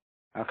pay.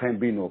 I can't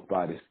be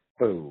nobody's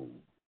fool.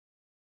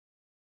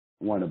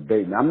 Want to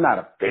bait me. I'm not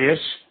a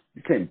fish.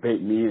 You can't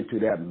bait me into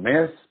that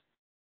mess.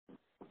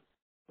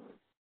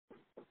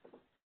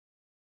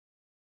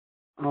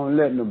 I don't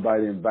let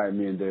nobody invite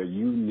me in their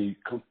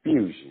unique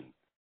confusion.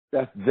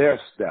 That's their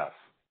stuff.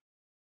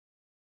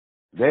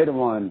 They're the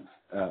one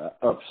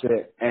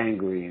upset,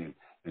 angry,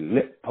 and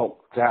lip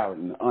poked out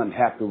and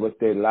unhappy with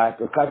their life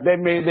because they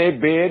made their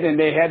bed and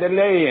they had to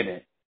lay in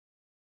it.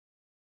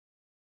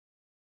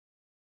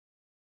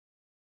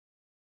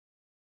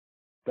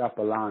 Stop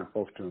allowing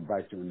folks to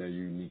invite you in their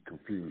unique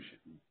confusion.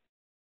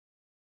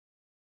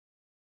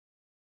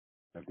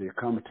 If they're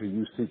coming to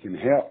you seeking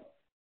help,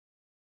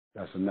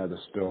 that's another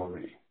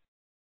story.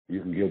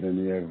 You can give them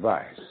the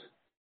advice.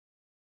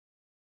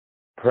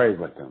 Pray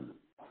with them.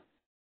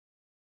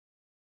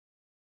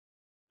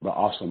 But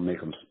also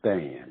make them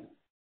stand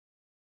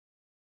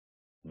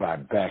by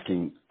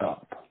backing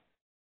up.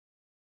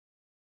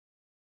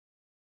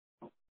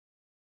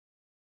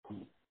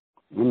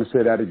 Let me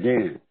say that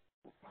again.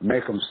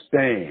 Make them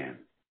stand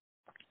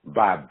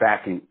by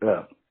backing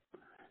up.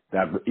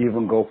 That would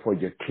even go for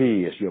your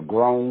kids, your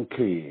grown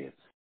kids.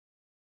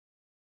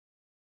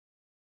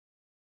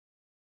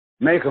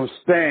 Make them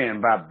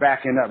stand by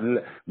backing up.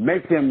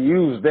 Make them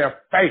use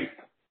their faith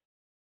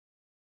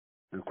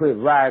and quit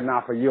riding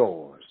off of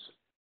yours.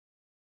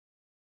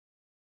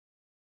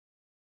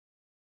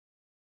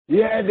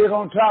 Yeah, they're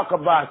going to talk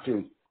about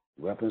you.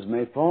 Weapons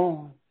may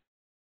form,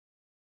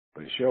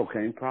 but it sure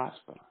can't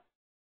prosper.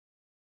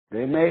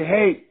 They may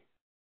hate,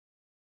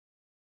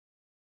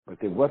 but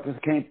the weapons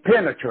can't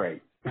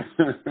penetrate.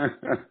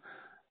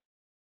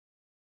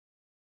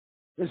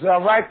 It's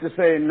all right to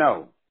say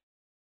no.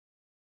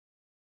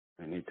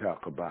 And they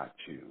talk about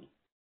you.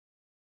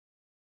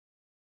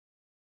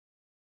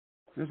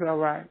 It's all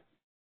right.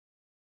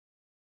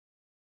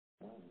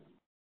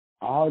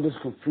 All this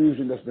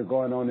confusion that's been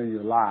going on in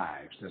your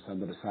lives, that's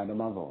under the sound of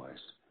my voice,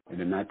 in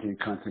the 19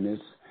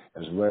 continents,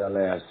 as well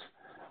as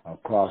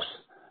across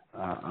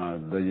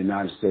the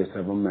United States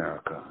of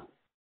America.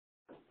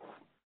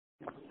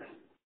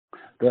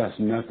 There's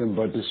nothing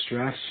but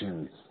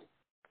distractions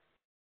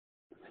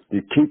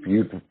to keep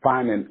you from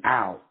finding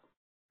out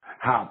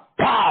how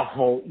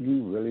powerful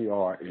you really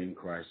are in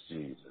Christ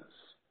Jesus.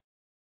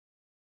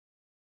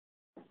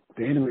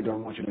 The enemy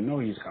don't want you to know.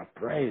 He's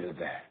afraid of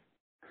that.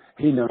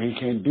 He knows he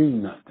can't do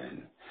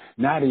nothing.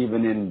 Not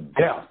even in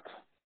death.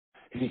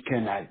 He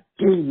cannot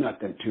do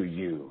nothing to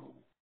you.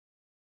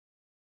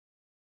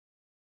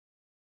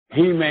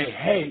 He may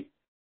hate,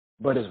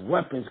 but his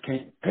weapons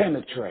can't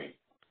penetrate.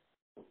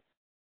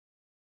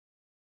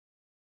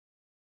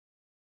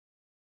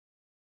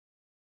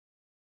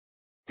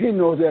 He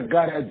knows that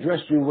God has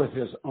dressed you with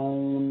his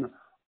own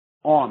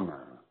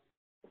armor.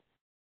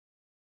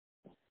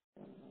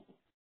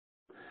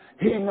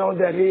 He knows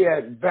that he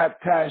had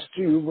baptized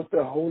you with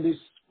the Holy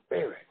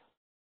Spirit.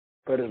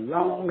 But as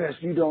long as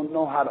you don't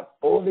know how to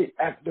fully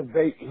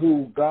activate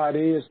who God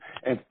is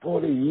and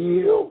fully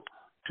yield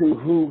to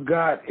who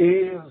God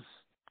is,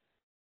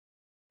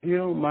 he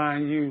don't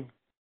mind you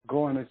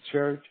going to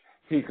church,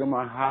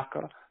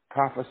 hikamahaka,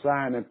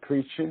 prophesying and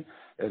preaching,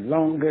 as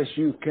long as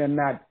you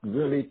cannot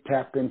really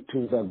tap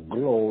into the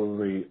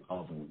glory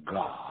of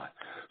God.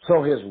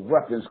 So his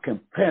weapons can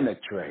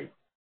penetrate.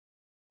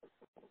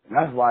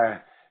 That's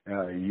why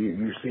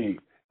you see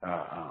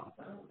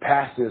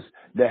pastors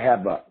that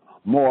have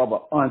more of an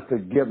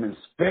unforgiving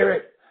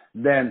spirit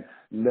than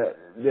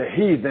the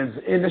heathens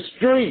in the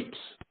streets.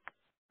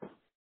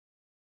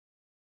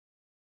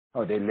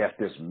 Oh, they left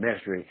this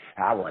ministry.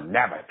 I will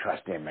never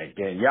trust them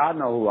again. Y'all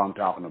know who I'm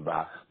talking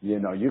about. You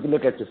know, you can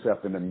look at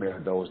yourself in the mirror,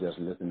 those that's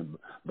listening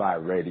by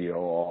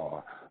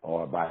radio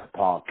or by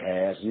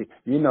podcast.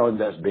 You know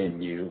that's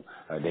been you.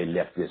 They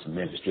left this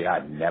ministry.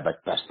 I'd never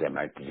trust them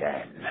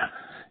again.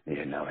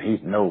 You know,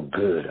 he's no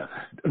good.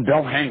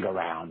 Don't hang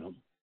around him.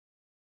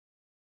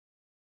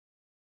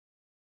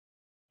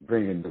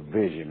 Bringing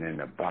division in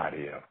the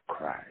body of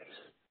Christ.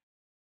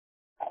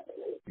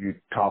 You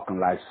talking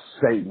like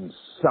Satan's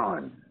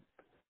son.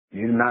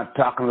 You're not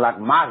talking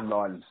like my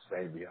Lord and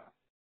Savior.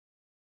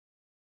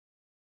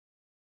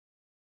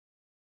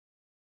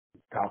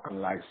 You're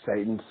talking like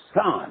Satan's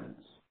sons.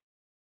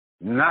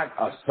 Not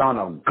a son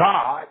of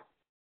God.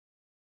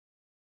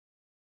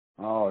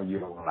 Oh, you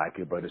don't like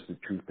it, but it's the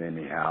truth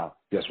anyhow.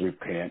 Just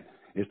repent.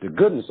 It's the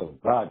goodness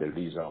of God that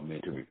leads all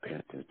men to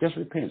repentance. Just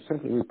repent.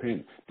 Simply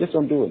repent. Just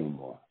don't do it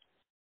anymore.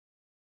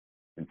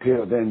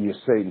 Until then, you're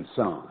Satan's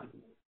son.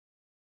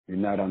 You're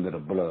not under the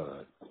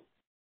blood.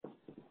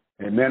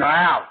 Amen.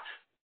 Ouch.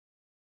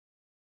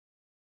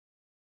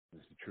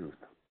 It's the truth.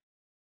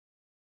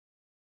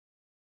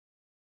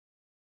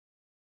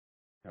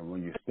 And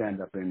when you stand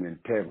up in the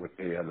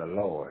integrity of the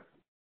Lord,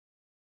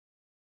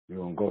 you're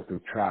going to go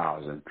through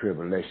trials and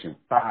tribulation,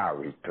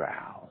 fiery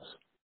trials.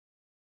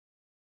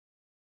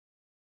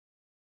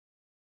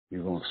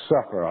 You're going to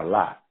suffer a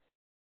lot.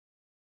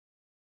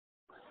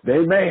 They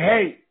may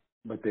hate,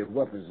 but their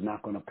weapons are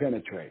not going to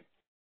penetrate.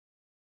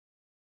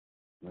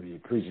 When you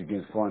preach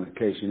against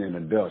fornication and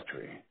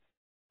adultery,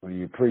 when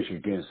you preach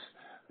against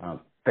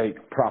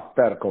fake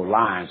prophetical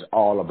lines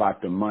all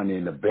about the money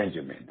and the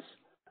Benjamins,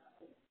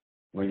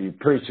 when you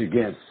preach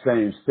against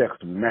same-sex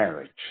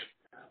marriage,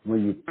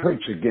 when you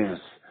preach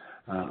against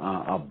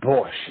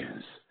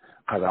abortions,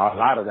 because a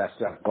lot of that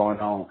stuff going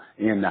on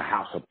in the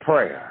house of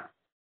prayer.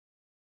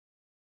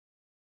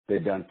 They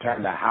done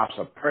turned the house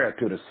of prayer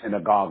to the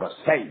synagogue of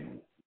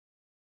Satan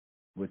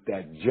with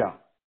that junk.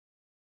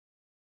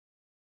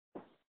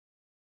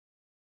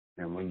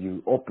 And when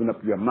you open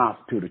up your mouth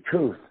to the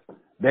truth,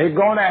 they're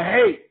going to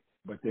hate,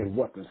 but their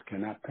weapons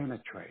cannot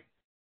penetrate.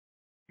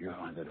 You're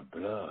under the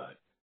blood.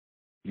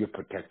 You're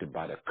protected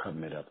by the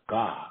covenant of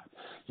God.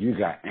 You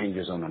got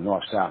angels on the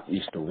north, south,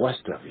 east, or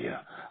west of you,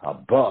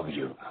 above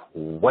you,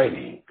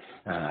 waiting,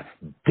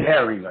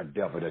 daring a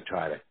devil to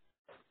try to,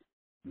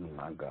 oh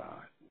my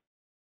God,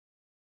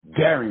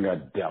 daring a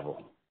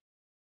devil.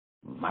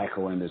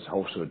 Michael and his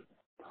host of,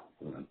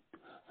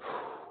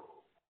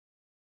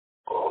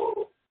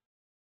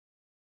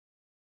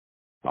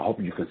 I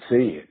hope you can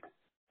see it.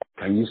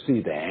 Can you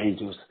see the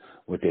angels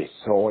with their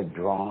sword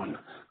drawn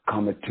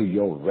coming to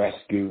your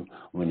rescue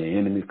when the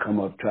enemy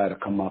try to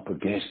come up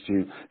against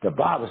you? The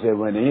Bible said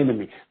when the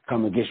enemy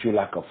come against you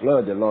like a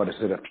flood, the Lord has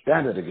set up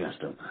standard against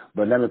them.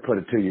 But let me put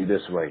it to you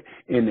this way.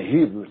 In the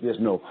Hebrews, there's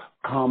no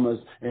commas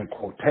and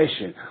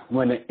quotation.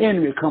 When the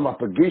enemy come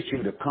up against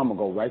you, the comma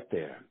go right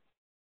there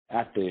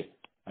after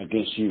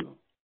against you.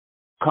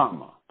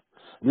 Comma.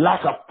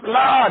 Like a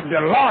flood, the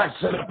Lord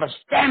set up a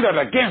standard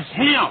against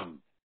him.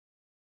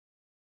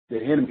 The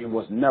enemy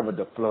was never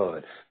the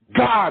flood.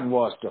 God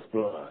was the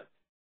flood.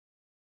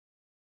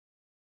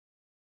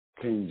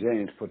 King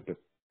James put the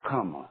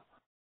comma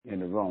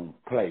in the wrong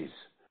place.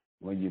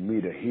 When you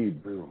meet a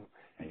Hebrew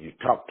and you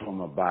talk to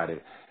him about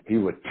it, he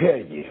would tell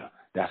you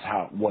that's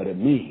what it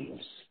means.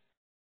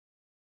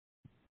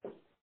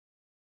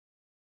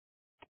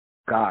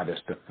 God is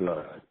the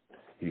flood.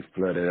 He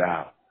flooded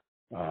out.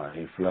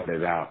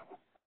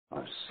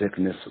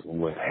 Sickness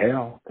with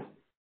health.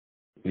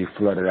 He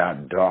flooded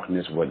out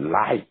darkness with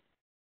light.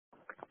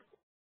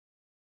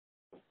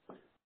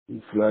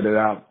 He flooded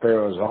out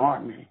Pharaoh's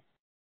army.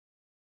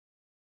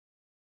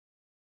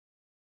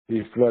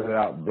 He flooded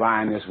out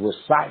blindness with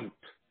sight.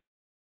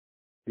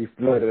 He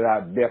flooded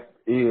out deaf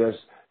ears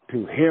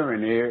to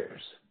hearing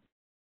ears.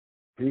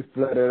 He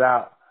flooded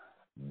out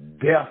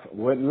death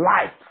with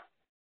life.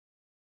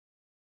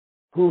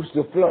 Who's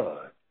the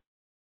flood?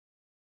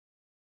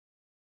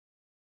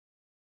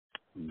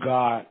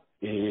 God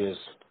is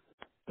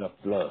the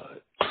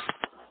flood.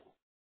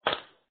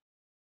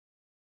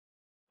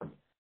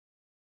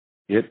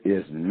 It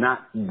is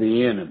not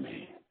the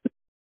enemy.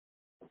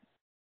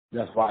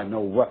 That's why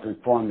no weapon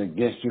formed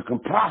against you can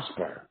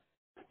prosper.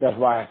 That's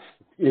why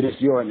it is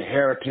your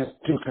inheritance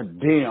to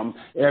condemn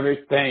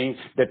everything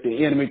that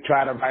the enemy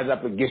try to rise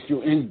up against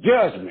you in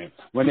judgment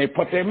when they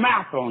put their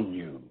mouth on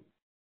you.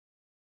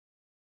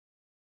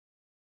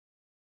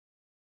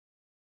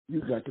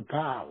 You got the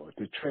power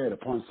to tread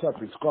upon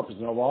serpents,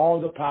 scorpions, over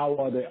all the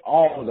power,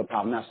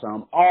 not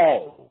some,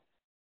 all.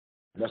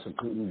 That's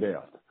including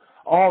death.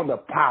 All the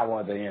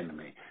power of the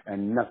enemy,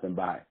 and nothing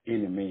by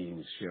any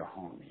means shall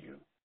harm you.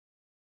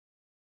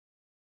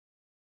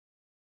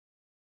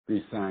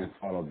 These signs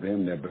follow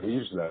them that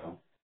believe, though.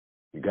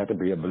 You got to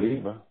be a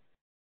believer.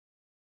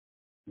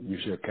 You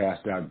shall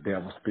cast out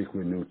devils, speak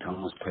with new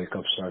tongues, take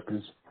up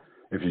serpents.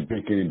 If you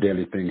drink any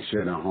deadly thing, it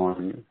shall not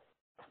harm you.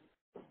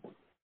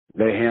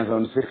 Lay hands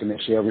on the sick and they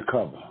shall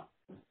recover.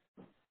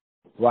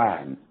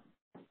 Why?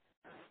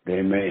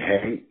 They may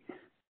hate,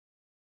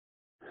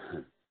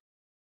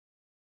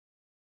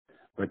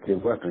 but their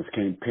weapons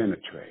can't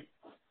penetrate.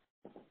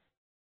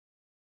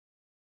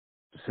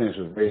 The saints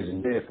was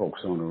raising dead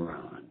folks on the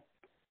run,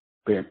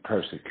 being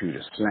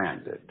persecuted,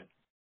 slandered,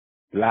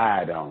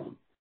 lied on,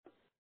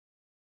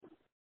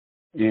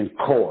 in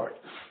court,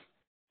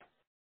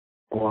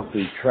 going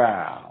through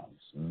trials,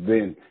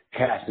 been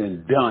cast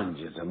in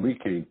dungeons, and we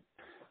can't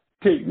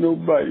take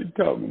nobody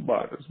talking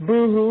about us.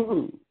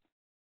 Boo-hoo-hoo.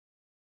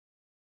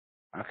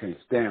 I can't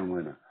stand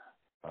when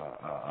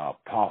a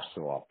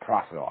apostle or a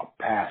prophet or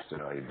a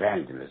pastor or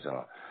evangelist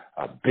or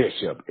a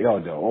bishop,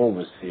 elder,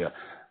 overseer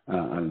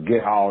and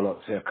get all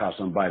upset because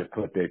somebody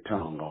put their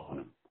tongue on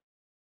them.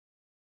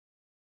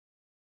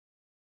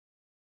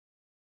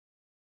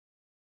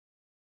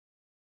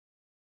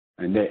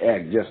 And they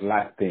act just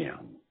like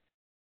them.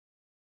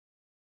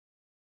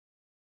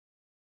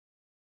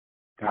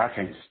 I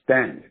can't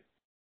stand it.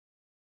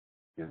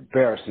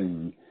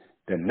 Embarrassing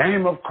the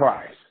name of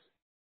Christ.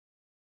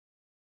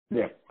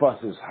 Their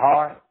fuss is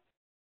hard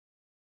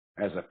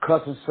as a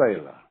cussing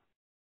sailor.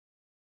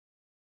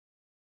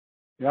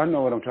 Y'all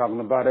know what I'm talking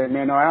about.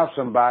 Amen. I have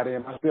somebody.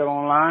 Am I still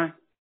online?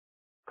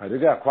 Because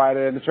it got quiet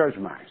in the church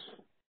mice.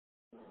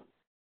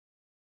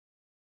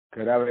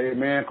 Could I have an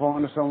amen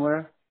corner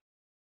somewhere?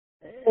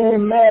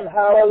 Amen.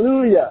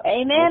 Hallelujah.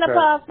 Amen, Okay.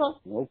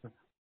 Apostle.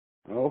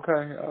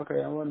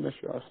 Okay. I want to make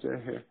sure I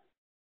stay here.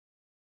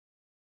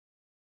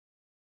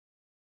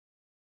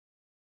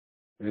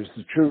 It's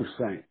the truth,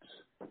 saints.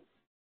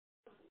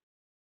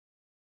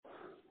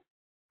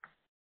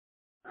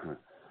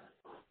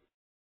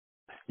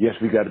 Yes,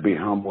 we got to be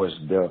humble as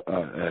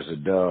a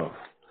dove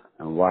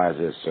and wise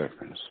as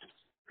serpents.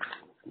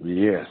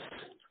 Yes.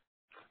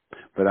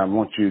 But I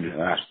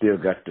still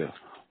got to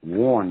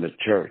warn the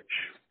church.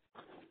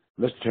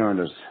 Let's turn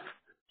to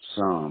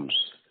Psalms,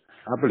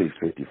 I believe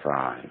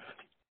 55.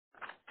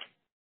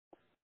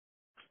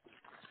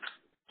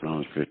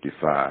 Psalms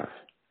 55.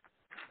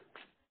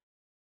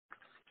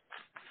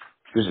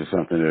 This is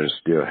something that is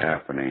still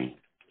happening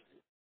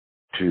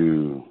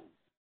to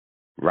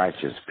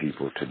righteous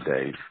people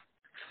today.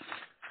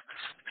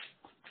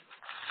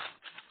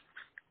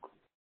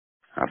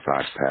 I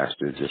bypassed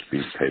it. Just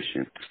be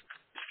patient.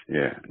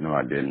 Yeah, no,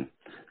 I didn't.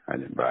 I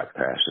didn't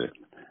bypass it.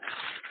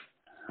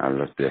 I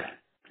looked at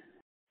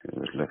it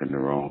was looking the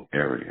wrong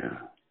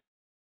area.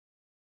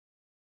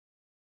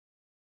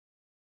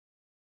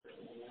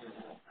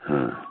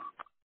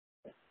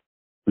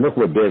 Look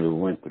what David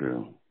went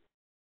through.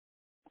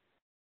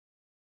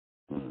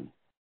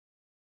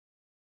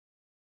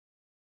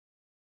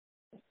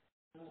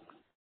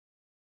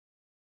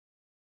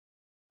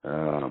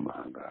 Oh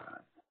my God.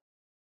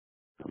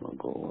 I'm gonna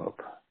go up.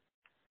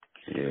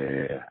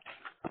 Yeah,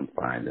 I'm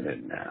finding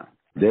it now.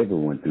 David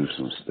went through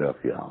some stuff,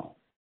 y'all.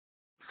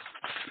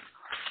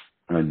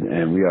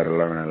 And we ought to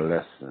learn a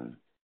lesson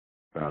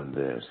from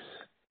this.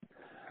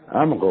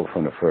 I'm going to go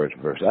from the first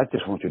verse. I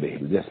just want you to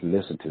just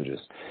listen to this.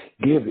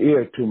 Give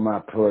ear to my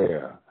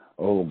prayer,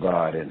 O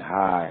God, and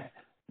hide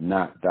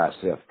not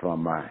thyself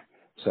from my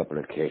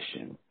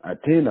supplication.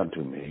 Attend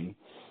unto me,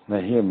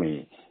 and hear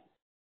me.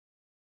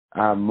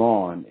 I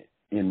mourn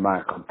in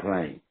my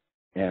complaint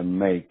and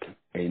make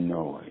a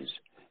noise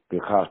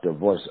because the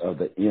voice of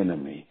the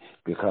enemy,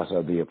 because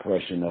of the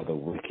oppression of the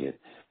wicked,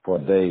 for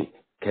they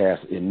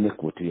cast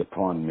iniquity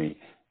upon me,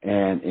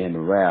 and in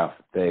wrath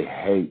they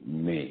hate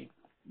me.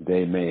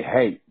 They may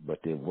hate, but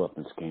their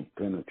weapons can't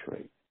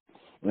penetrate,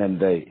 and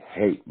they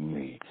hate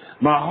me.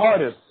 My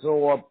heart is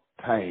sore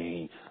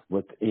pain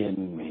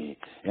within me,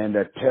 and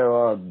the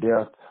terror of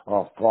death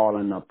are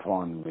falling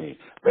upon me.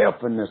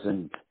 Fearfulness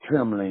and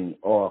trembling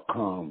are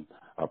come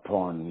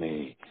upon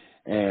me,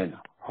 and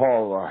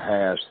horror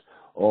has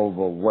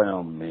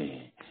overwhelmed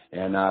me.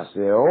 And I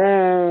say,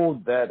 oh,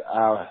 that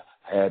I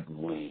had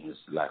wings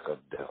like a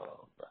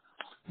dove.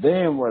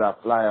 Then would I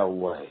fly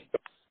away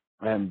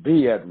and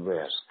be at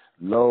rest.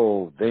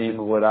 Lo,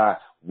 then would I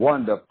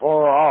wander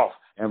far off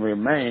and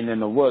remain in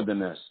the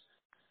wilderness.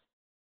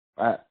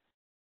 I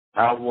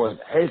would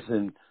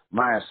hasten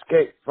my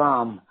escape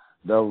from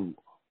the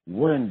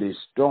windy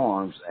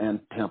storms and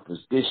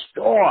tempests.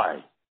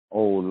 Destroy,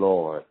 O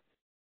Lord,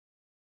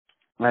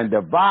 and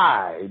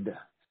divide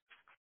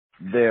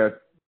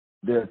their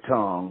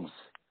tongues,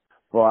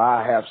 for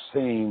I have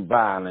seen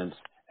violence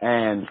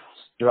and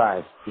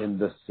strife in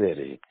the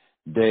city.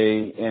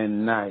 Day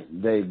and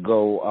night they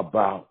go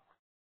about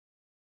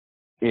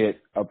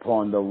it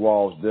upon the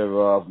walls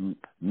thereof.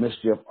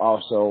 Mischief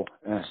also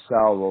and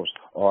sorrows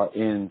are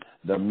in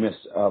the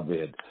midst of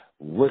it.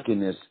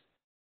 Wickedness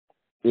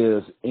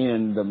is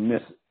in the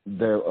midst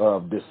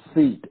thereof.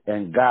 Deceit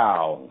and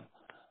guile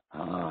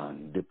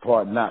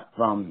depart not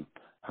from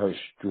her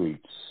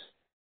streets.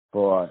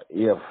 For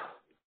it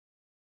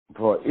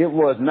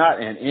was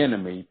not an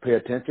enemy. Pay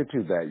attention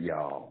to that,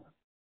 y'all.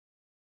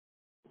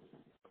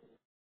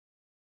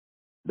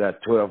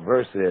 That 12th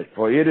verse said,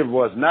 for it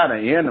was not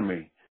an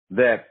enemy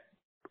that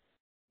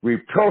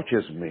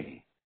reproaches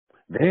me,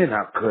 then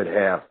I could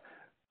have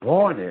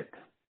borne it.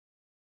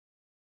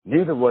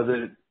 Neither was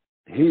it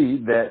he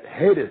that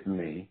hateth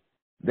me,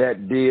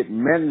 that did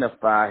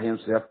magnify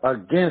himself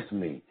against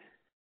me.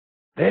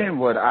 Then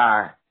would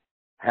I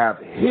have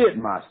hid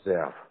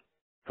myself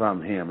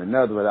from him. In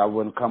other words, I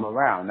wouldn't come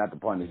around, not the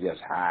point of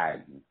just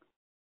hiding.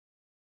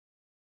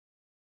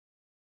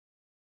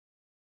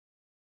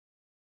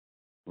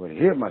 Would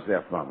hid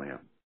myself from him.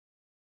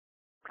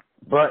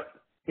 But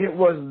it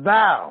was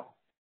thou,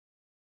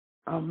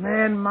 a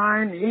man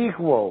mine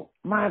equal,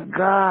 my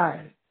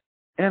God,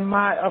 and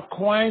my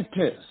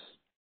acquaintance.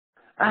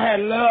 I had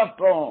love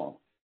for him.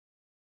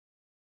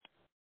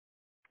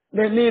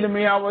 They needed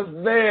me, I was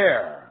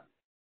there.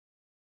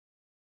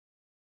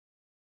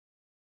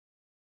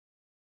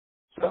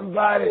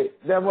 Somebody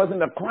that was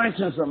an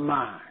acquaintance of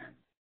mine.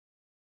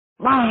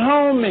 My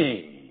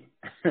homie.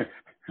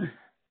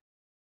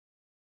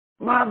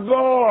 My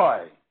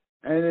boy.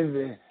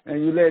 And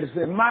you later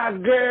said, my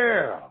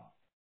girl.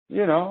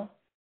 You know.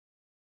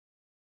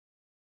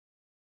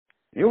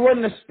 You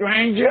wasn't a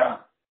stranger.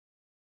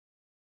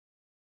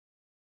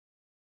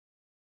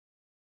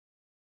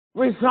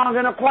 We sung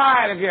in a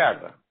choir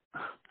together.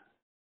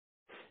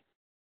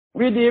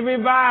 We did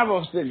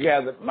revivals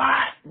together.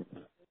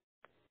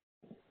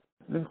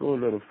 Let's go a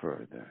little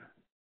further.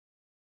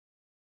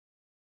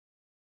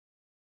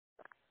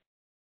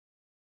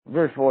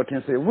 Verse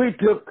 14 says, we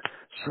took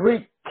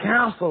sweet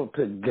counsel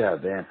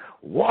together and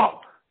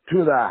walked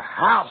to the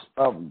house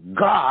of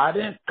God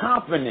in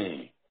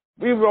company.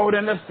 We rode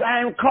in the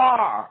same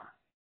car.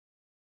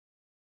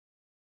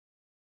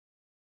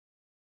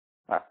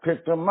 I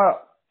picked them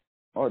up,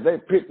 or they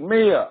picked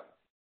me up.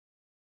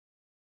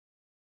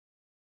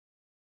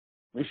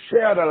 We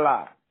shared a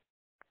lot.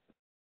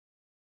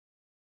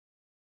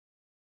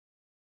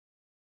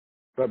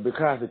 But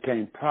because it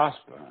can't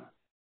prosper,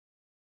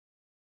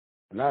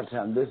 a lot of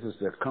times this is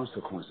the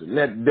consequences.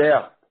 Let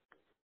death,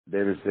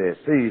 David said,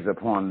 seize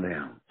upon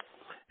them,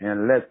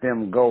 and let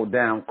them go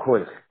down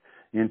quick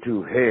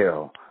into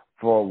hell,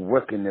 for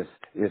wickedness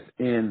is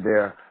in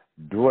their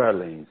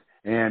dwellings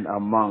and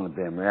among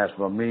them. As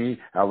for me,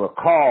 I will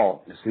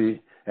call, you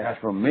see, as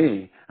for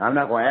me, I'm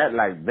not going to act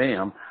like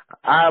them.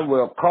 I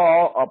will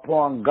call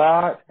upon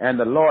God, and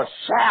the Lord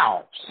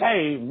shall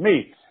save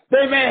me.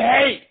 They may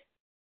hate,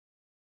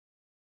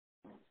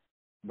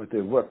 but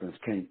their weapons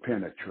can't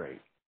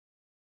penetrate.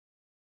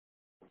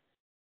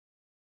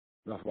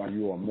 That's why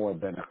you are more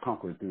than a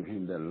conqueror through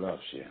him that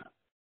loves you.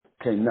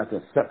 Can't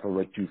nothing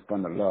separate you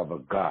from the love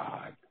of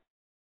God.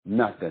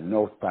 Nothing,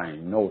 no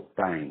thing,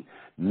 nothing,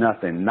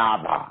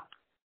 nada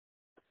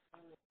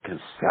can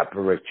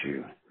separate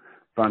you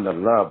from the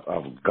love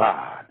of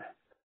God.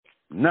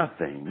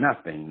 Nothing.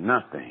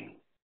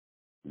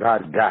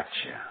 God got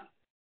you.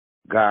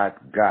 God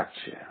got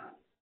you.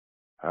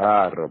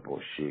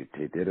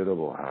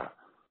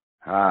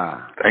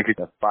 Thank you.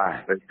 That's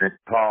why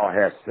Paul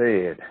has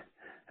said,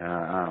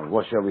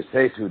 what shall we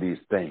say to these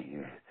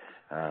things?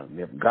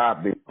 If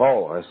God be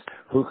for us,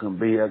 who can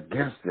be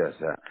against us?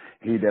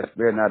 He that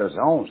spared not his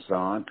own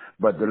son,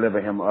 but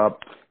delivered him up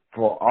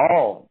for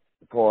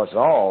us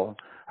all,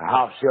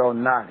 how shall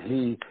not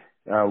he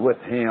with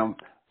him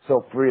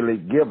so freely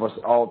give us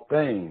all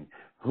things?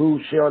 Who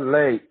shall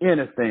lay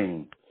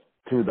anything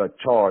to the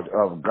charge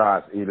of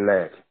God's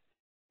elect?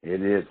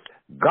 It is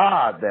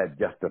God that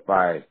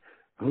justifies.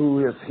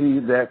 Who is he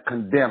that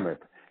condemneth?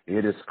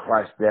 It is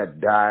Christ that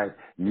died,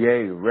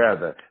 yea,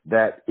 rather,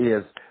 that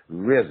is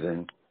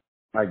risen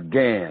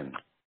again,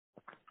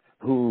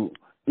 who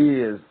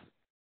is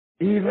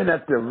even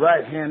at the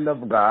right hand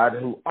of God,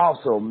 who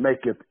also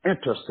maketh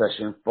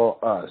intercession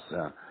for us.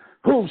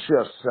 Who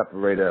shall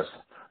separate us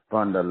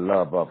from the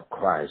love of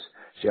Christ?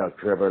 Shall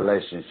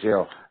tribulation,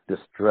 shall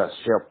distress,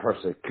 shall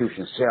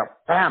persecution, shall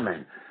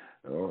famine,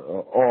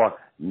 or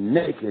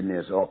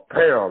nakedness, or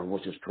peril,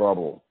 which is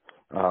trouble,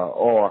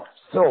 or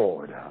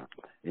sword,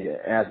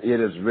 as it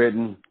is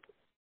written,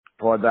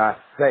 for thy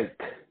sake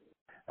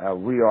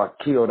we are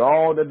killed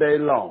all the day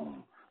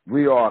long.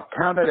 We are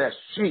counted as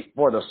sheep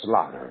for the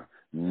slaughter.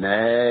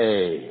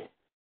 Nay,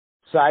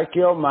 psych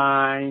your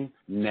mind,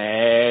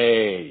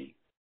 nay,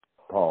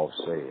 Paul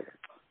said.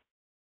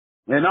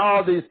 In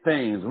all these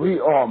things, we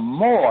are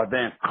more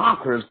than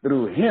conquerors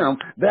through him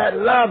that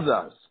loves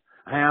us.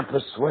 I am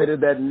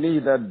persuaded that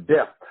neither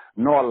death,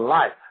 nor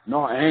life,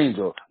 nor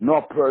angel,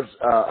 nor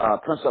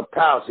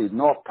principalities,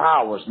 nor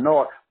powers,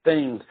 nor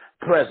things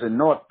present,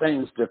 nor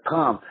things to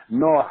come,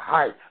 nor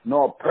height,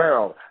 nor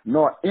peril,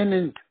 nor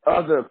any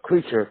other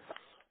creature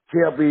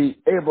shall be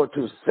able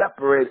to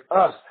separate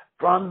us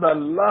from the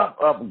love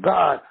of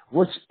God,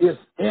 which is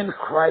in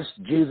Christ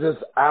Jesus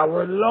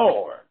our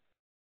Lord.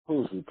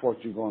 Whose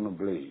report you going to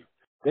believe?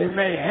 They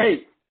may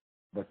hate,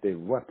 but their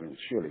weapons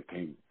surely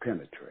can't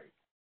penetrate.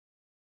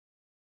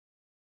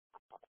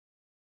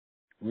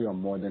 We are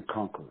more than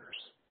conquerors.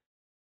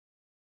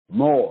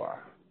 More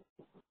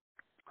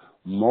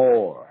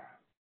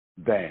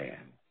than.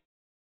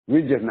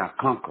 We're just not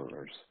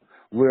conquerors.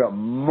 We're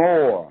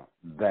more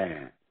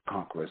than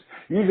conquerors.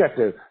 You got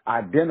to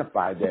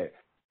identify that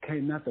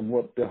can't nothing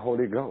whoop the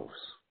Holy Ghost.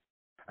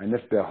 And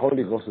if the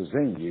Holy Ghost is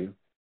in you,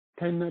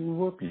 can't nothing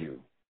whoop you.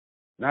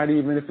 Not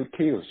even if it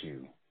kills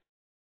you.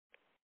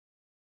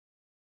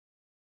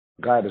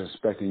 God is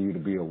expecting you to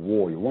be a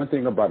warrior. One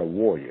thing about a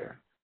warrior,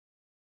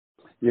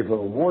 if a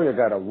warrior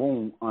got a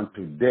wound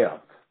unto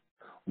death,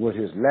 with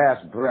his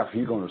last breath,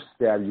 he's going to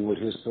stab you with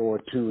his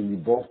sword too, and you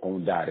both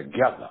going to die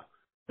together.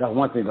 That's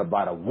one thing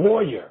about a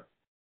warrior.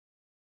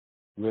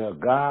 Well,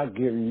 God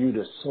giving you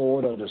the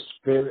sword of the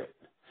Spirit,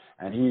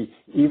 and he,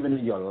 even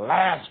in your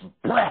last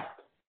breath,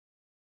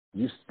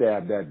 you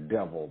stab that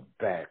devil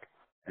back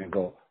and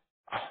go,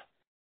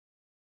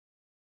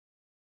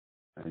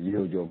 and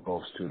yield your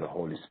ghost to the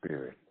Holy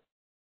Spirit,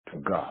 to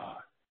God.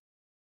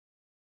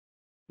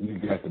 You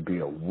got to be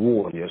a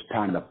warrior. It's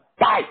time to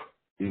fight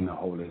in the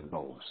Holy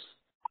Ghost.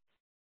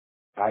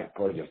 Fight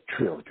for your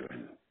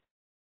children.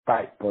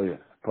 Fight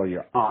for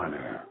your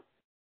honor.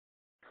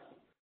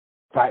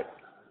 Fight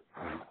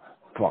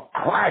for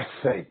Christ's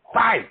sake.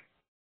 Fight.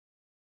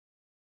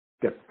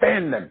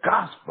 Defend the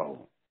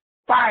gospel.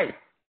 Fight.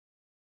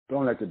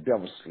 Don't let the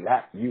devil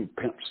slap you,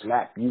 pimp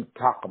slap you,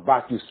 talk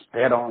about you,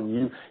 spit on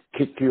you,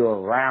 kick you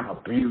around,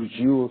 abuse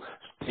you,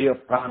 steal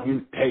from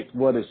you, take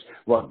what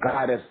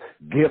God has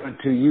given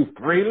to you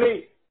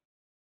freely.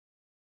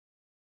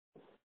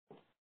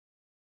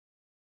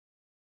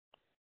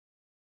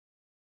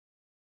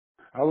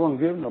 I won't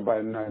give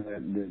nobody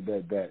nothing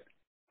that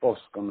folks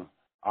gonna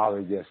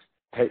always just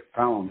take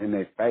from in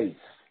their face.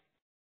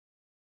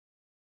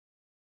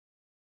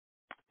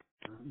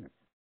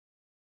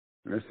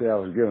 Let's say I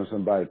was giving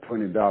somebody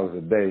 $20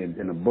 a day, and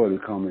then a bully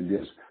come and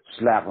just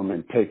slap them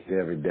and take it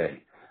every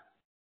day.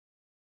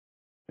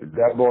 If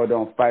that boy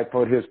don't fight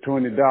for his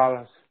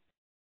 $20,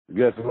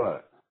 Guess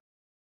what?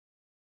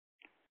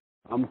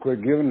 I'm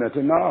quit giving it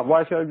to no.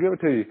 Why should I give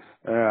it to you?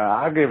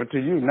 I gave it to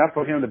you, not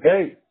for him to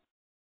pay.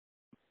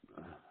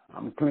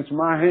 I'm clenching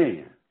my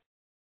hand.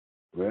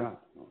 Well,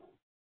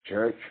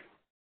 church,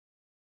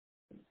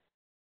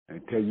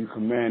 until you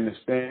command to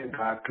stand,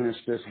 God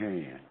clenched his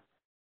hand.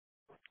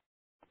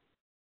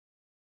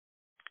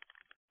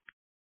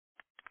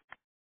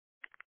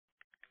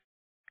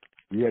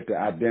 You have to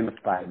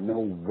identify no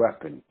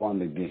weapon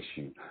formed against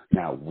you.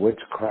 Not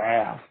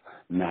witchcraft,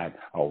 not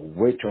a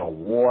witch or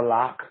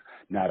warlock,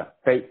 not a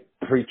fake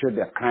preacher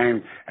that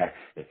claims,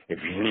 if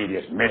you leave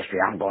this ministry,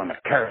 I'm going to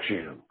curse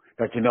you.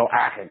 But you know,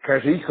 I can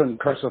curse you. You couldn't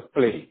curse or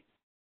flee.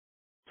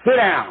 Sit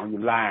down, you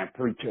lying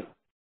preacher.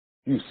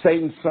 You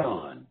Satan's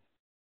son.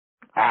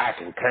 I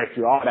can curse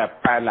you. All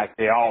that pride like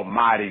the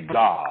Almighty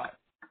God.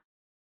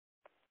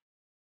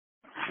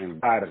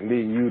 And God is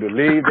leading you to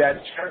leave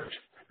that church.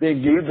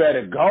 Then you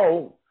better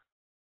go.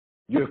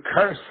 You're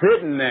cursed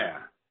sitting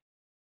there.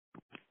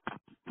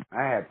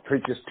 I had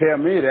preachers tell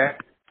me that,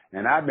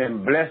 and I've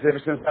been blessed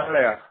ever since I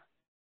left.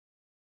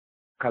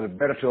 Because it's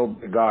better to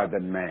obey God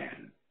than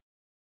man.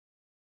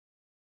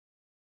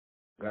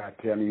 God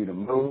telling you to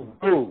move,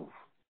 move.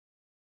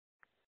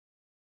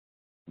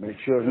 Make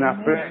sure it's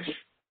not flesh.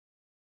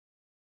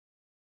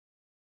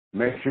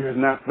 Make sure it's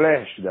not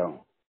flesh,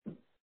 though.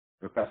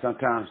 Because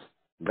sometimes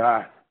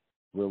God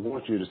will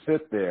want you to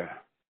sit there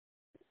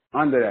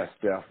under that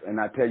stuff, and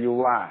I tell you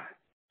why.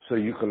 So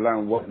you can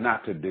learn what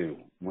not to do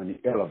when he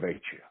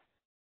elevates you.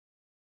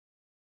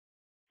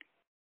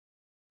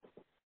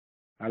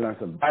 I learned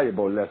some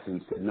valuable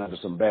lessons sitting under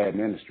some bad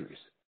ministries.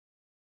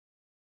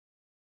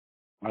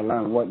 I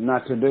learned what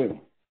not to do.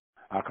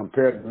 I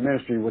compared the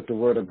ministry with the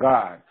Word of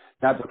God,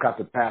 not because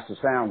the pastor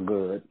sound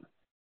good.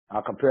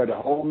 I compared the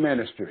whole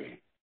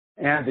ministry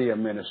and the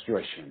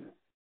administration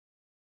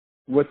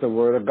with the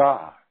Word of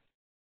God.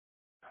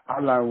 I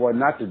learned what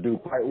not to do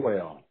quite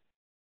well.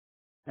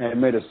 And it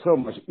made it so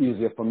much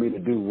easier for me to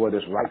do what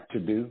is right to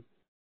do.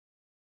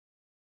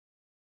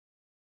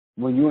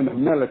 When you're in the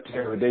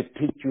military, they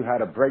teach you how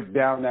to break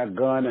down that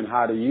gun and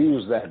how to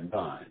use that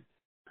gun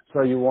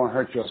so you won't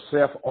hurt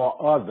yourself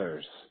or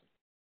others.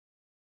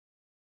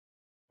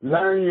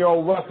 Learn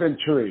your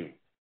weaponry.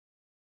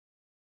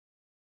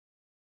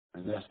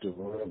 And that's the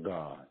Word of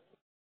God.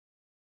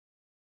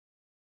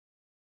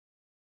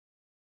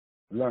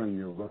 Learn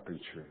your weaponry.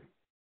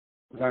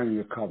 Learn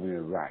your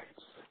covenant rights.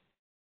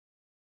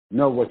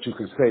 Know what you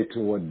can say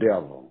to a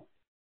devil.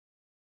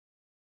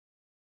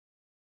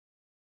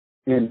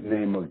 In the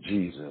name of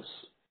Jesus.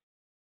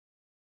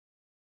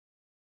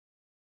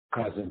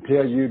 Because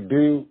until you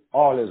do,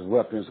 all his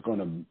weapons are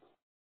going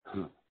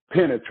to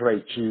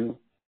penetrate you.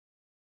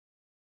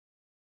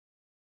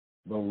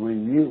 But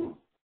when you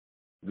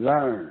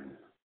learn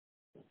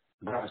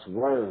God's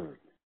word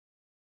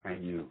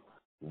and you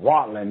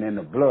waddling in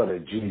the blood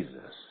of Jesus,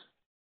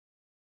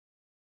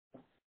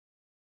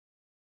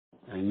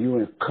 and you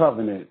in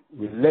covenant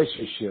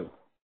relationship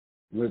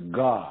with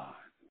God,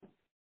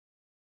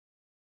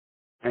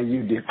 and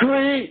you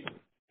decree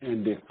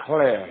and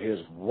declare his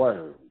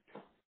word,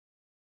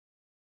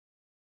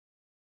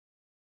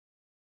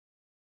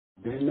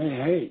 they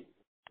may hate,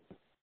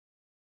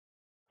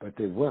 but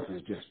their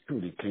weapons just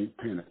truly can't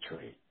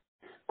penetrate.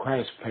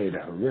 Christ paid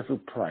a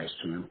horrific price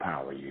to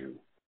empower you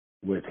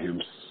with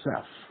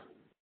himself.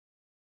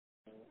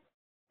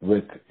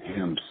 With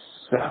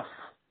himself.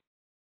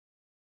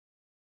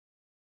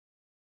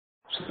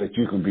 So that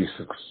you can be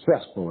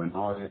successful in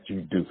all that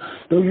you do.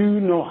 Do you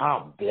know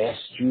how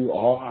blessed you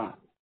are?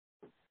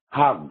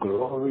 How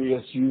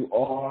glorious you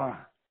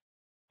are?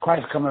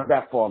 Christ coming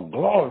back for a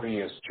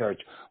glorious church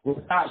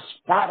without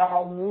spot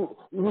or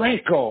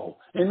wrinkle.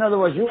 In other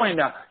words, you ain't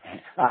a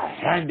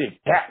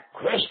handicapped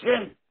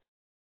Christian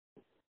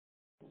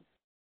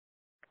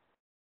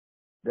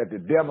that the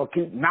devil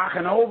keep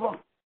knocking over.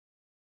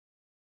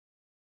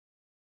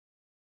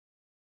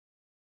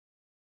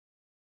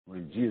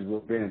 When Jesus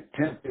was being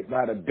tempted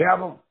by the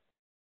devil,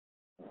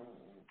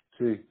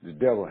 see, the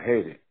devil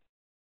hated,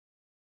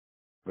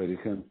 but he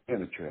couldn't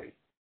penetrate.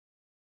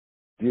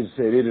 Jesus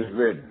said, it is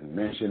written,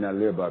 man shall not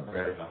live by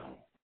bread alone,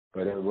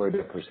 but every word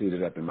that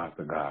proceeded up the mouth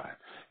of God.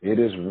 It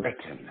is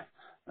written,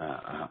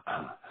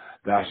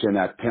 thou shalt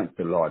not tempt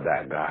the Lord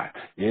thy God.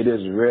 It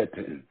is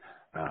written,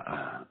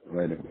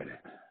 wait a minute,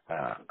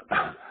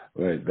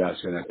 thou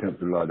shalt not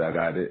tempt the Lord thy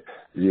God.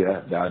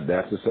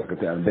 That's the second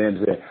time. Then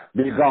it said,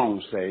 be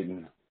gone,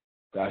 Satan.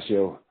 Thou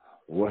shalt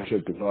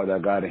worship the Lord thy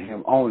God, and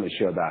him only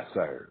shall thou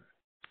serve.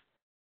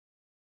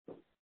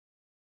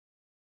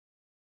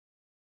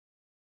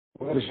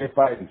 What is your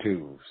fighting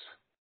tools?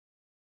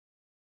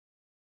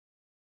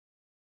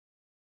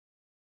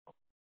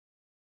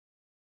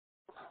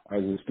 Or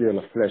is it still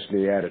a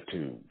fleshly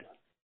attitude?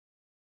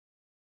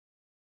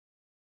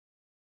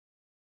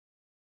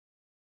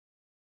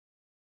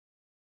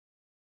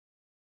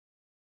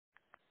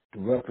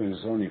 The weapon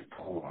is only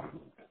formed.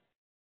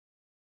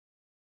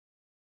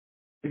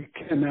 It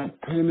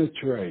cannot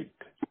penetrate.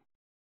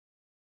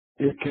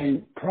 It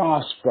can't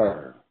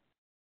prosper.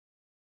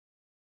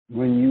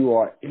 when you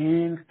are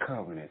in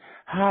covenant,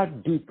 how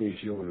deep is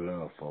your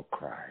love for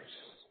Christ?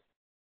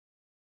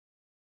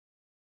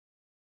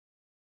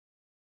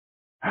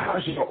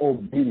 How's your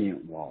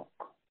obedient walk?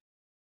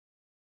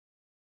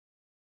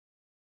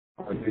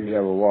 Or do you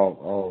ever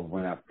walk,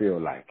 when I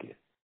feel like it?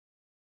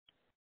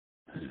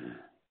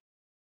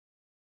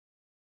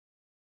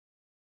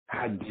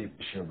 How deep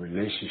is your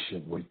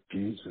relationship with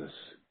Jesus?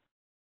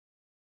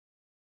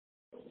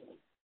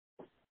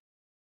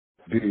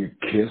 Do you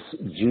kiss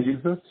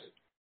Jesus?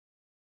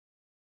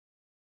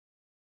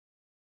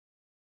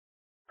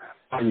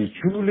 Are you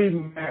truly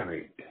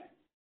married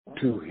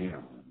to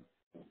him?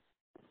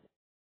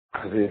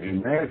 Because if you're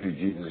married to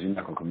Jesus, you're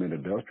not going to commit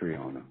adultery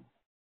on him.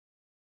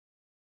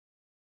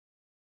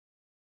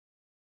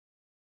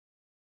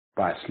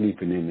 By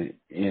sleeping in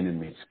the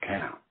enemy's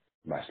camp,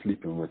 by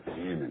sleeping with the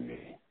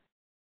enemy.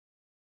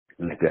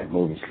 Like that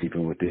movie,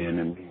 Sleeping with the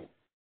Enemy.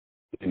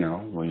 You know,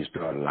 when you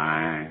start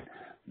lying,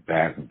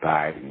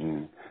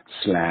 backbiting,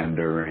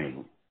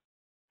 slandering,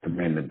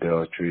 committing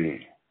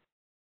adultery,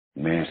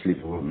 man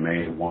sleeping with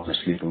man, woman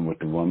sleeping with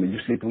the woman,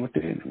 you're sleeping with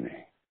the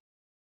enemy.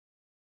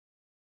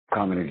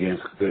 Coming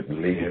against good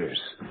leaders,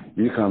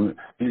 you're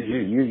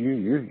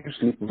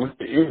sleeping with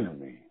the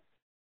enemy.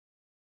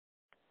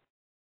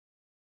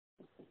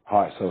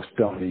 Heart so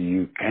stony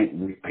you can't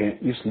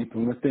repent, you're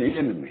sleeping with the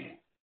enemy.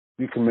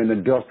 You commit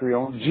adultery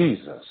on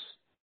Jesus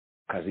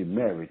because he's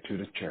married to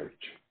the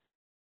church.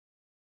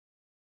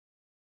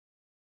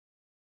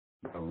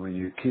 But when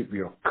you keep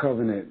your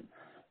covenant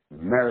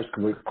marriage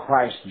with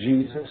Christ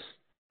Jesus,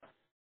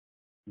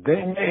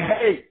 they may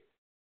hate,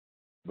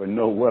 but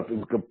no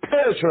weapon can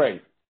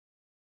penetrate.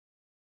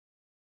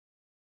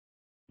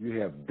 You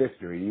have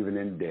victory even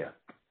in death.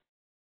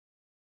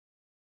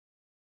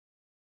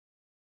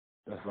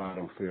 That's why I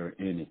don't fear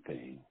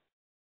anything,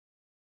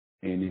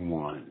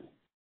 anyone.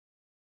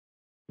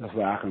 That's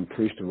why I can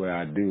preach the way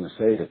I do and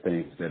say the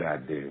things that I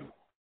do.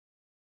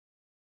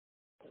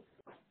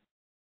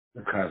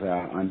 Because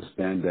I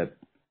understand that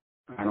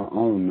I don't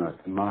own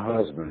nothing. My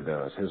husband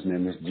does. His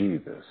name is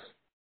Jesus.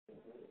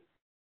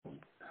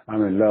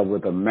 I'm in love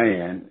with a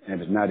man,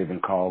 and it's not even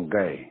called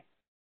gay.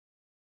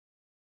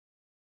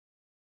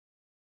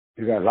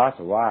 You got lots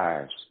of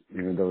wives,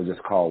 even though it's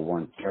just called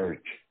one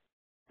church,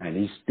 and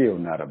he's still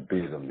not a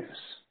bigamist.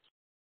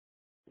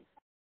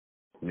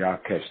 Y'all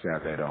catch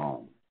that later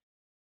on.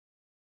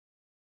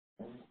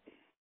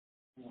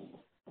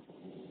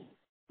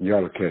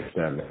 Y'all catch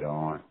that later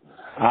on.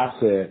 I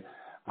said,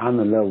 I'm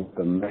in love with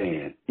a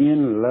man.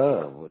 In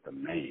love with a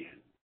man.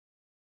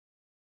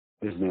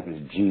 His name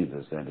is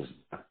Jesus, and it's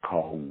not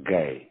called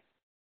gay.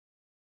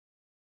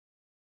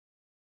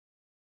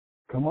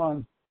 Come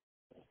on.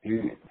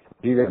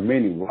 He got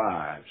many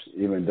wives,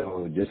 even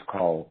though it's just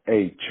called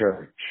a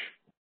church.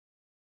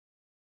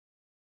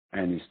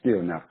 And he's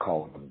still not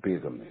called a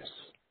bigamist.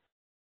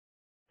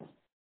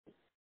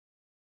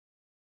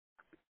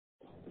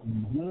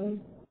 Mm-hmm.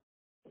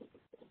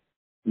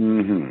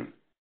 Mm-hmm.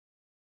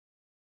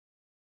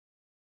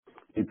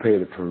 He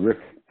paid a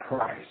horrific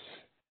price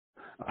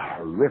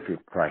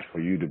for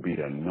you to be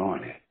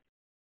anointed,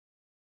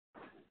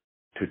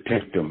 to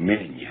take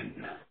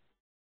dominion,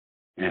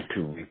 and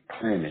to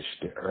replenish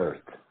the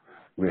earth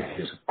with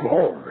his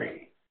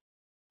glory,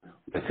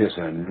 with his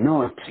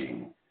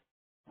anointing,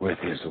 with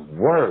his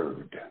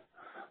word,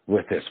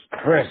 with his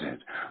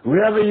presence.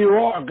 Wherever you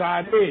are,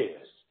 God is.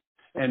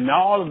 And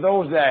all of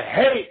those that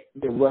hate,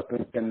 the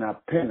weapon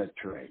cannot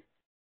penetrate.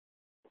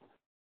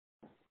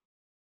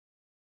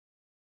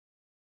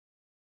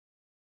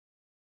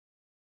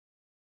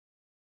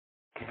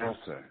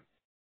 Cancer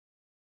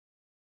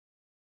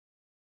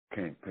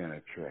can't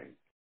penetrate.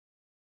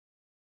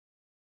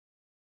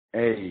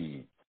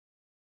 AIDS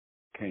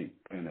can't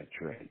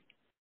penetrate.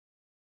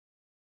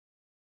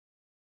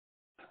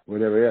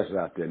 Whatever else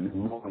out there,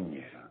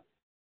 pneumonia.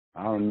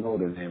 I don't know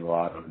the name of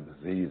all the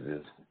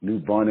diseases.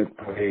 Bubonic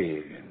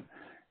plague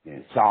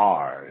and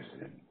SARS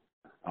and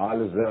all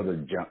this other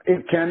junk.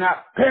 It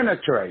cannot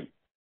penetrate.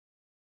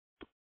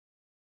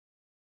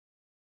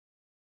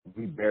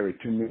 We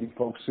buried too many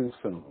folks too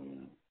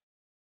soon.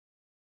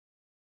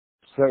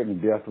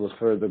 Certain death was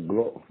for the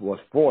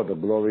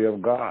glory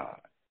of God,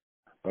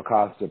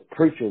 because the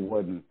preacher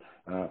wasn't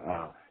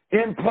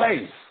in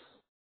place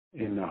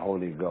in the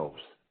Holy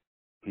Ghost.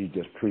 He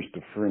just preached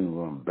the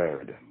funeral and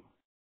buried him.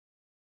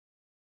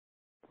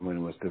 When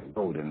it was the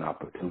golden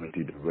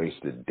opportunity to raise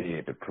the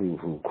dead to prove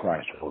who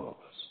Christ was.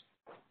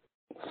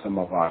 Some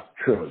of our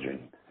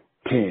children,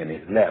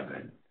 10,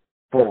 11,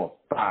 4,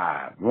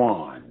 5,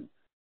 1,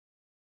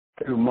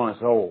 2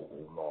 months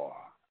old,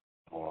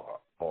 or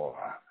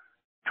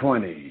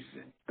 20s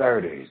and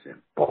 30s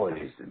and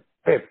 40s and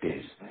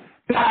 50s,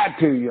 died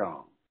too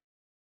young.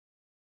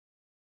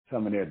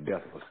 Some of their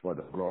death was for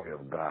the glory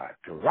of God,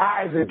 to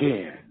rise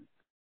again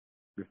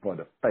before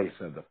the face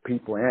of the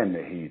people and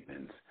the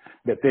heathens,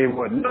 that they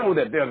would know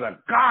that there's a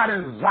God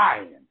in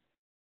Zion.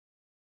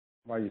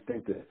 Why you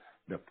think that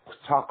the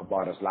talk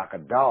about us like a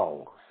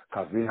dog?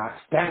 Because we're not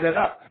standing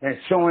up and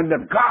showing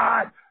the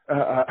God,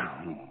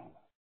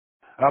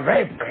 of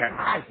Abraham,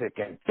 Isaac,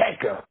 and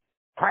Jacob,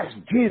 Christ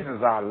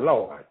Jesus our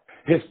Lord,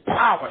 his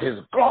power, his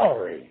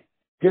glory,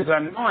 his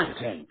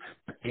anointing,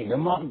 the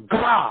kingdom of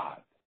God.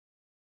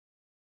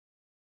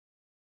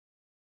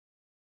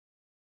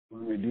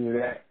 When we do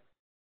that,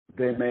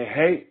 they may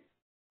hate,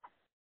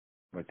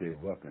 but their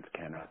weapons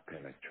cannot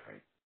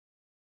penetrate.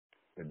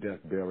 The death,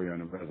 burial,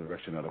 and the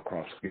resurrection of the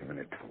cross giving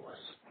it to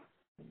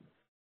us.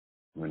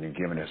 When he's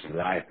giving his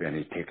life and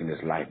he's taking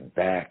his life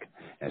back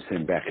and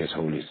sending back his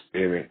Holy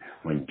Spirit,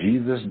 when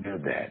Jesus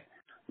did that,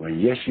 when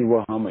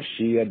Yeshua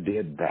HaMashiach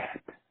did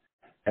that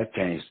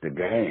changed the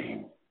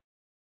game.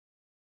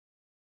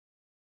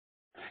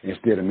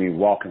 Instead of me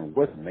walking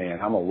with man,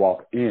 I'm going to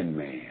walk in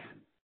man.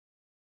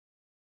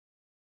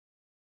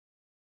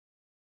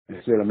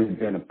 Instead of me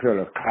being a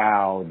pillar of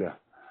cloud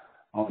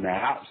on the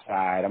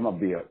outside, I'm going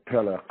to be a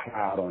pillar of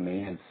cloud on the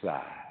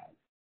inside.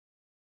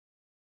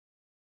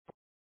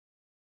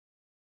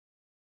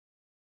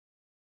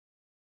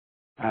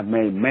 I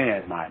made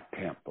man my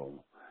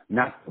temple,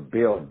 not the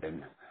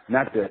building,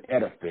 not the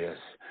edifice.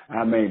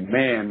 I made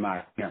man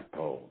my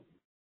temple.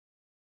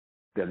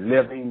 The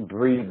living,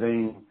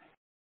 breathing,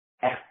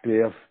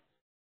 active,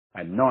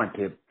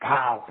 anointed,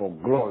 powerful,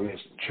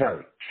 glorious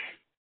church.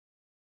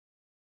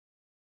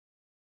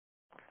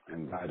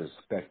 And God is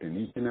expecting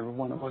each and every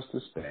one of us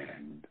to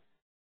stand.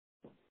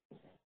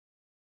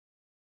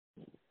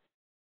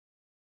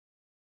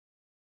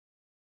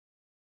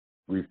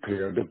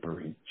 Repair the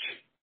breach.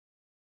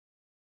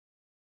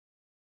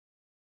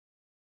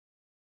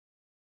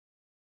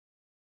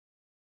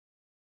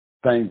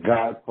 Thank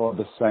God for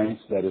the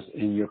saints that is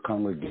in your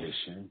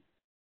congregation.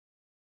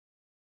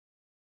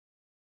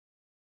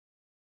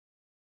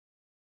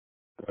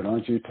 But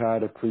aren't you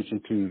tired of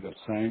preaching to the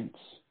saints?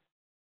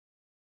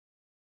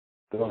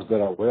 Those that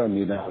are well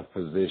need not a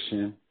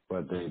physician,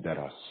 but they that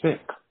are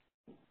sick.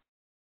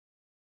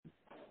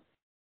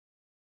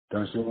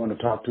 Don't you want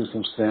to talk to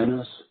some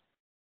sinners?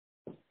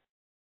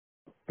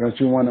 Don't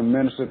you want to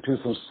minister to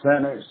some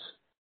sinners?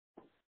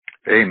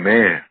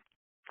 Amen.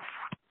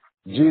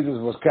 Jesus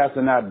was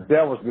casting out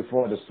devils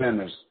before the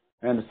sinners,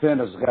 and the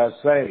sinners got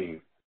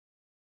saved.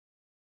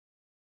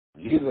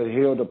 Jesus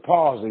healed the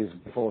palsies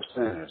before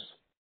sinners.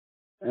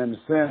 And the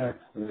sinner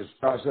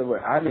said,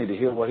 well, I need to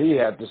hear what he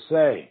had to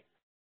say.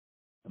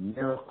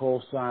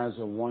 Miracles, signs,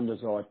 and wonders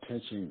are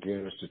attention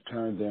getters to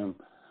turn them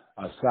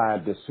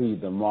aside to see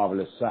the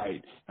marvelous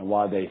sight. And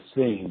while they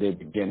sing, they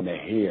begin to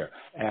hear.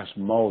 Ask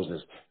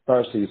Moses.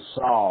 First he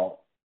saw,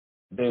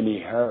 then he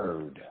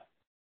heard.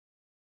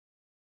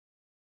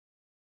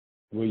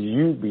 Will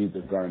you be the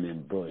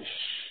burning bush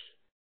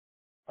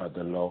of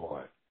the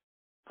Lord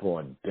for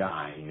a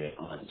dying and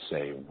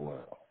unsaved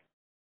world?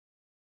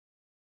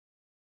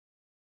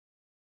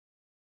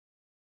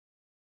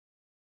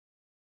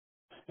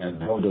 And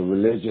though the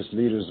religious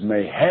leaders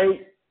may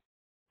hate,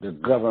 the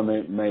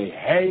government may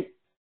hate,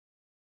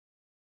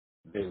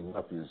 their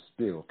weapons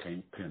still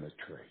can't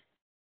penetrate.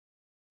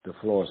 The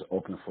floor is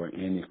open for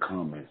any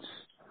comments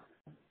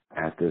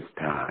at this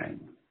time.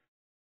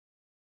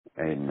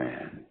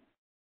 Amen.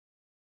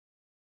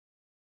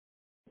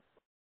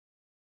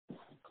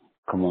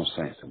 Come on,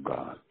 saints of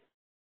God.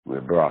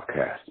 We're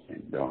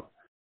broadcasting.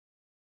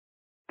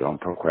 Don't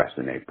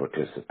procrastinate.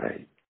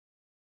 Participate.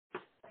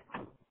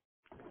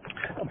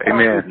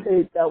 Amen.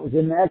 Tate, that was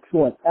an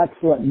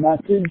excellent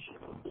message.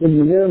 Can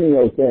you hear me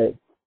okay?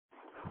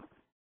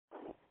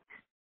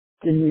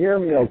 Can you hear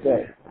me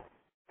okay?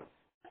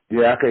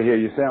 Yeah, I can hear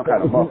you. Sound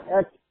kind of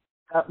muffled.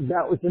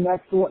 That was an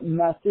excellent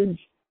message,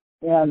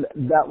 and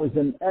that was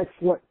an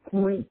excellent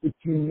point that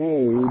you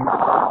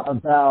made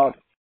about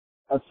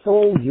a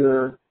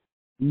soldier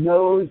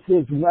knows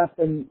his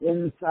weapon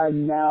inside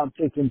and out.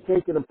 They can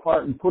take it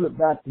apart and put it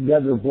back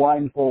together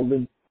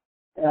blindfolded.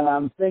 And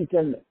I'm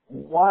thinking,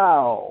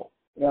 wow,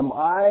 am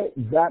I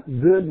that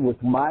good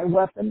with my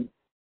weapon?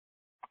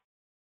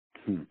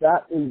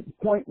 That is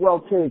point well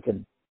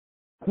taken.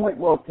 Point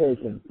well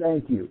taken.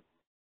 Thank you.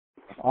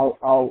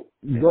 I'll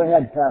go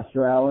ahead,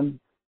 Pastor Allen.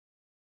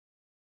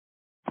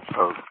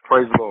 Oh,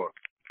 praise the Lord.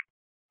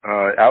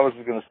 I was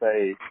just going to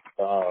say,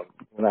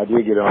 when I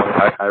did get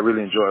on, I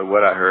really enjoyed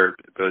what I heard.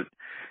 But,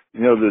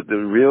 you know, the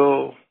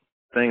real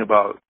thing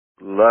about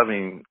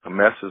loving a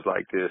message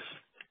like this,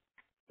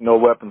 no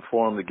weapon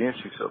formed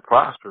against you shall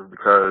prosper,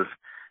 because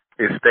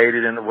it's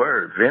stated in the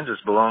word, vengeance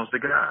belongs to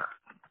God.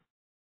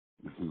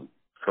 Mm-hmm.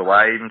 So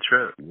why even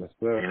trip? Yes,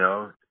 sir. You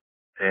know?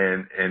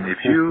 And if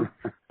you,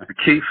 the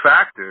key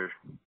factor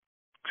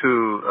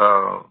to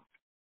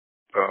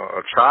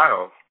a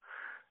child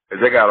is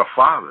they got a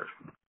father,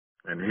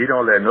 and he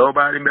don't let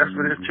nobody mess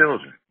with his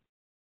children.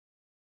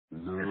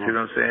 No. You see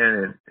what I'm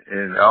saying?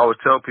 And I always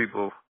tell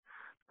people,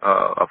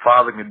 a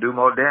father can do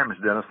more damage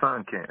than a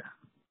son can.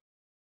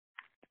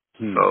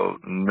 So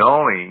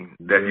knowing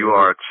that you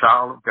are a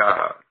child of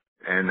God,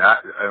 and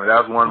that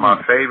was one of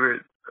my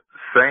favorite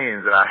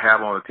sayings that I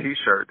have on a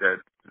T-shirt that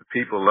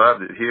people love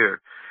to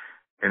hear,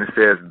 and it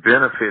says,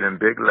 benefit in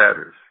big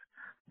letters.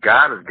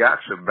 God has got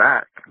your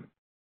back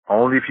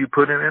only if you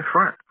put it in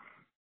front.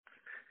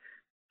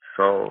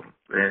 So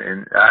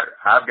and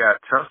I've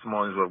got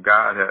testimonies of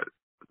God had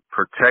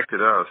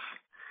protected us.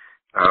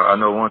 I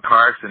know one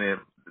car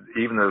accident,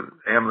 even the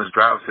ambulance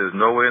driver says,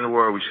 no way in the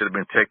world we should have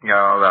been taken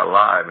out of that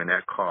alive in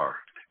that car.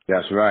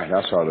 That's right.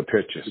 I saw the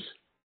pictures.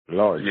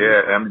 Lord.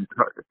 Yeah, I mean,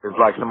 it's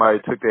like somebody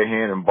took their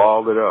hand and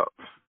balled it up.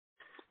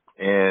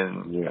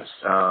 And yes.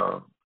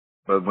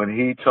 But when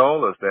he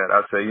told us that,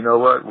 I said, you know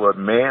what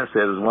man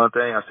says is one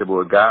thing. I said, but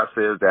what God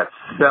says, that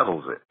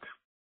settles it.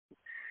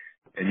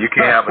 And you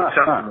can't have a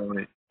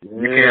testimony.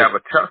 You can't have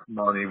a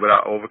testimony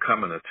without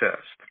overcoming a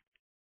test.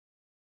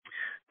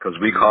 Because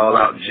we called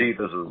out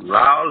Jesus as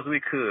loud as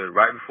we could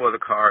right before the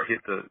car hit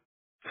the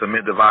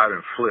cement divider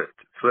and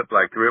flipped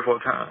like 3 or 4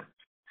 times.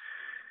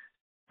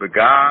 But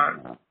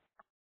God,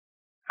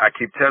 I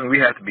keep telling you, we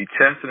have to be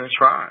tested and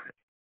tried.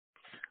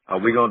 Are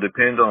we going to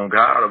depend on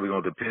God, or are we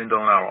going to depend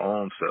on our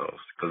own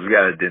selves? Because we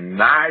got to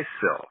deny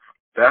self.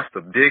 That's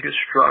the biggest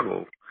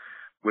struggle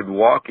with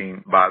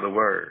walking by the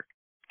Word.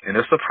 And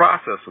it's a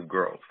process of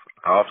growth.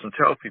 I often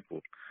tell people,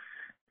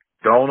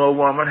 don't a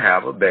woman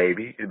have a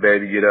baby, the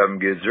baby get up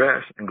and get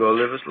dressed and go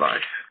live his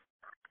life.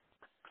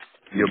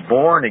 You're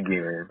born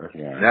again.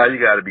 Now you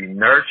got to be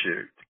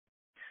nurtured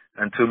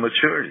unto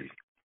maturity.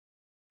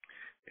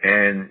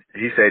 And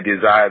he said,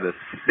 desire the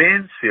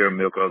sincere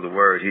milk of the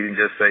Word. He didn't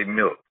just say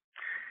milk.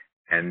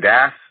 And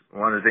that's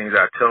one of the things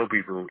I tell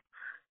people.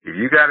 If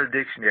you got a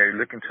dictionary,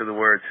 look into the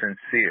word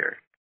sincere.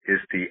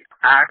 It's the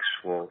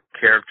actual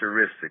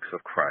characteristics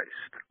of Christ.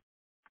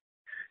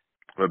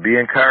 But be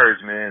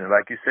encouraged, man.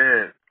 Like you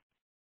said,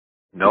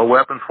 no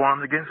weapon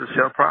formed against us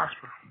shall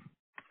prosper.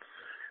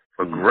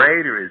 For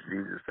greater is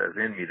Jesus that's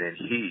in me than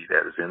he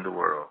that is in the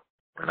world.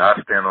 And I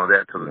stand on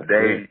that till the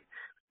day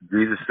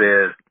Jesus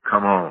says,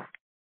 come home.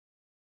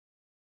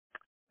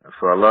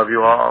 So I love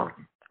you all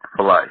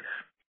for life.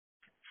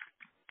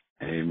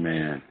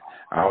 Amen.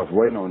 I was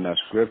waiting on that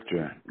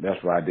scripture.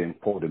 That's why I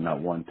didn't quote it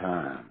not one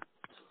time.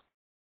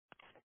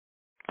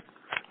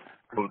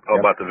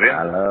 About the vision?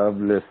 I love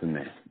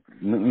listening.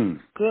 Mm-mm.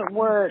 Good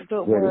word.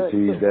 Good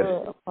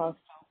word, Apostle.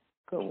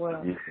 Good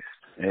word. Yes.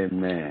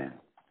 Amen.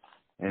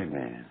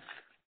 Amen.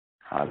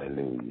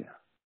 Hallelujah.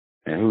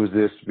 And who's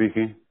this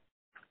speaking?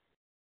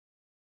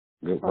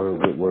 Good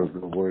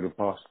word,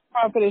 Apostle.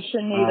 Prophetess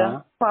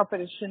Shanita.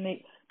 Prophetess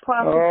Shanita.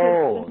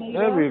 Shanita.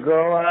 There we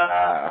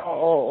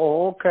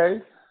go.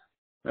 Okay.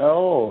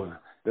 Oh,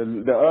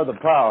 the other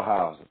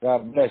powerhouse.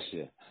 God bless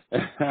you.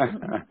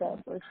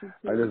 God bless you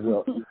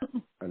too.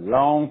 A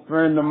long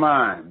friend of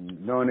mine,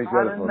 known each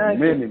other for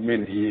many,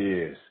 many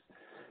years.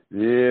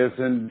 Yes,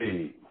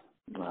 indeed.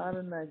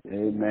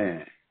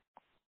 Amen.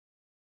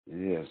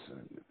 Yes.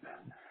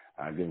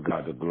 I give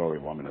God the glory,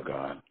 woman of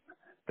God.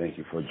 Thank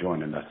you for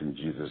joining us in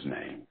Jesus'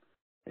 name.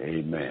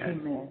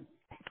 Amen.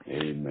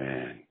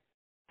 Amen.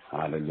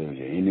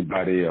 Hallelujah.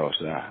 Anybody else?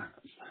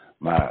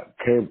 My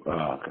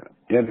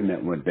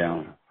internet went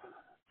down.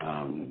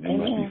 They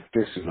must be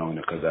fixing on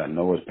it because I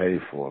know it's paid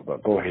for.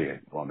 But go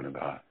ahead, woman of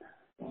God.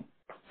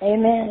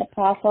 Amen,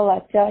 Apostle.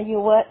 I tell you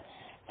what,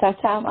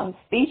 sometimes I'm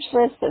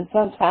speechless and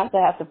sometimes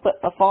I have to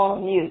put my phone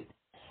on mute.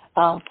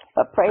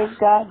 But praise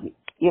God,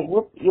 you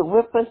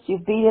whip us, you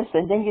beat us,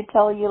 and then you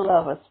tell us you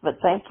love us. But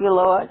thank you,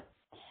 Lord.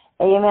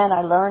 Amen.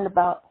 I learned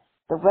about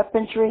the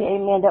weaponry.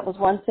 Amen. That was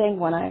one thing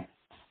when I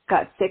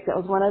got sick. That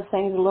was one of the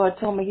things the Lord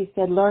told me. He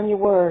said, learn your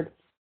word.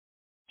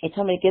 He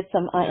told me to get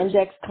some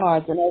index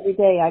cards, and every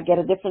day I get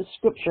a different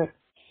scripture.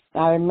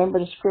 And I remember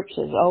the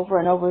scriptures over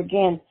and over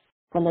again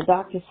when the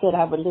doctor said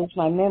I would lose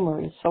my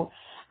memory. So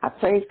I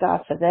praise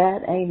God for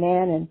that.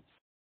 Amen.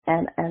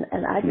 And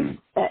I just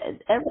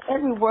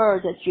every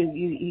word that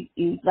you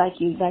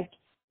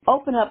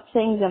open up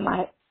things in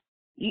my.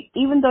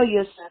 Even though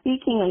you're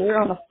speaking and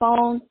you're on the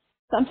phone,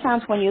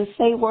 sometimes when you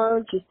say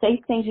words, you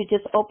say things, you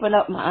just open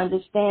up my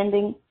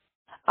understanding.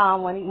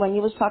 When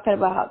you was talking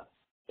about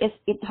it's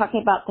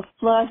talking about the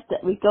flood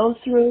that we go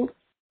through,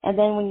 and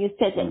then when you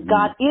said that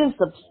God is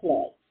the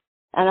flood,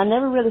 and I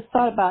never really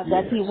thought about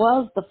that He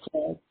was the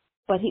flood,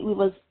 but He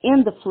was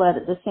in the flood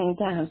at the same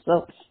time.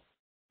 So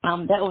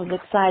that was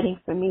exciting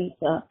for me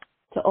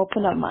to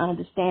open up my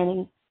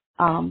understanding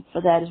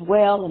for that as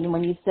well. And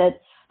when you said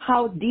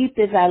how deep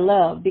is our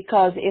love,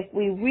 because if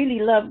we really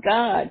love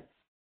God,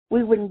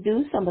 we wouldn't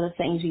do some of the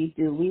things we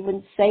do. We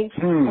wouldn't say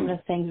some of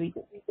the things we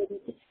do.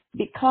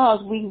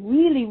 Because we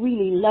really,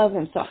 really love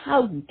Him. So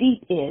how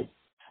deep is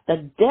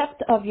the depth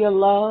of your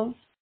love,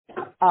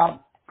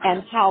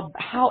 and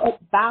how it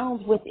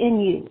bounds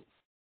within you,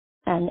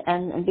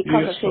 and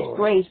because of His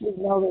grace, we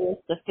know that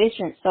it's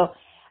sufficient. So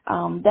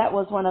that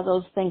was one of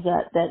those things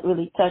that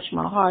really touched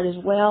my heart as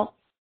well.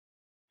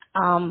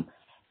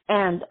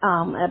 And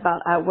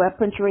about our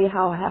weaponry,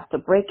 how I have to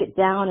break it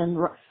down and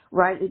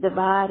rightly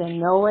divide and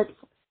know it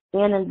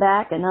in and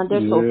back and under.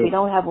 So if we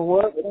don't have a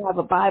word, we don't have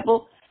a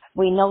Bible.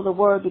 We know the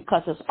word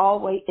because it's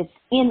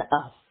in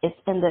us. It's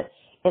in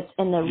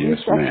the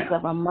recesses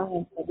of our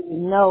mind. So we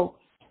know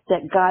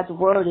that God's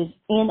word is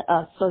in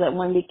us, so that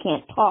when we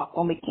can't talk,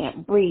 when we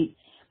can't breathe,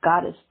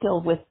 God is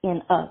still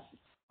within us.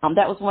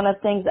 That was one of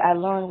the things I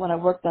learned when I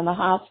worked in the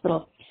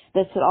hospital.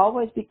 They should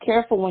always be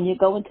careful when you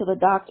go into the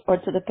doctor or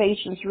to the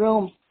patient's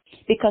room,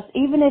 because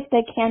even if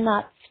they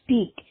cannot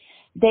speak,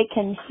 they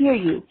can hear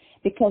you,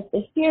 because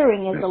the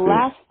hearing is the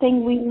last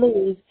thing we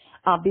lose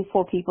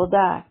before people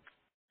die.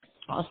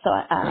 So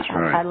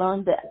I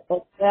learned that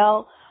as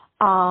well.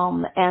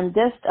 And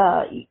this,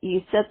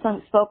 you said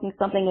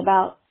something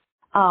about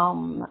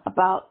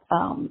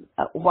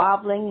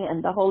wobbling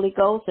and the Holy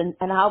Ghost and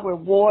how we're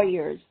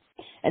warriors,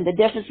 and the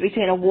difference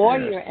between a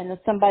warrior and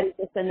somebody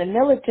that's in the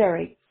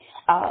military.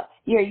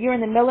 You're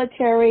in the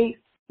military,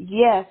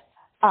 yes,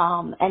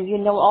 and you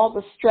know all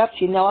the steps,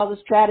 you know all the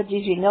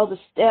strategies, you know the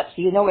steps,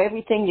 you know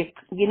everything,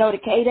 you know the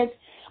cadence.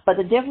 But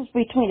the difference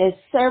between a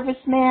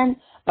serviceman,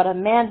 but a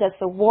man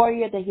that's a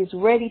warrior, that he's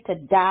ready to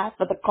die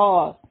for the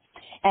cause.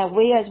 And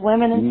we as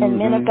women and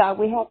men of God,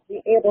 we have to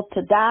be able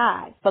to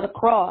die for the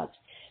cause.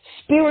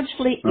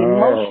 Spiritually,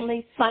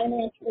 emotionally,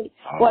 financially,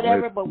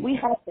 whatever, but we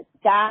have to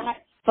die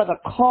for the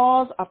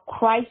cause of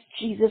Christ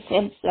Jesus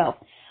himself.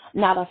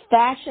 Not a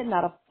fashion,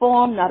 not a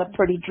form, not a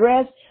pretty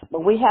dress,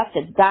 but we have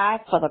to die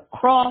for the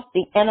cross,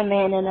 the inner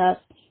man in us,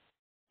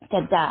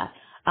 to die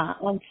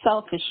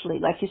unselfishly.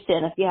 Like you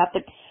said, if you have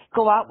to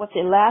go out with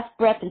your last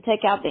breath and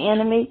take out the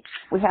enemy,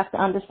 we have to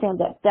understand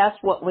that that's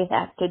what we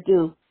have to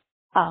do.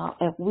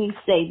 If we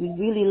say we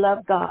really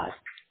love God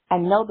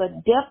and know the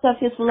depth of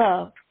his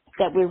love,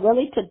 that we're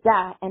ready to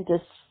die and to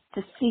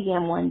see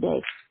him one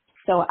day.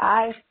 So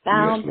I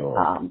found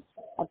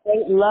a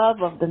great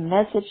love of the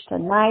message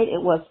tonight.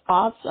 It was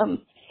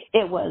awesome.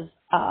 It was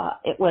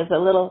a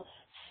little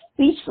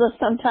speechless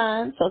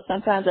sometimes, so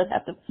sometimes I'd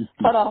have to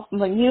cut off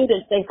my mute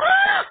and say,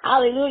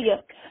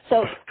 hallelujah.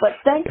 So, but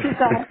thank you,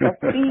 God, for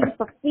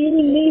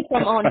feeding me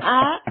from on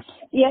high.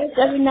 Yes,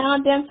 every now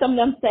and then some of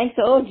them things,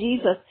 oh,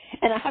 Jesus,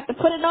 and I have to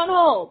put it on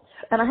hold,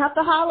 and I have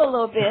to holler a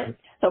little bit.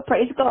 So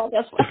praise God.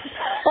 That's what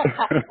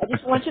I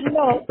just want you to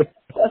know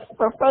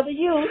for further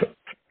use.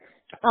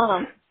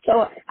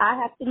 So I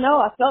have to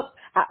know.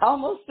 I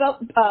almost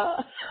felt.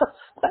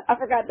 I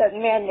forgot that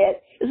man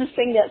that used to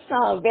sing that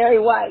song, Very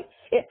White.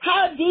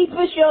 How deep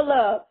is your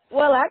love?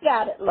 Well, I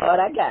got it, Lord.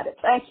 I got it.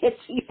 Thank you,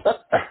 Jesus.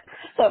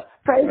 So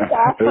praise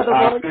God for the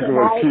word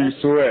tonight.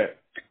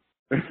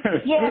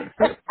 Yes.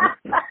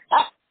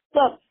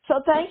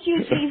 So thank you,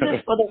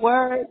 Jesus, for the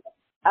word.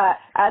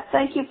 I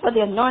thank you for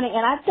the anointing,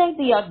 and I thank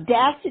the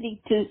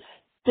audacity to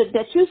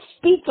that you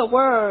speak a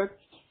word.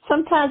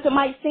 Sometimes it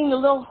might seem a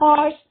little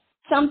harsh.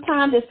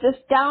 Sometimes it's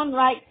just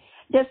downright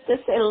just to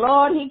say,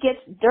 Lord, he gets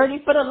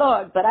dirty for the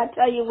Lord. But I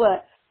tell you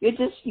what, you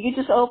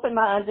just open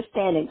my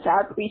understanding. So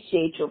I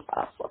appreciate you,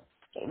 Apostle.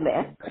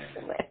 Amen.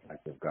 I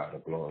give God the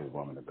glory,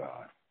 woman of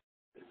God.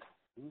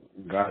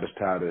 God is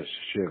tired of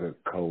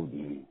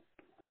sugarcoating,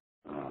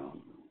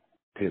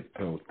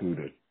 tiptoe through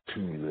the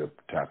tulip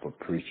type of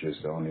preachers.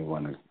 The only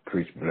one to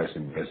preach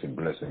blessing, blessing,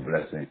 blessing,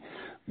 blessing.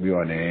 We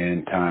are in the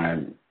end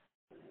time,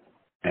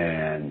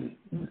 and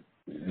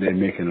they're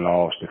making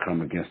laws to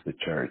come against the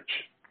church.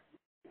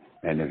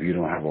 And if you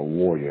don't have a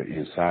warrior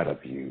inside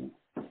of you,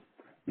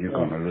 you're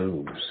going to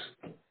lose.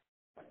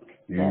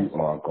 You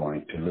are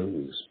going to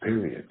lose,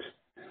 period.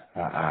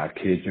 I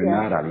kid you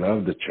not. I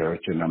love the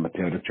church, and I'm going to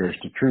tell the church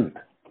the truth.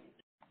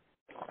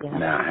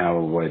 Now,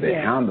 however they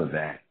handle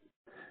that,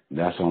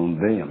 that's on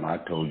them. I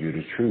told you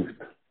the truth.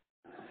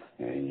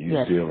 And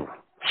you still,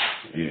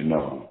 you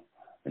know,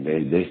 and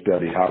they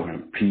study how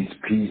in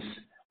peace,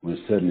 when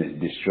suddenly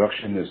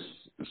destruction is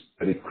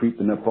steady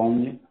creeping up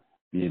on you,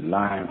 you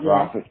lying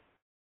prophet.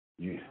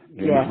 You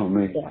know what I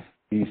mean?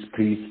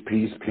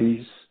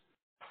 Peace.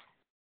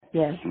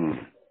 Yes. You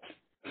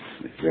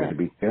got to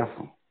be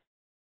careful.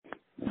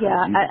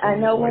 Yeah, I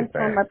know one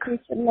time I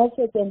preached a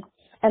message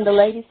and the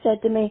lady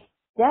said to me,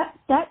 that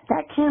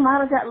came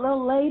out of that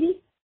little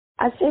lady.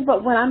 I said,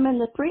 but when I'm in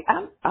the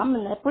I'm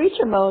in the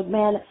preacher mode,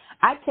 man.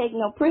 I take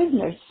no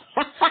prisoners.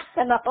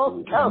 And the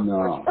Holy Ghost.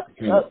 No,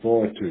 can't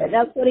afford to. And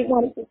that's what he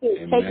wanted to do.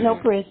 Amen. Take no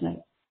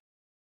prisoners.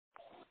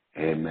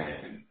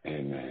 Amen.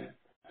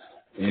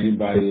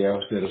 Anybody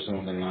else that is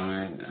on the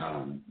line?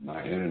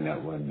 My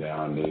internet went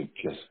down. They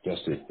just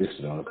fixed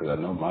it on it because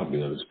I know my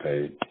bill is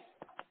paid.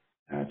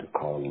 I had to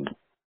call them.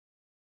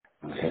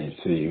 I can't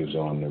see who's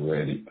on the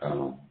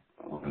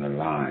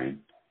line.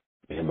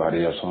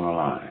 Anybody else on the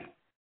line?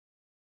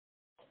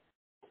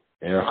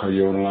 Erica,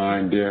 you on the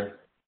line, dear?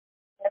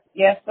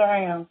 Yes, sir,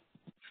 I am.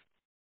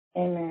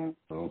 Amen.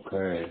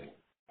 Okay.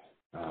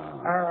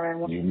 All right.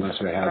 Well, you must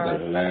have had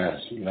the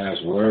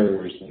last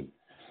words.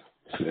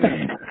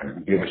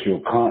 And give us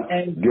your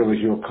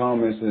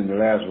comments in the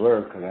last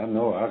word, because I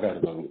know I got to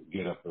go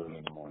get up early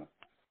in the morning.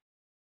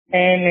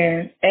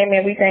 Amen.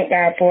 We thank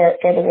God for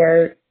the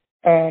word,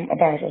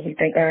 Apostle. We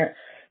thank God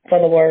for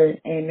the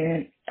word.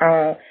 Amen.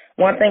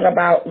 One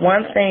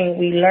thing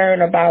we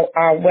learn about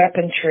our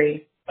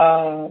weaponry,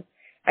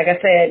 like I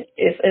said,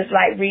 it's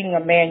like reading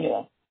a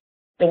manual.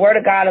 The word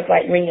of God is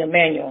like reading a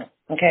manual.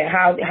 Okay,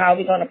 how are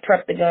we going to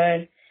prep the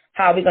gun?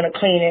 How are we going to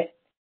clean it?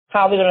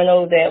 How are we going to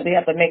know that we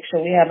have to make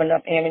sure we have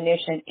enough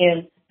ammunition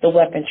in the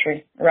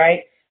weaponry,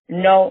 right?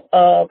 Know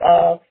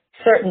of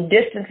certain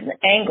distance and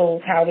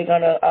angles, how are we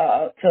going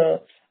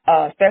to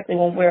especially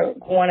when we're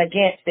going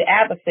against the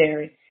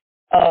adversary.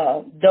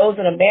 Those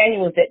are the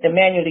manuals that the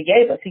manual he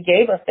gave us. He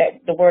gave us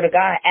that the word of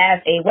God as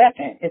a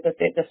weapon. It's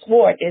the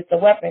sword is the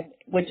weapon,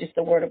 which is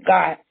the word of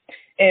God.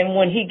 And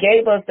when he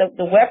gave us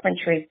the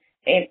weaponry,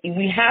 and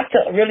we have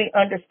to really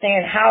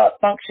understand how it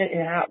functions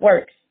and how it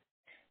works.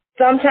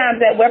 Sometimes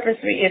that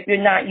weaponry, if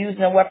you're not using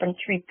the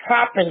weaponry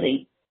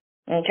properly,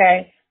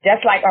 okay,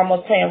 that's like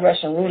almost playing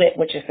Russian roulette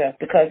with yourself,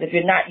 because if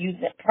you're not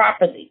using it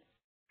properly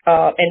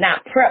and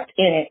not prepped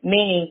in it,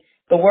 meaning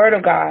the word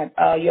of God,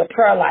 your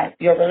prayer life,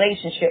 your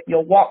relationship,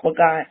 your walk with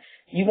God,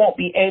 you won't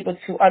be able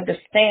to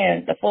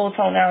understand the full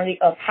tonality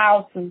of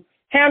how to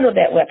handle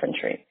that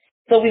weaponry.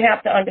 So we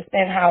have to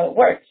understand how it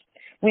works.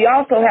 We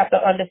also have to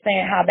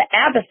understand how the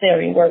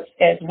adversary works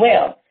as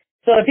well.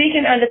 So if he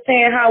can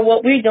understand how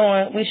what we're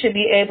doing, we should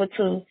be able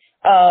to,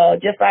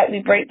 just like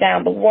we break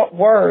down the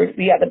word,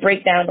 we have to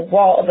break down the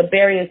wall of the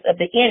barriers of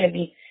the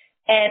enemy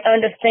and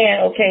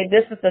understand, okay,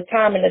 this is the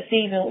time and the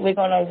season we're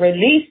going to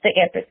release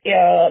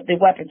the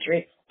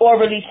weaponry or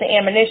release the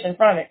ammunition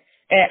from it.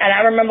 And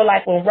I remember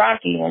like when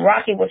Rocky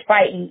was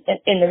fighting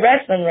in the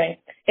wrestling ring,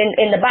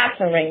 in the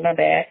boxing ring, my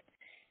bad,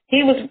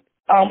 he was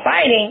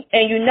fighting,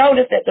 and you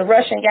notice that the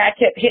Russian guy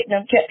kept hitting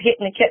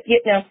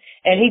him,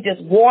 and he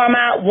just wore him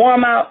out.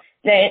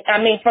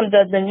 I mean, from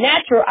the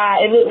natural eye,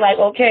 it looked like,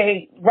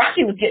 okay,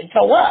 Rocky was getting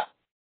toe up.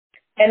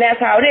 And that's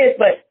how it is.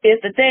 But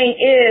the thing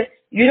is,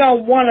 you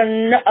don't want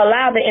to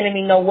allow the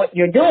enemy know what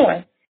you're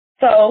doing.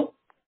 So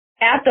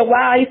after a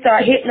while, he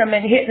started hitting him,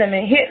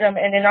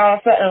 and then all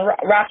of a sudden,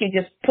 Rocky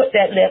just put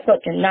that left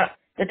hook and knocked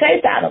the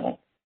taste out of him.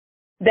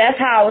 That's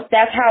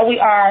how we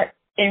are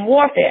in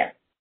warfare.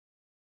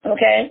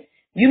 Okay?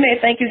 You may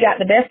think you got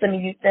the best of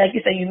me. Like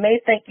you say, you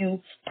may think you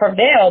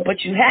prevailed,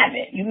 but you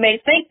haven't. You may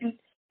think you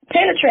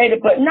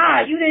penetrated, but nah,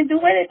 you didn't do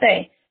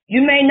anything.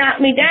 You may knock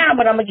me down,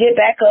 but I'm going to get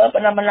back up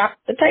and I'm going to knock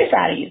the taste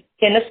out of you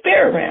in the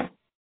spirit realm.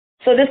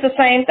 So this is the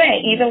same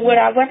thing, even with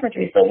our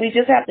weaponry. So we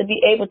just have to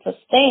be able to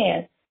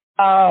stand.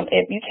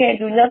 If you can't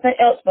do nothing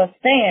else but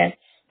stand,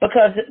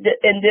 because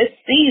in this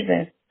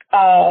season,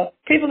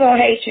 people going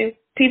to hate you.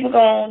 People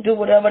going to do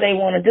whatever they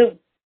want to do.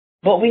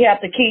 But we have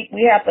to keep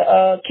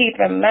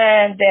in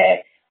mind that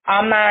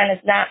our mind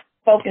is not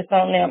focused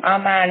on them. Our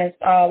mind is,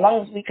 as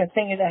long as we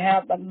continue to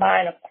have the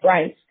mind of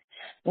Christ,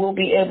 we'll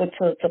be able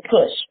to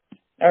push.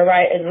 All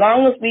right. As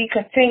long as we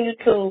continue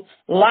to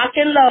lock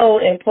and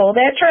load and pull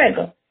that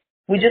trigger,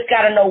 we just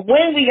got to know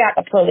when we got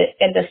to pull it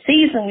and the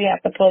season we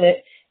have to pull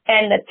it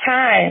and the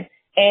time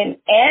and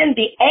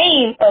the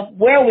aim of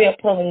where we are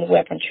pulling the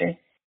weaponry.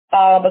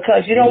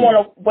 Because you don't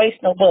want to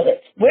waste no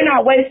bullets. We're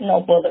not wasting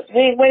no bullets. We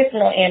ain't wasting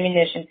no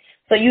ammunition.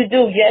 So you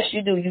do, yes,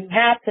 you do. You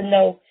have to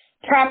know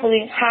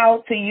properly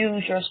how to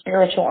use your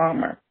spiritual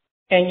armor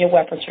and your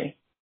weaponry.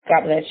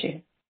 God bless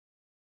you.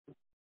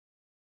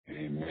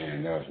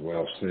 Amen. That was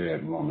well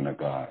said, woman of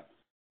God.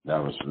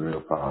 That was real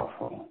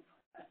powerful.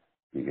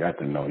 You got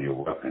to know your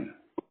weapon.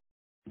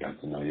 You got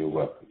to know your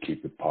weapon.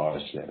 Keep it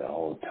polished at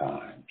all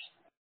times.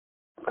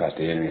 Because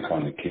the enemy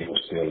comes to kill,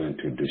 steal, and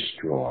to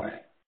destroy.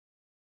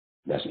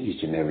 That's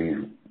each and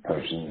every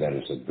person that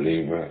is a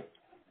believer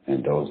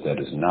and those that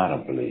is not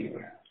a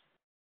believer.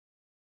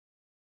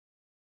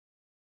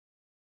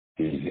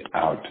 He's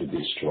out to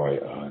destroy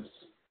us.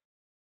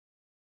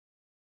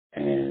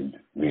 And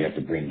we have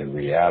to bring the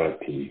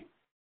reality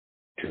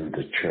to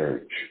the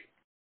church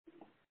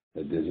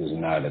that this is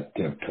not a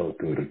tiptoe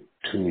through the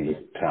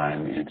tulip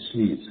time and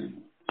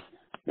season.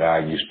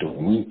 God used to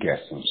wink at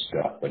some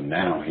stuff, but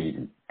now he's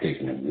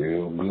taking a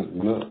real good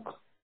look.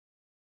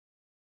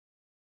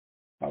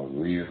 A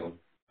real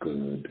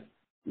good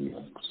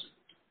looks.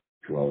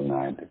 Draw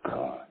nigh to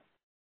God.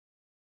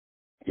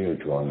 He'll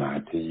draw nigh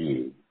to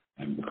you.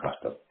 And because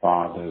the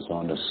Father is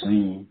on the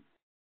scene,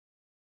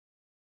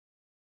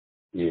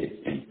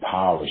 it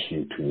empowers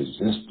you to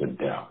resist the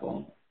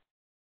devil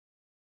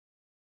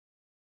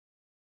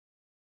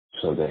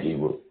so that he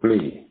will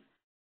flee.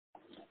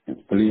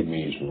 And flee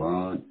means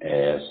run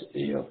as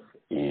if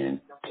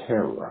in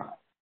terror.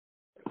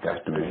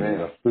 That's the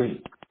meaning of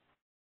flee.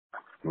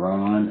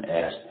 Run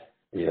as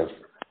if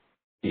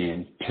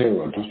in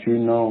terror. Don't you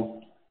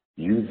know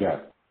you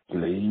got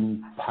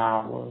fleeing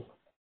power?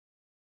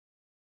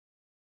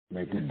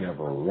 Make the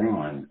devil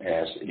run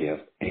as if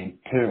in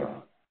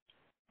terror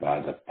by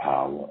the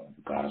power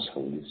of God's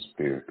Holy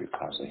Spirit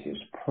because of his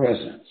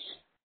presence.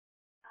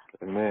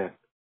 Amen.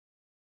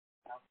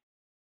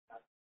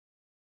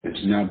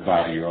 It's not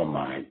by your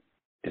might.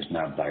 It's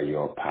not by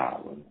your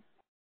power.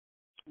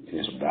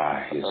 It's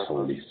by his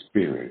Holy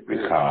Spirit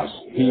because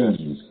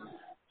he's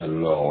the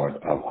Lord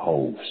of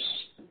hosts.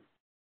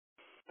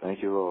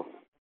 Thank you, Lord.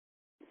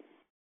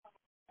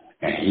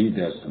 And he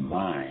doesn't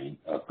mind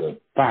a good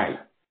fight.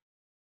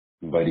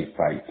 But he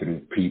fights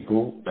through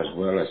people as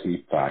well as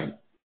he fights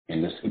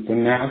in the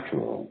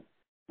supernatural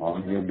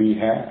on your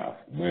behalf,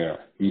 where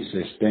he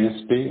says,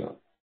 stand still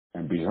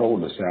and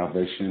behold the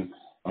salvation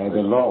of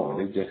the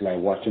Lord. It's just like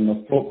watching a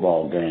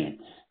football game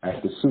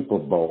at the Super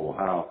Bowl,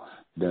 how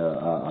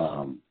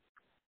the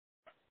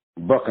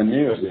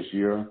Buccaneers this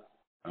year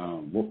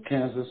whooped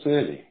Kansas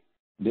City.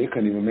 They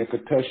couldn't even make a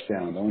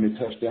touchdown. The only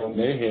touchdown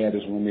they had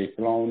is when they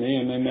flown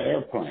in the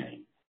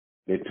airplane.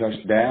 They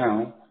touched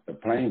down, the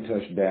plane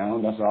touched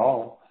down, that's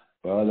all.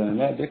 But other than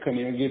that, they couldn't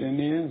even get in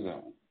the end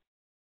zone.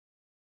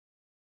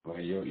 Well,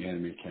 your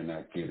enemy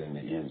cannot get in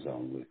the end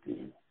zone with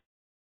you.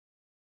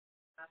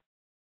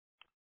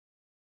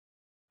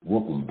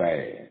 Whoop them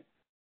bad.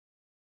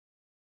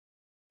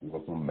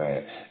 Whoop them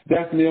bad.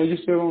 Daphne, are you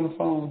still on the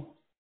phone?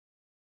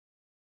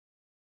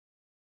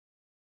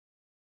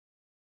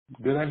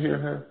 Did I hear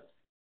her?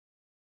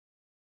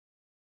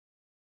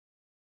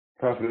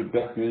 Prophet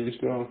Daphne, are you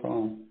still on the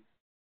phone?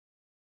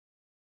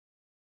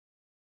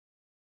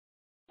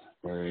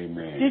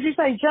 Amen. Did you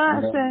say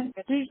Johnson?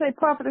 Did you say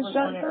Prophetess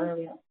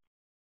Johnson?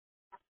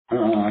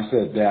 I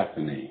said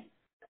Daphne.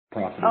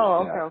 Prophetess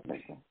Daphne.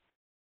 Okay.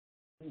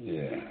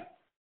 Yeah.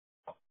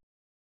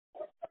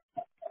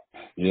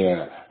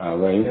 Yeah.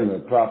 Well,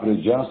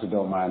 Prophetess Johnson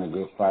don't mind a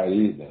good fight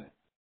either.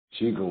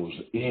 She goes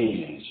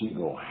in. She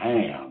go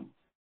ham.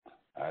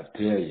 I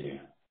tell you,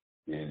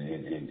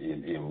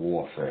 in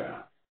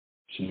warfare.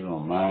 She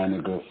don't mind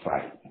a good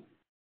fight.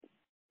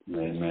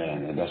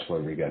 Amen. And that's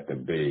where we got to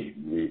be.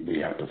 We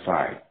have to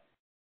fight.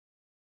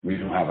 We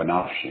don't have an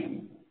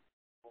option.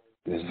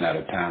 This is not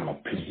a time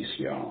of peace,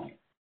 y'all.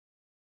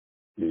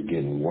 It's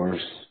getting worse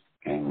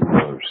and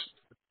worse.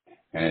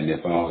 And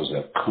if I was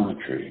a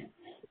country,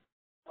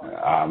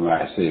 I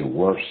might say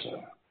worse.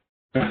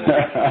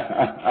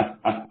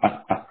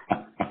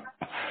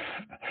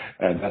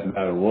 And that's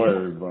not a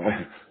word, but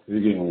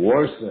it's getting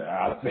worse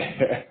out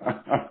there.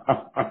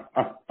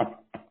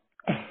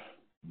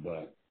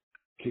 But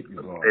keep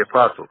your going. Hey,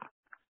 Apostle.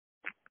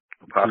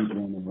 Keep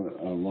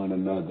one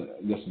another.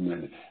 Just a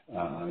minute.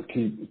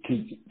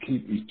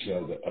 Keep each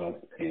other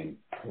up in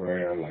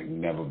prayer like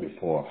never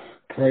before.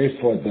 Pray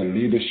for the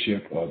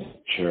leadership of the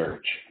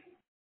church.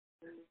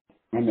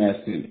 I'm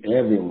asking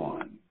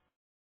everyone.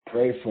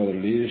 Pray for the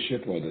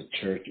leadership of the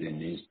church in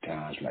these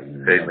times like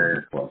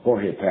never before. Go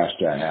ahead,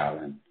 Pastor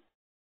Allen.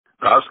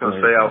 I was going to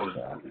say, I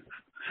was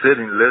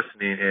sitting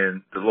listening,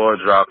 and the Lord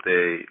dropped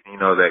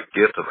that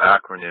gift of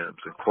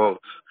acronyms and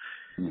quotes.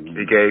 Mm-hmm.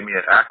 He gave me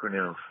an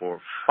acronym for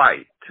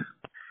FIGHT,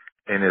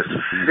 and it's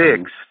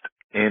fixed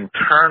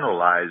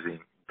internalizing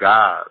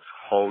God's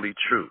holy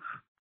truth.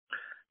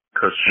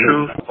 Because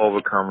truth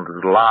overcomes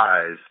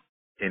lies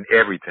in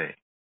everything.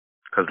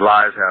 Because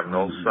lies have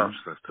no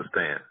substance to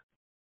stand.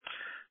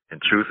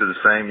 And truth is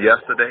the same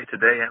yesterday,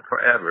 today, and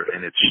forever.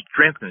 And it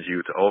strengthens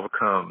you to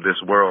overcome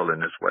this world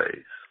and its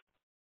ways.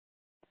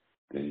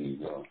 There you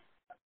go.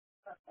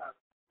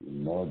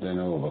 More than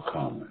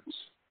overcomers.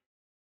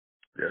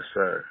 Yes,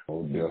 sir.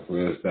 Oh, death,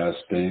 where is thy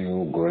sting?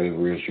 Oh, grave,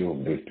 where is your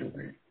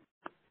victory?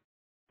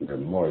 We're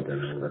more than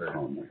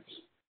overcomers.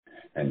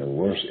 And the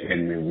worst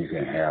enemy we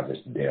can have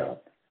is death.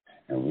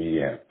 And we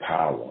have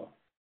power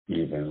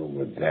even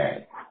over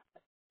that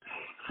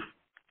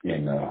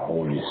in the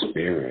Holy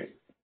Spirit.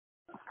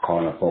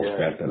 Calling folks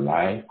back to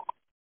life.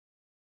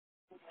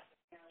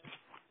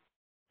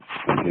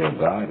 Until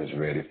God is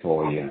ready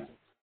for you.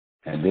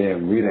 And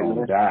then we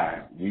don't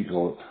die. We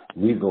go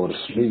to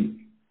sleep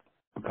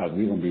because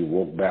we're going to be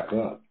woke back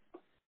up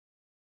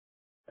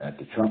at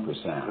the trumpet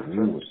sound. We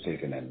was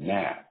taking a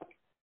nap,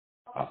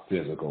 a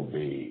physical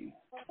being.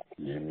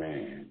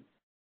 Amen.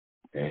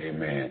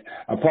 Amen.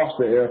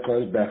 Apostle Erica,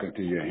 it's back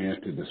into your hands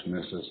to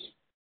dismiss us.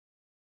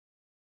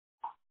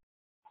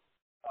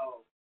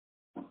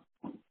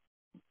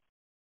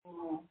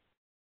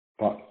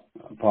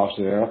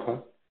 Apostle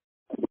Erica?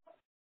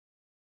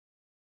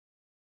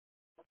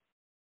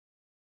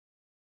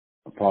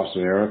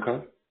 Apostle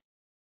Erica?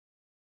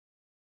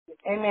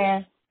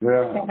 Amen.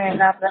 Yeah. Amen.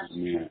 God bless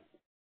you. Amen.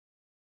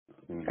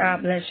 Mm-hmm.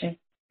 God bless you.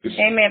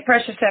 Amen.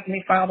 Precious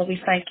Heavenly Father, we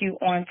thank you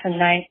on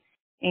tonight.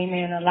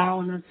 Amen.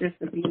 Allowing us just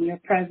to be in your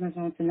presence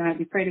on tonight.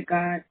 We pray that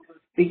God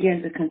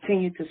begin to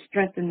continue to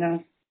strengthen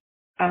us,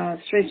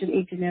 strengthen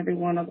each and every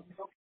one of us.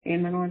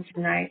 Amen. On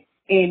tonight.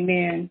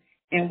 Amen.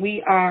 And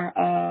we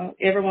are,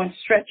 everyone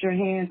stretch your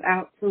hands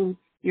out to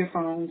your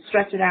phone.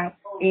 Stretch it out.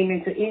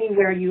 Amen. To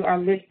anywhere you are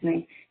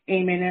listening.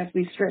 Amen. As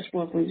we stretch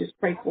forth, we just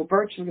pray for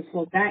virtue to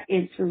flow back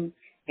into,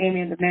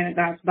 amen, the man of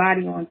God's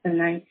body on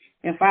tonight.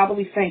 And Father,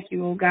 we thank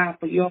you, oh God,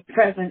 for your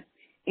presence,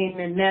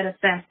 amen,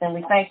 manifesting.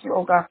 We thank you,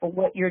 oh God, for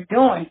what you're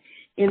doing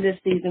in this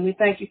season. We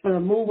thank you for the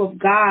move of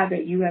God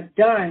that you have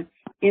done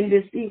in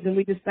this season.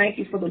 We just thank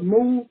you for the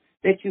move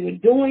that you are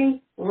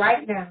doing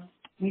right now.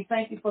 We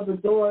thank you for the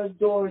doors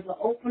are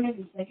opening.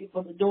 We thank you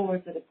for the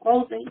doors that are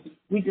closing.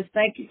 We just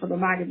thank you for the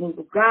mighty move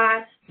of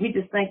God. We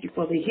just thank you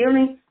for the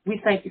healing.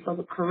 We thank you for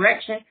the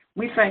correction.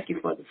 We thank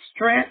you for the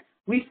strength.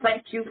 We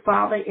thank you,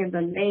 Father, in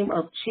the name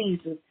of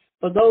Jesus.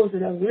 For those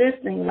that are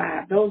listening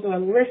live, those who are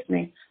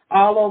listening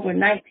all over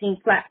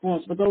 19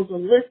 platforms, for those who are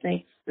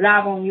listening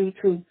live on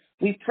YouTube,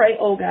 we pray,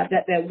 oh God,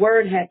 that that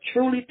word had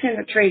truly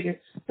penetrated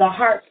the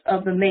hearts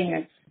of the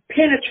man,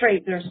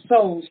 penetrate their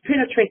souls,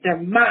 penetrate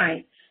their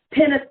mind,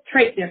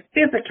 penetrate their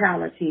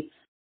physicality,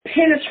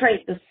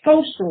 penetrate the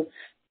social,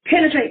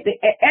 penetrate the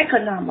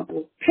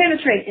economical,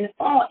 penetrate in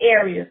all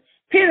areas,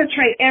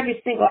 penetrate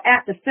every single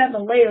the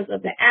 7 layers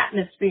of the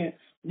atmosphere.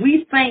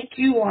 We thank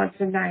you on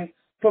tonight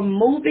for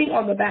moving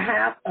on the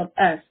behalf of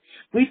us.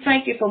 We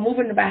thank you for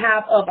moving on the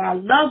behalf of our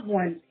loved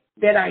ones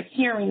that are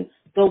hearing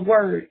the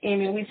word.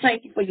 Amen. We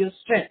thank you for your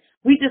strength.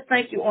 We just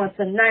thank you on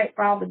tonight,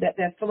 Father,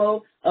 that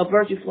flow of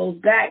virtue flows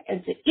back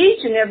into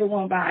each and every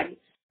one body.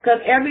 Because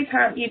every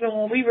time, even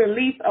when we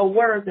release a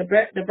word,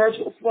 the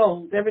virtue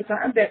flows. Every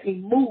time that we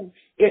move,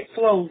 it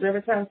flows.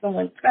 Every time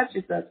someone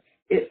touches us,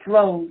 it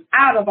flows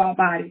out of our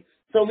body.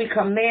 So we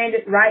command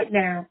it right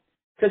now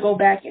to go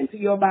back into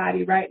your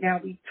body right now.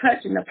 We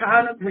touch in the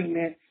power of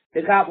agreement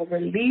that God will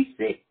release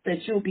it,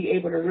 that you'll be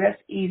able to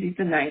rest easy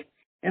tonight.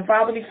 And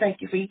Father, we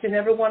thank you for each and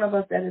every one of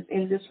us that is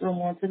in this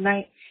room on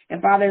tonight.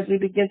 And Father, as we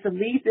begin to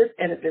leave this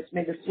edifice,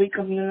 may the sweet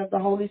communion of the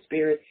Holy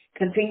Spirit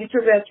continue to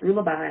rest, rule,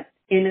 abide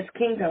in His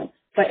kingdom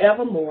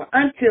forevermore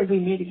until we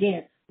meet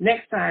again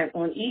next time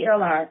on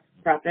ELR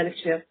Prophetic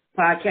Shift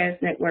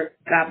Podcast Network.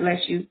 God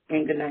bless you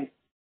and good night.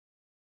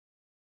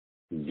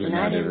 Good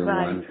night,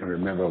 everyone. And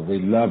remember, we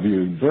love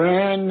you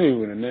brand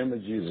new in the name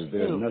of Jesus.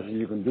 There's nothing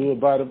you can do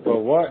about it, but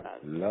what?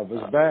 Love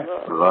us back.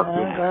 Love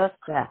us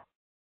back.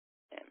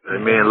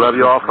 Amen. Love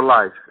you all for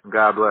life.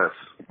 God bless.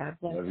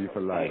 Love you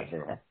for life,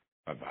 bro.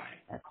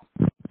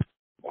 Bye-bye.